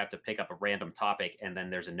 maybe you have to pick up a random topic and then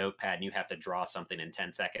there's a notepad and you have to draw something in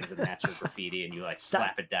 10 seconds and match your graffiti, and you like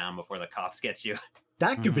slap it down before the cops get you.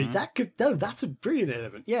 That could be, that's a brilliant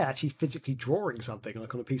element. Yeah, actually physically drawing something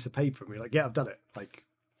like on a piece of paper and be like, yeah, I've done it. Like,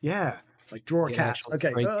 yeah, like draw a cat. Okay.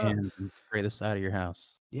 Spray the side of your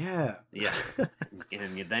house. Yeah. Yeah.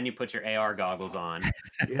 And then you put your AR goggles on.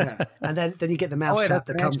 Yeah. And then you get the mouse trap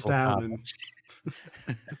that comes down and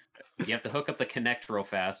you have to hook up the Connect real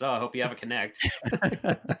fast. Oh, I hope you have a Connect.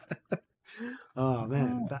 Oh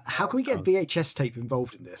man. How can we get VHS tape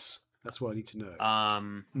involved in this? That's what I need to know.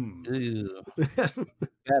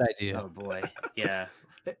 Bad idea. Oh boy. Yeah.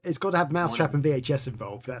 It's got to have mousetrap and VHS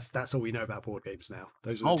involved. That's all we know about board games now.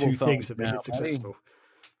 Those are the two things that make it successful.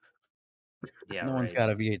 Yeah, no one's got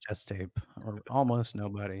a VHS tape, or almost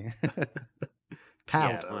nobody.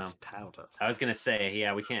 Powders. I was gonna say,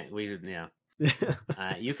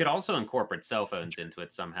 you could also incorporate cell phones into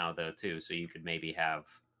it somehow, though, too. So you could maybe have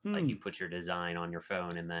like you put your design on your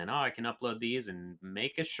phone, and then I can upload these and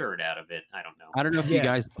make a shirt out of it. I don't know. I don't know if you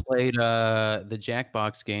guys played the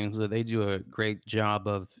Jackbox games, but they do a great job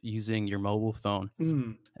of using your mobile phone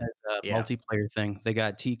as a multiplayer thing. They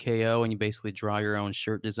got TKO, and you basically draw your own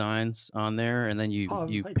shirt designs on there, and then you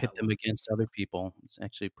pit them against other people. It's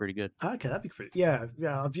actually pretty good. Okay, that'd be pretty. Yeah.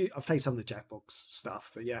 I've played some of the Jackbox stuff,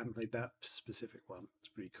 but I haven't played that specific one. It's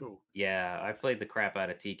pretty cool. Yeah, I played the crap out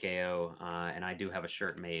of TKO, and I do have a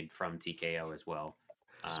shirt made from TKO as well.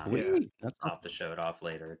 Sweet. I'll have to show it off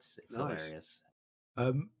later. It's nice. Hilarious.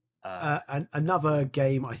 And another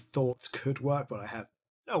game I thought could work, but I had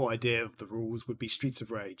no idea of the rules, would be Streets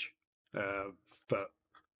of Rage. But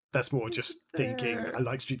that's more just thinking I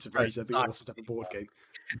like Streets of Rage. That'd be awesome to have a board game.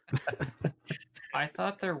 I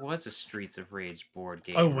thought there was a Streets of Rage board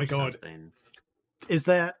game. Oh my god! Something. Is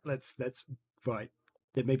there? Let's right.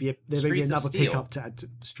 There may be another pickup to add to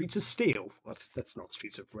Streets of Steel. What? That's not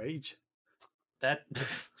Streets of Rage. That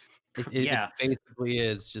it basically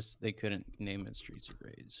is, just they couldn't name it Streets of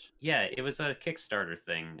Rage. Yeah, it was a Kickstarter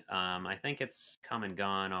thing. I think it's come and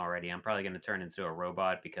gone already. I'm probably going to turn into a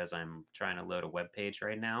robot because I'm trying to load a web page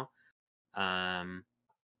right now.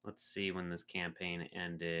 Let's see when this campaign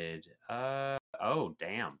ended. Oh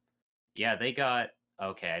damn. Yeah, they got.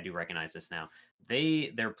 Okay, I do recognize this now.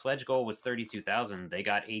 Their pledge goal was 32,000. They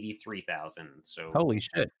got 83,000. So holy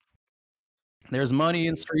shit! There's money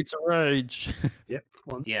in Streets of Rage. Yep.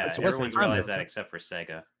 Everyone's realized that except for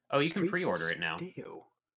Sega. Oh, you can pre-order it now.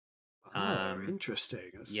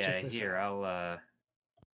 Interesting. Let's here I'll.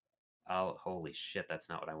 Holy shit! That's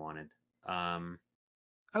not what I wanted.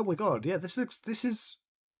 Oh my god! Yeah, this is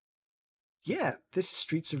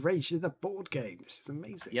Streets of Rage. The board game. This is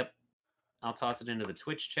amazing. Yep. I'll toss it into the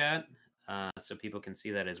Twitch chat so people can see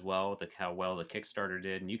that as well, how well the Kickstarter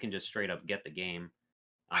did. And you can just straight up get the game.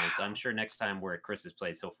 So I'm sure next time we're at Chris's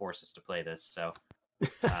place, he'll force us to play this. So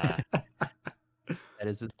Uh, That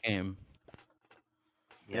is his game.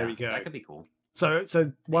 yeah, there we go. That could be cool. So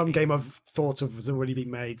one game I've thought of has already been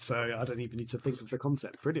made, so I don't even need to think of the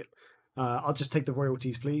concept. Brilliant. I'll just take the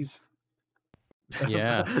royalties, please.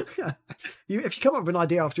 Yeah. If you come up with an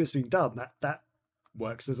idea after it's been done, that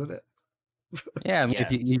works, doesn't it? Yeah, I mean,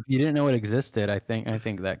 Yes. if you didn't know it existed, I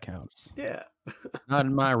think that counts. Yeah. Not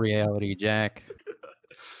in my reality, Jack.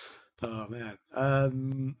 Oh man.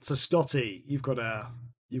 So Scotty, you've got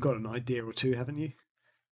an idea or two, haven't you?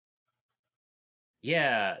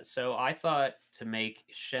 Yeah, so I thought to make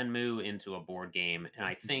Shenmue into a board game, and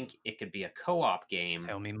I think it could be a co-op game.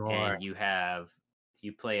 Tell me more. And you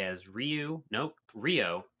play as Rio.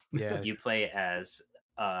 Yeah. You play as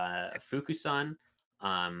Fukusan,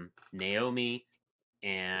 Naomi,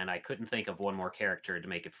 and I couldn't think of one more character to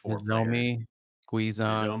make it 4-player. Nozomi,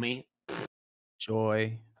 Guizan, Nozomi.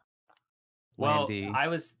 Joy, Well, Wendy. I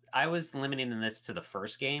was limiting this to the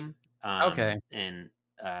first game. Okay. And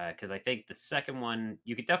because I think the second one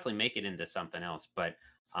you could definitely make it into something else, but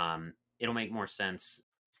it'll make more sense.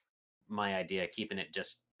 My idea keeping it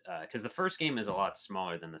just because the first game is a lot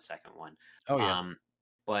smaller than the second one. Oh yeah.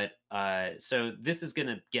 But so this is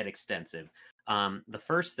gonna get extensive. The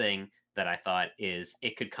first thing that I thought is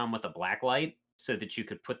it could come with a black light so that you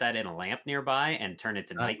could put that in a lamp nearby and turn it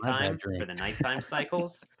to Not in my nighttime bedroom. for the nighttime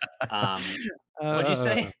cycles. What'd you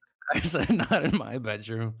say? I said not in my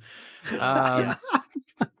bedroom. Yeah.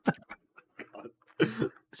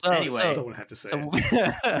 So Anyway, Someone had to say so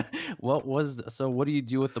it. what do you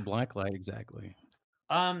do with the black light exactly?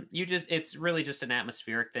 it's really just an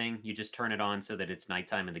atmospheric thing. You just turn it on so that it's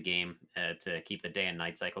nighttime in the game to keep the day and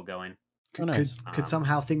night cycle going. Oh, nice. Could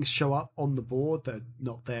somehow things show up on the board that are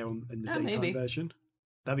not there in the daytime maybe. version?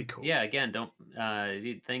 That'd be cool. Yeah, again, don't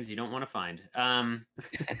things you don't want to find.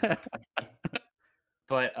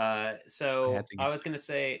 But so I was going to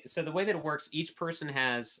say, so the way that it works, each person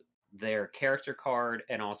has their character card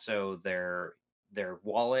and also their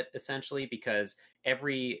wallet essentially, because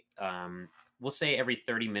every we'll say every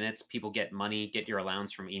 30 minutes people get your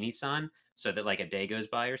allowance from Inisan, so that like a day goes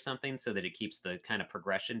by or something, so that it keeps the kind of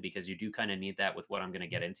progression, because you do kind of need that with what I'm going to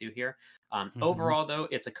get into here. Overall though,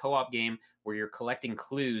 it's a co-op game where you're collecting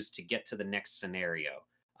clues to get to the next scenario.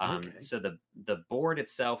 So the board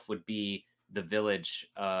itself would be the village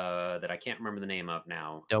that I can't remember the name of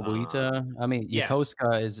now. Dobuita. I mean, yeah.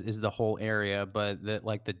 Yokosuka is the whole area, but the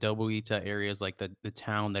Dobuita area is like the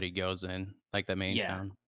town that he goes in, like the main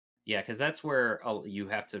town. Yeah, because that's where you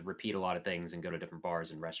have to repeat a lot of things and go to different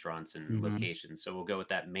bars and restaurants and locations. So we'll go with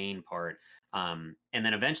that main part. And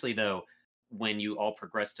then eventually, though, when you all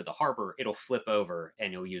progress to the harbor, it'll flip over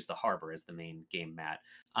and you'll use the harbor as the main game mat.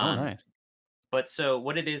 Oh, nice. But so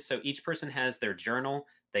what it is, so each person has their journal,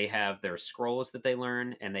 they have their scrolls that they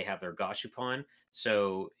learn, and they have their gashapon.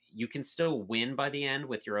 So you can still win by the end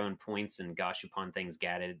with your own points and gashapon things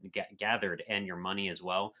gathered and your money as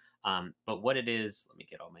well. But what it is, let me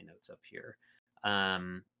get all my notes up here.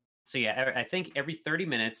 So yeah, I think every 30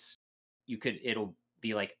 minutes it'll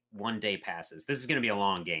be like 1 day passes. This is going to be a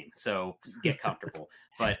long game, so get comfortable.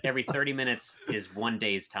 But every 30 minutes is 1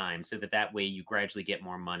 day's time, so that way you gradually get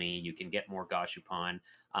more money. You can get more gashapon.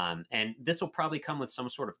 And this will probably come with some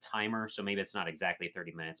sort of timer. So maybe it's not exactly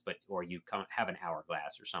 30 minutes, or you have an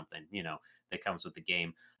hourglass or something, that comes with the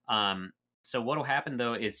game. So what'll happen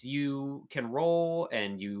though is you can roll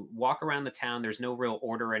and you walk around the town. There's no real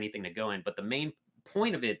order or anything to go in, but the main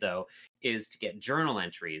point of it though is to get journal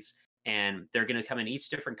entries, and they're going to come in each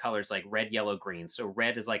different colors, like red, yellow, green. So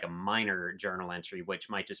red is like a minor journal entry, which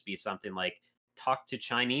might just be something like talk to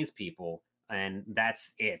Chinese people, and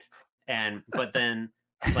that's it. But then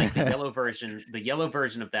like the yellow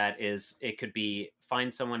version of that is, it could be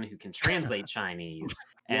find someone who can translate Chinese.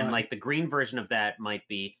 And like the green version of that might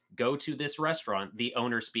be go to this restaurant, the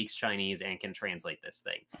owner speaks Chinese and can translate this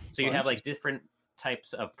thing. So you have like different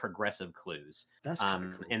types of progressive clues. That's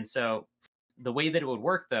cool. And so the way that it would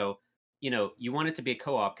work though, you want it to be a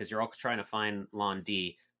co-op because you're all trying to find Lon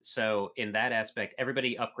D. So in that aspect,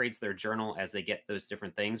 everybody upgrades their journal as they get those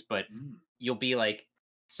different things, but you'll be like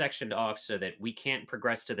sectioned off so that we can't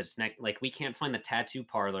progress to this next, like we can't find the tattoo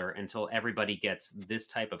parlor until everybody gets this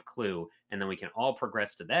type of clue, and then we can all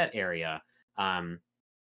progress to that area. And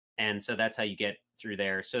so that's how you get through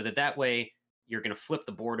there, so that way you're going to flip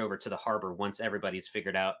the board over to the harbor once everybody's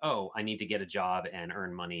figured out, oh, I need to get a job and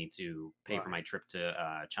earn money to pay for my trip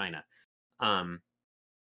to China.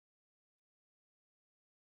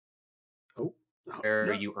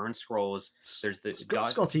 Where you earn scrolls. There's this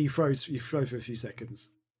Scotty, you froze for a few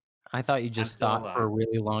seconds. I thought you just thought for a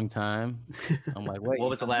really long time. I'm like, wait. What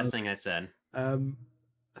was the last thing I said?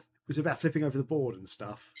 Was it about flipping over the board and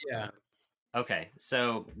stuff? Yeah. Okay,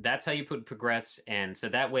 so that's how you put progress, and so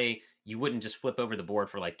that way you wouldn't just flip over the board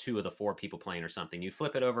for like 2 of the 4 people playing or something. You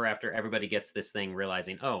flip it over after everybody gets this thing,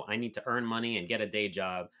 realizing, oh, I need to earn money and get a day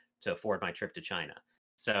job to afford my trip to China.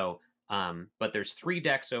 So, but there's 3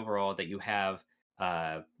 decks overall that you have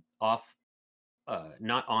off,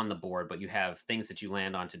 not on the board, but you have things that you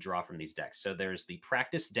land on to draw from these decks. So there's the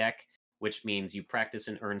practice deck, which means you practice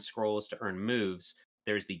and earn scrolls to earn moves.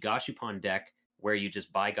 There's the Gashapon deck, where you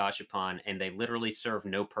just buy Gashapon and they literally serve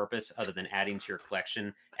no purpose other than adding to your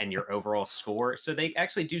collection and your overall score. So they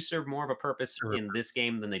actually do serve more of a purpose in this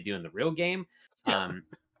game than they do in the real game. Yeah.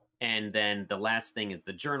 And then the last thing is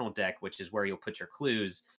the journal deck, which is where you'll put your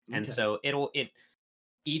clues. And so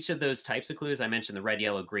each of those types of clues, I mentioned the red,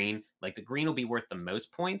 yellow, green, like the green will be worth the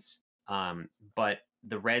most points. But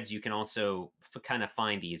the reds you can also kind of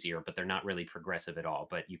find easier, but they're not really progressive at all.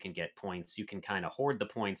 But you can get points. You can kind of hoard the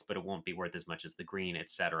points, but it won't be worth as much as the green,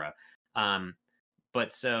 etc.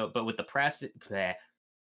 But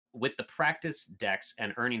with the practice decks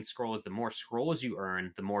and earning scrolls, the more scrolls you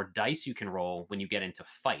earn, the more dice you can roll when you get into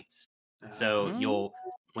fights. So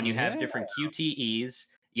when you have different QTEs,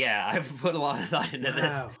 I've put a lot of thought into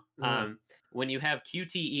this. When you have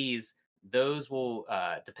QTEs, those will,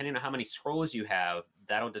 depending on how many scrolls you have,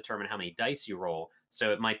 that'll determine how many dice you roll.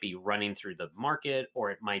 So it might be running through the market,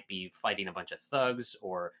 or it might be fighting a bunch of thugs,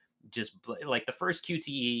 or just like the first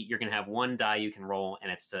QTE, you're going to have 1 die you can roll,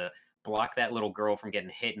 and it's to block that little girl from getting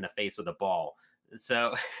hit in the face with a ball.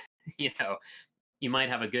 So, you might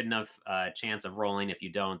have a good enough chance of rolling. If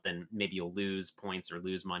you don't, then maybe you'll lose points or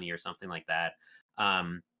lose money or something like that.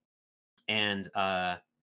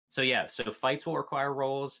 So fights will require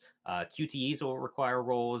rolls, QTEs will require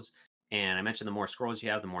rolls, and I mentioned the more scrolls you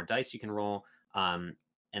have, the more dice you can roll. And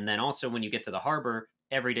then also when you get to the harbor,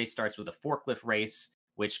 every day starts with a forklift race,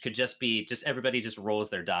 which could just be everybody just rolls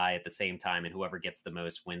their die at the same time, and whoever gets the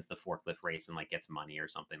most wins the forklift race and like gets money or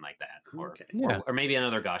something like that, or maybe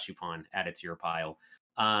another Gashapon added to your pile.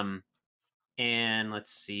 And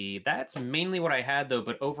let's see, that's mainly what I had though.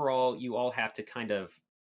 But overall, you all have to kind of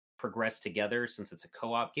progress together since it's a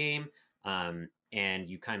co-op game, and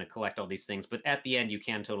you kind of collect all these things, but at the end you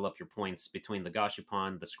can total up your points between the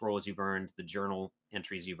Gashapon, the scrolls you've earned, the journal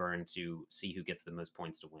entries you've earned, to see who gets the most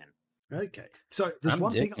points to win. Okay, so there's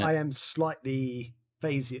one thing I am slightly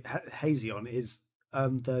hazy on is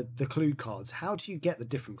the clue cards. How do you get the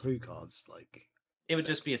different clue cards? Like, it would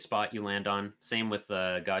just be a spot you land on. Same with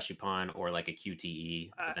Gashapon or like a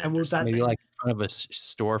QTE event, and will that maybe like in front of a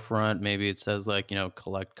storefront? Maybe it says like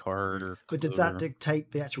collect card or. But does that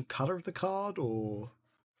dictate the actual color of the card, or?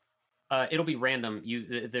 It'll be random.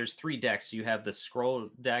 There's 3 decks. You have the scroll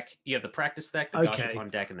deck, you have the practice deck, the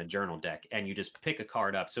Gashapon deck, and the journal deck, and you just pick a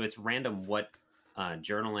card up. So it's random what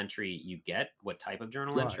journal entry you get, what type of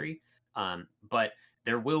journal entry. But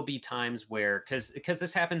there will be times where, because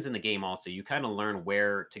this happens in the game also, you kind of learn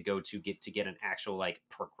where to go to get an actual like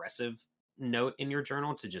progressive note in your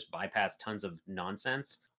journal to just bypass tons of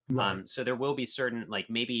nonsense. So there will be certain, like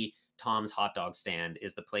maybe Tom's hot dog stand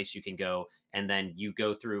is the place you can go, and then you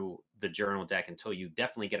go through the journal deck until you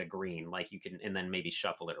definitely get a green, like you can, and then maybe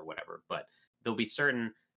shuffle it or whatever. But there'll be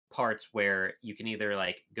certain parts where you can either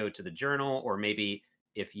like go to the journal, or maybe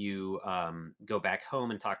if you go back home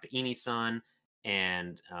and talk to Ini-san,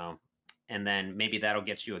 and then maybe that'll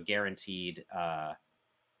get you a guaranteed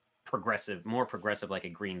more progressive, like a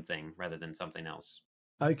green thing rather than something else.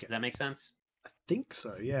 Okay, does that make sense? I think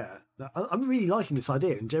so. Yeah, I'm really liking this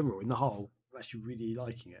idea in general. In the whole, I'm actually really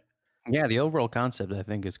liking it. Yeah, the overall concept I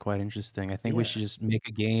think is quite interesting. I think we should just make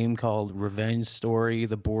a game called Revenge Story,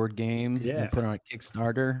 the board game, and put it on a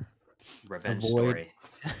Kickstarter. Revenge Story.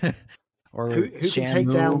 Or who can take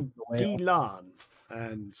down D-Lan,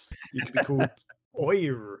 and you could be called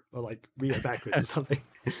Oir, or like read it backwards or something.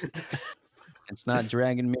 It's not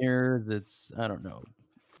Dragon Mirrors, it's, I don't know,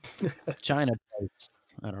 China plates.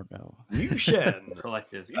 I don't know. Yushen.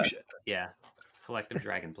 Collective. Collective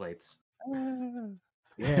dragon plates.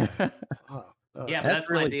 Yeah. But that's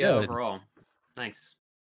really my idea overall. Thanks.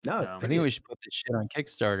 No, I think we should put this shit on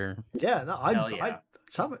Kickstarter. Yeah, no,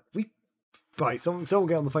 someone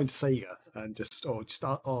get on the phone to SEGA and just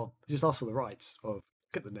ask for the rights or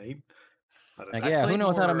get the name. I don't know. Who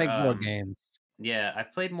knows how to make board games? Yeah,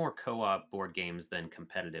 I've played more co-op board games than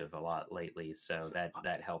competitive a lot lately, so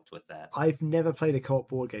that helped with that. I've never played a co-op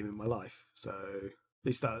board game in my life, so at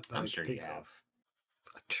least that I'm sure you have.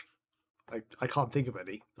 I can't think of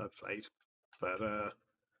any I've played, but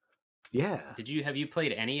yeah. Have you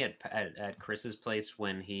played any at Chris's place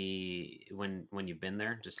when you've been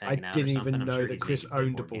there, just hanging out? I didn't even know that Chris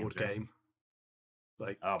owned a board game.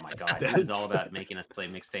 Like, oh my god, he was all about making us play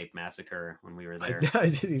Mixtape Massacre when we were there. I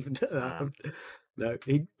didn't even know that. No,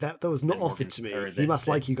 that was not offered to me. He must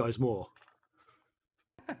like you guys more.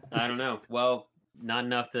 I don't know. Well, not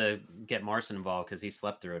enough to get Marson involved because he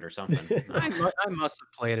slept through it or something. I must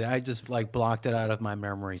have played it. I just like blocked it out of my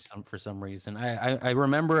memory for some reason. I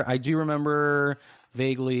remember. I do remember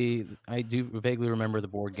vaguely. I do vaguely remember the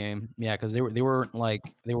board game. Yeah, because they were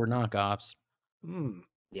knockoffs.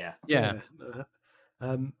 Yeah.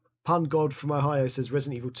 Pun God from Ohio says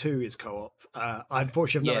Resident Evil 2 is co-op. I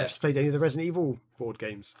unfortunately have never actually played any of the Resident Evil board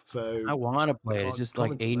games, so I want to play it. It's just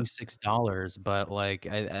like $86, but like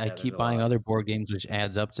I keep buying other board games, which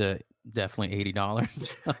adds up to definitely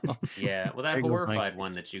 $80. Yeah, well, that Horrified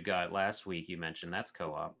one that you got last week, you mentioned that's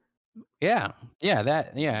co-op. Yeah,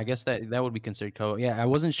 I guess that would be considered co-op. Yeah, I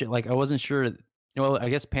wasn't sure. Like I wasn't sure. Well, I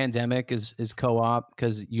guess Pandemic is co-op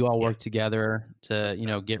because you all work together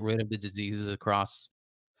to get rid of the diseases across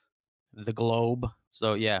the globe.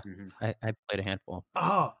 So yeah, I played a handful.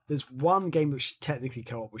 There's one game which is technically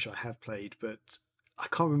co-op which I have played, but I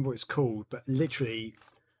can't remember what it's called. But literally,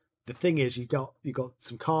 the thing is, you got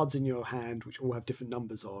some cards in your hand which all have different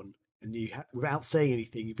numbers on, and without saying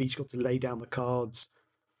anything, you've each got to lay down the cards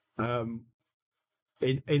in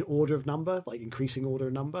order of number, like increasing order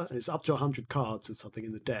of number, and it's up to 100 cards or something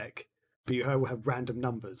in the deck, but you will have random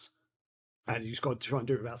numbers. And you just got to try and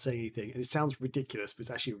do it without saying anything. And it sounds ridiculous, but it's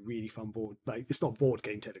actually a really fun board. Like, it's not a board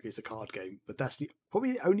game technically; it's a card game. But that's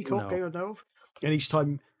probably the only co-op game I know of. And each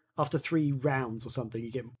time, after 3 rounds or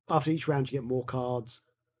something, after each round you get more cards.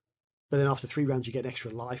 But then after 3 rounds, you get an extra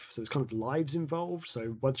life. So there's kind of lives involved.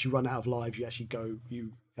 So once you run out of lives, you have to go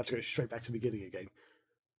straight back to the beginning again.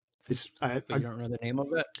 You don't know the name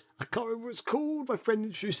of it? I can't remember what it's called. My friend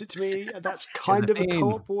introduced it to me. And that's kind of a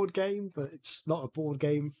co-op board game, but it's not a board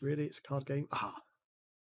game, really. It's a card game. Oh,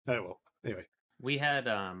 well. Anyway. We had,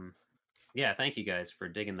 thank you guys for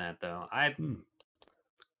digging that, though. I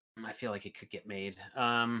feel like it could get made.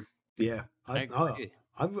 Yeah. I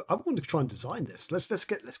want to try and design this. Let's do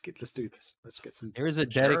this. Let's get some. There is a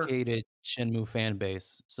dedicated Shenmue fan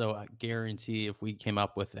base, so I guarantee if we came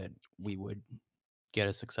up with it, we would get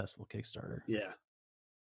a successful Kickstarter. Yeah.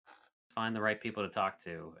 Find the right people to talk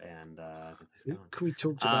to, and can we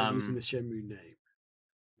talk about using the Shenmue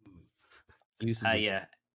name?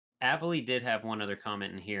 Avily did have one other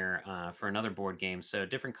comment in here for another board game. So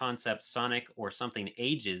different concepts, Sonic or something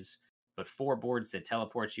ages, but 4 boards that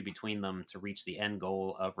teleport you between them to reach the end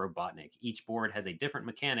goal of Robotnik. Each board has a different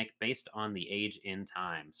mechanic based on the age in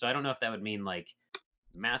time. So I don't know if that would mean like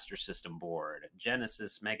Master System board,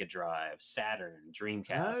 Genesis, Mega Drive, Saturn,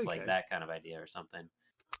 Dreamcast, like that kind of idea or something.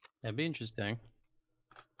 That'd be interesting.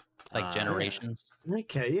 Like Generations. Yeah.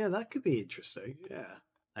 Okay, yeah, that could be interesting. Yeah.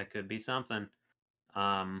 That could be something.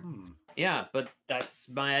 Yeah, but that's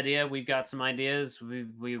my idea. We've got some ideas.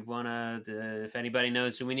 We want to, if anybody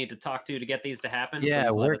knows who we need to talk to get these to happen.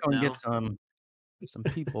 Yeah, we're going to get some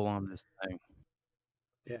people on this thing.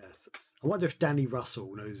 Yeah, I wonder if Danny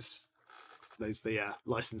Russell knows the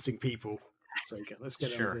licensing people. So let's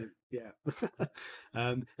get on to him. Yeah.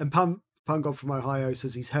 And Pungod from Ohio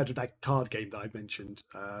says he's heard of that card game that I mentioned.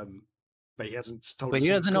 But he hasn't told us. But he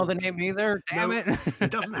doesn't know the name either. Damn it!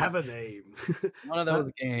 It doesn't have a name. One of those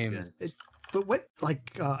games. Anyway,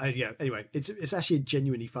 it's actually a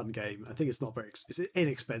genuinely fun game. I think it's not it's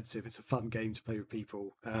inexpensive. It's a fun game to play with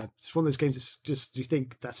people. It's one of those games. It's just you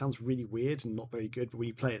think that sounds really weird and not very good, but when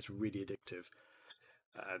you play, it's really addictive.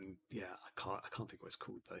 And I can't think what it's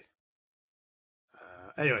called though.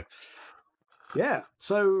 Anyway, yeah.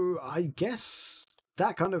 So I guess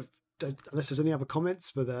that kind of, unless there's any other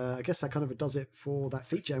comments, but I guess that kind of does it for that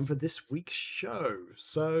feature and for this week's show.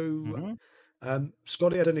 So,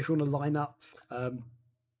 Scotty, I don't know if you want to line up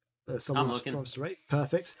someone else for us to rate.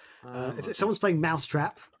 Perfect. If someone's playing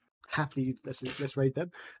Mousetrap, happily let's raid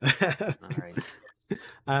them. All right.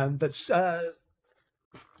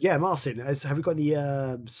 Yeah, Marcin, have we got any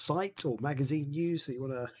site or magazine news that you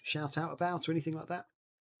want to shout out about or anything like that?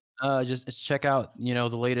 Just check out, the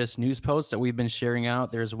latest news posts that we've been sharing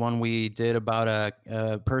out. There's one we did about a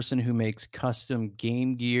person who makes custom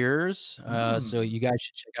game gears. So you guys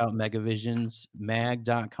should check out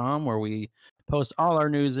megavisionsmag.com where we post all our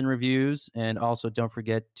news and reviews. And also don't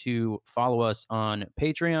forget to follow us on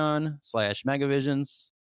Patreon/Megavisions.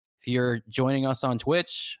 If you're joining us on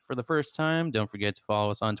Twitch for the first time, don't forget to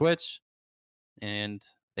follow us on Twitch. And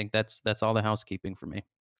I think that's all the housekeeping for me.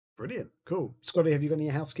 Brilliant. Cool. Scotty, have you got any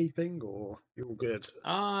housekeeping or you're all good?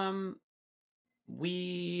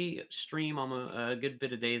 We stream almost a good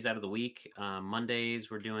bit of days out of the week.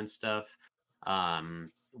 Mondays we're doing stuff.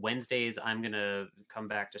 Wednesdays, I'm going to come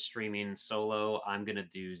back to streaming solo. I'm going to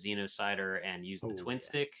do Xenocider and use the twin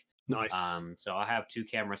stick. Nice. So I'll have 2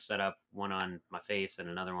 cameras set up, one on my face and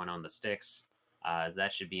another one on the sticks.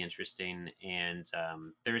 That should be interesting. And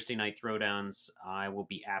Thursday night throwdowns, I will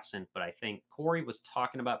be absent, but I think Corey was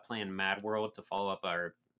talking about playing Mad World to follow up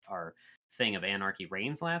our thing of Anarchy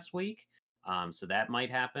Reigns last week. So that might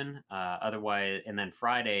happen. Otherwise, and then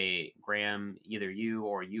Friday, Graham, either you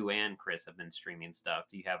or you and Chris have been streaming stuff.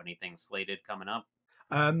 Do you have anything slated coming up?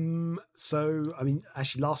 So I mean,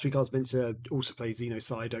 actually, last week I was meant to also play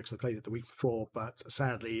Xenocider because I played it the week before, but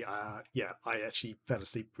sadly, I actually fell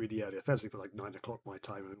asleep really early. I fell asleep at like 9 o'clock my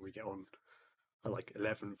time, and we get on at like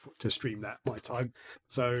 11 to stream that my time.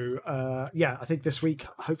 So I think this week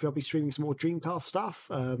hopefully I'll be streaming some more Dreamcast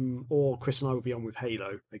stuff, or Chris and I will be on with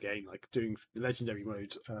Halo again, like doing the Legendary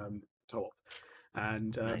mode co-op.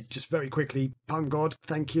 And Nice. Just very quickly, Pun God,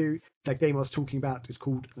 thank you. That game I was talking about is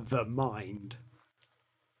called The Mind.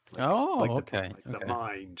 Okay. The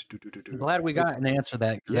mind. I'm glad we got an answer to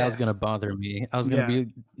that, because that was going to bother me. I was going to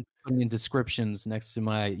be putting in descriptions next to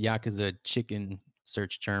my Yakuza chicken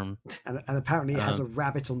search term. And apparently it has a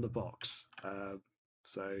rabbit on the box.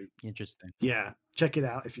 So interesting. Yeah, check it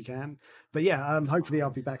out if you can. But yeah, hopefully I'll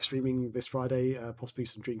be back streaming this Friday, possibly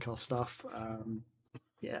some Dreamcast stuff.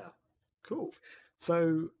 Yeah, cool.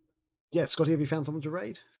 So yeah, Scotty, have you found someone to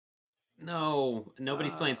raid? No,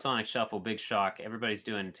 nobody's playing Sonic Shuffle. Big shock. Everybody's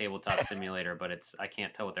doing Tabletop Simulator, but I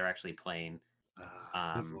can't tell what they're actually playing.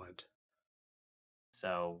 Never mind.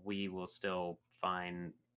 So we will still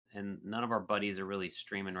find, and none of our buddies are really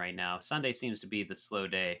streaming right now. Sunday seems to be the slow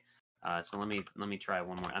day. So let me try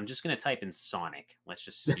one more. I'm just gonna type in Sonic. Let's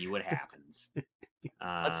just see what happens.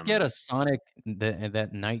 Let's get a Sonic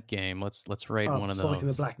that night game. Let's raid one of those. Sonic and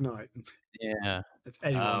the Black Knight. Yeah. If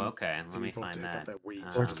anyone, okay. Let me find that.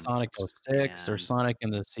 Or Sonic 06 or Sonic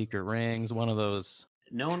and the Secret Rings. One of those.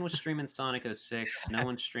 No one was streaming Sonic 06. No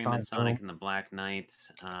one's streaming Sonic and the Black Knight.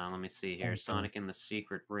 Let me see here. Sonic and the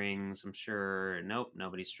Secret Rings. I'm sure. Nope.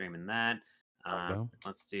 Nobody's streaming that.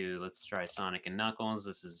 Let's try Sonic and Knuckles.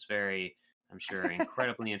 This is I'm sure,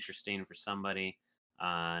 incredibly interesting for somebody.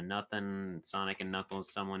 Nothing Sonic and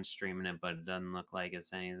Knuckles. Someone's streaming it, but it doesn't look like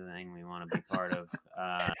it's anything we want to be part of.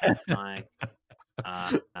 Sonic.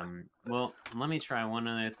 Well, let me try one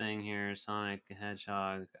other thing here. Sonic the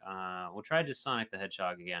Hedgehog. We'll try just Sonic the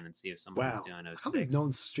Hedgehog again and see if somebody's doing 06. I can't believe no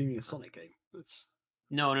one's streaming a Sonic game.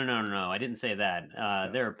 No. I didn't say that.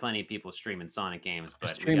 There are plenty of people streaming Sonic games, but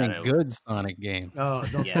streaming good Sonic games. Oh,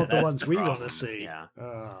 not the ones we want to see. Yeah.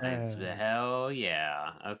 Hell yeah.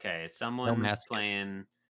 Okay, someone's playing.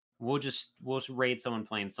 We'll raid someone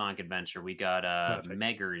playing Sonic Adventure. We got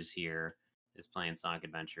Meggers here is playing Sonic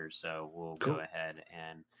Adventure, so we'll go ahead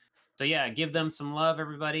and. So yeah, give them some love,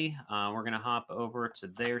 everybody. We're gonna hop over to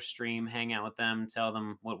their stream, hang out with them, tell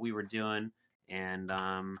them what we were doing, and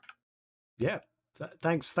yeah.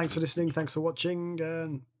 Thanks for listening. Thanks for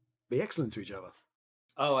watching. Be excellent to each other.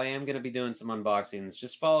 Oh, I am going to be doing some unboxings.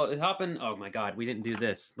 Just hop in. Oh my God, we didn't do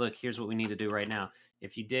this. Look, here's what we need to do right now.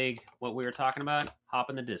 If you dig what we were talking about,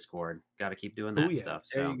 hop in the Discord. Got to keep doing that stuff.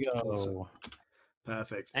 There you go. Awesome.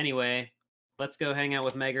 Perfect. Anyway, let's go hang out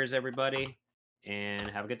with Meggers, everybody, and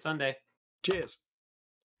have a good Sunday. Cheers.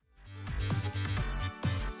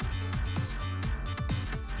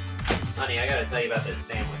 Honey, I got to tell you about this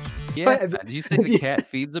sandwich. Yeah, did you say the cat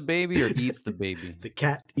feeds a baby or eats the baby? The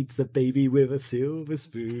cat eats the baby with a silver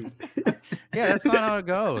spoon. Yeah, that's not how it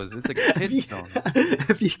goes. It's a kid's song.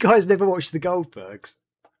 Have you guys never watched the Goldbergs?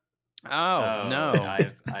 Oh no,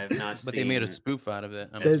 I've not seen. But they made a spoof out of it.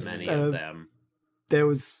 There's many of them. There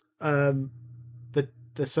was the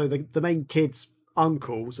main kid's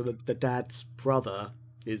uncle, so the dad's brother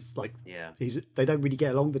is like they don't really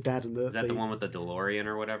get along. The dad and is that the one with the DeLorean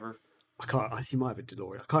or whatever? He might have a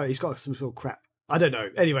DeLorean. He's got some sort of crap. I don't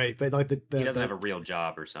know. Anyway, but like he doesn't have a real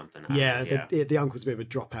job or something. The uncle's a bit of a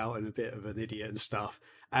dropout and a bit of an idiot and stuff.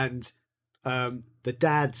 And the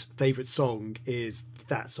dad's favorite song is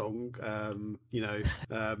that song,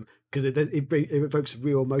 because it evokes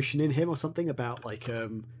real emotion in him or something about like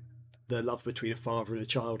the love between a father and a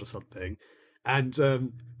child or something. And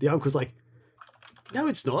the uncle's like, no,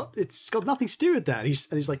 it's not. It's got nothing to do with that.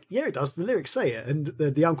 He's like, yeah, it does. The lyrics say it. And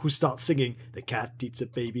the uncle starts singing, the cat eats a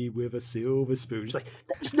baby with a silver spoon. He's like,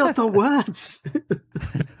 that's not the words.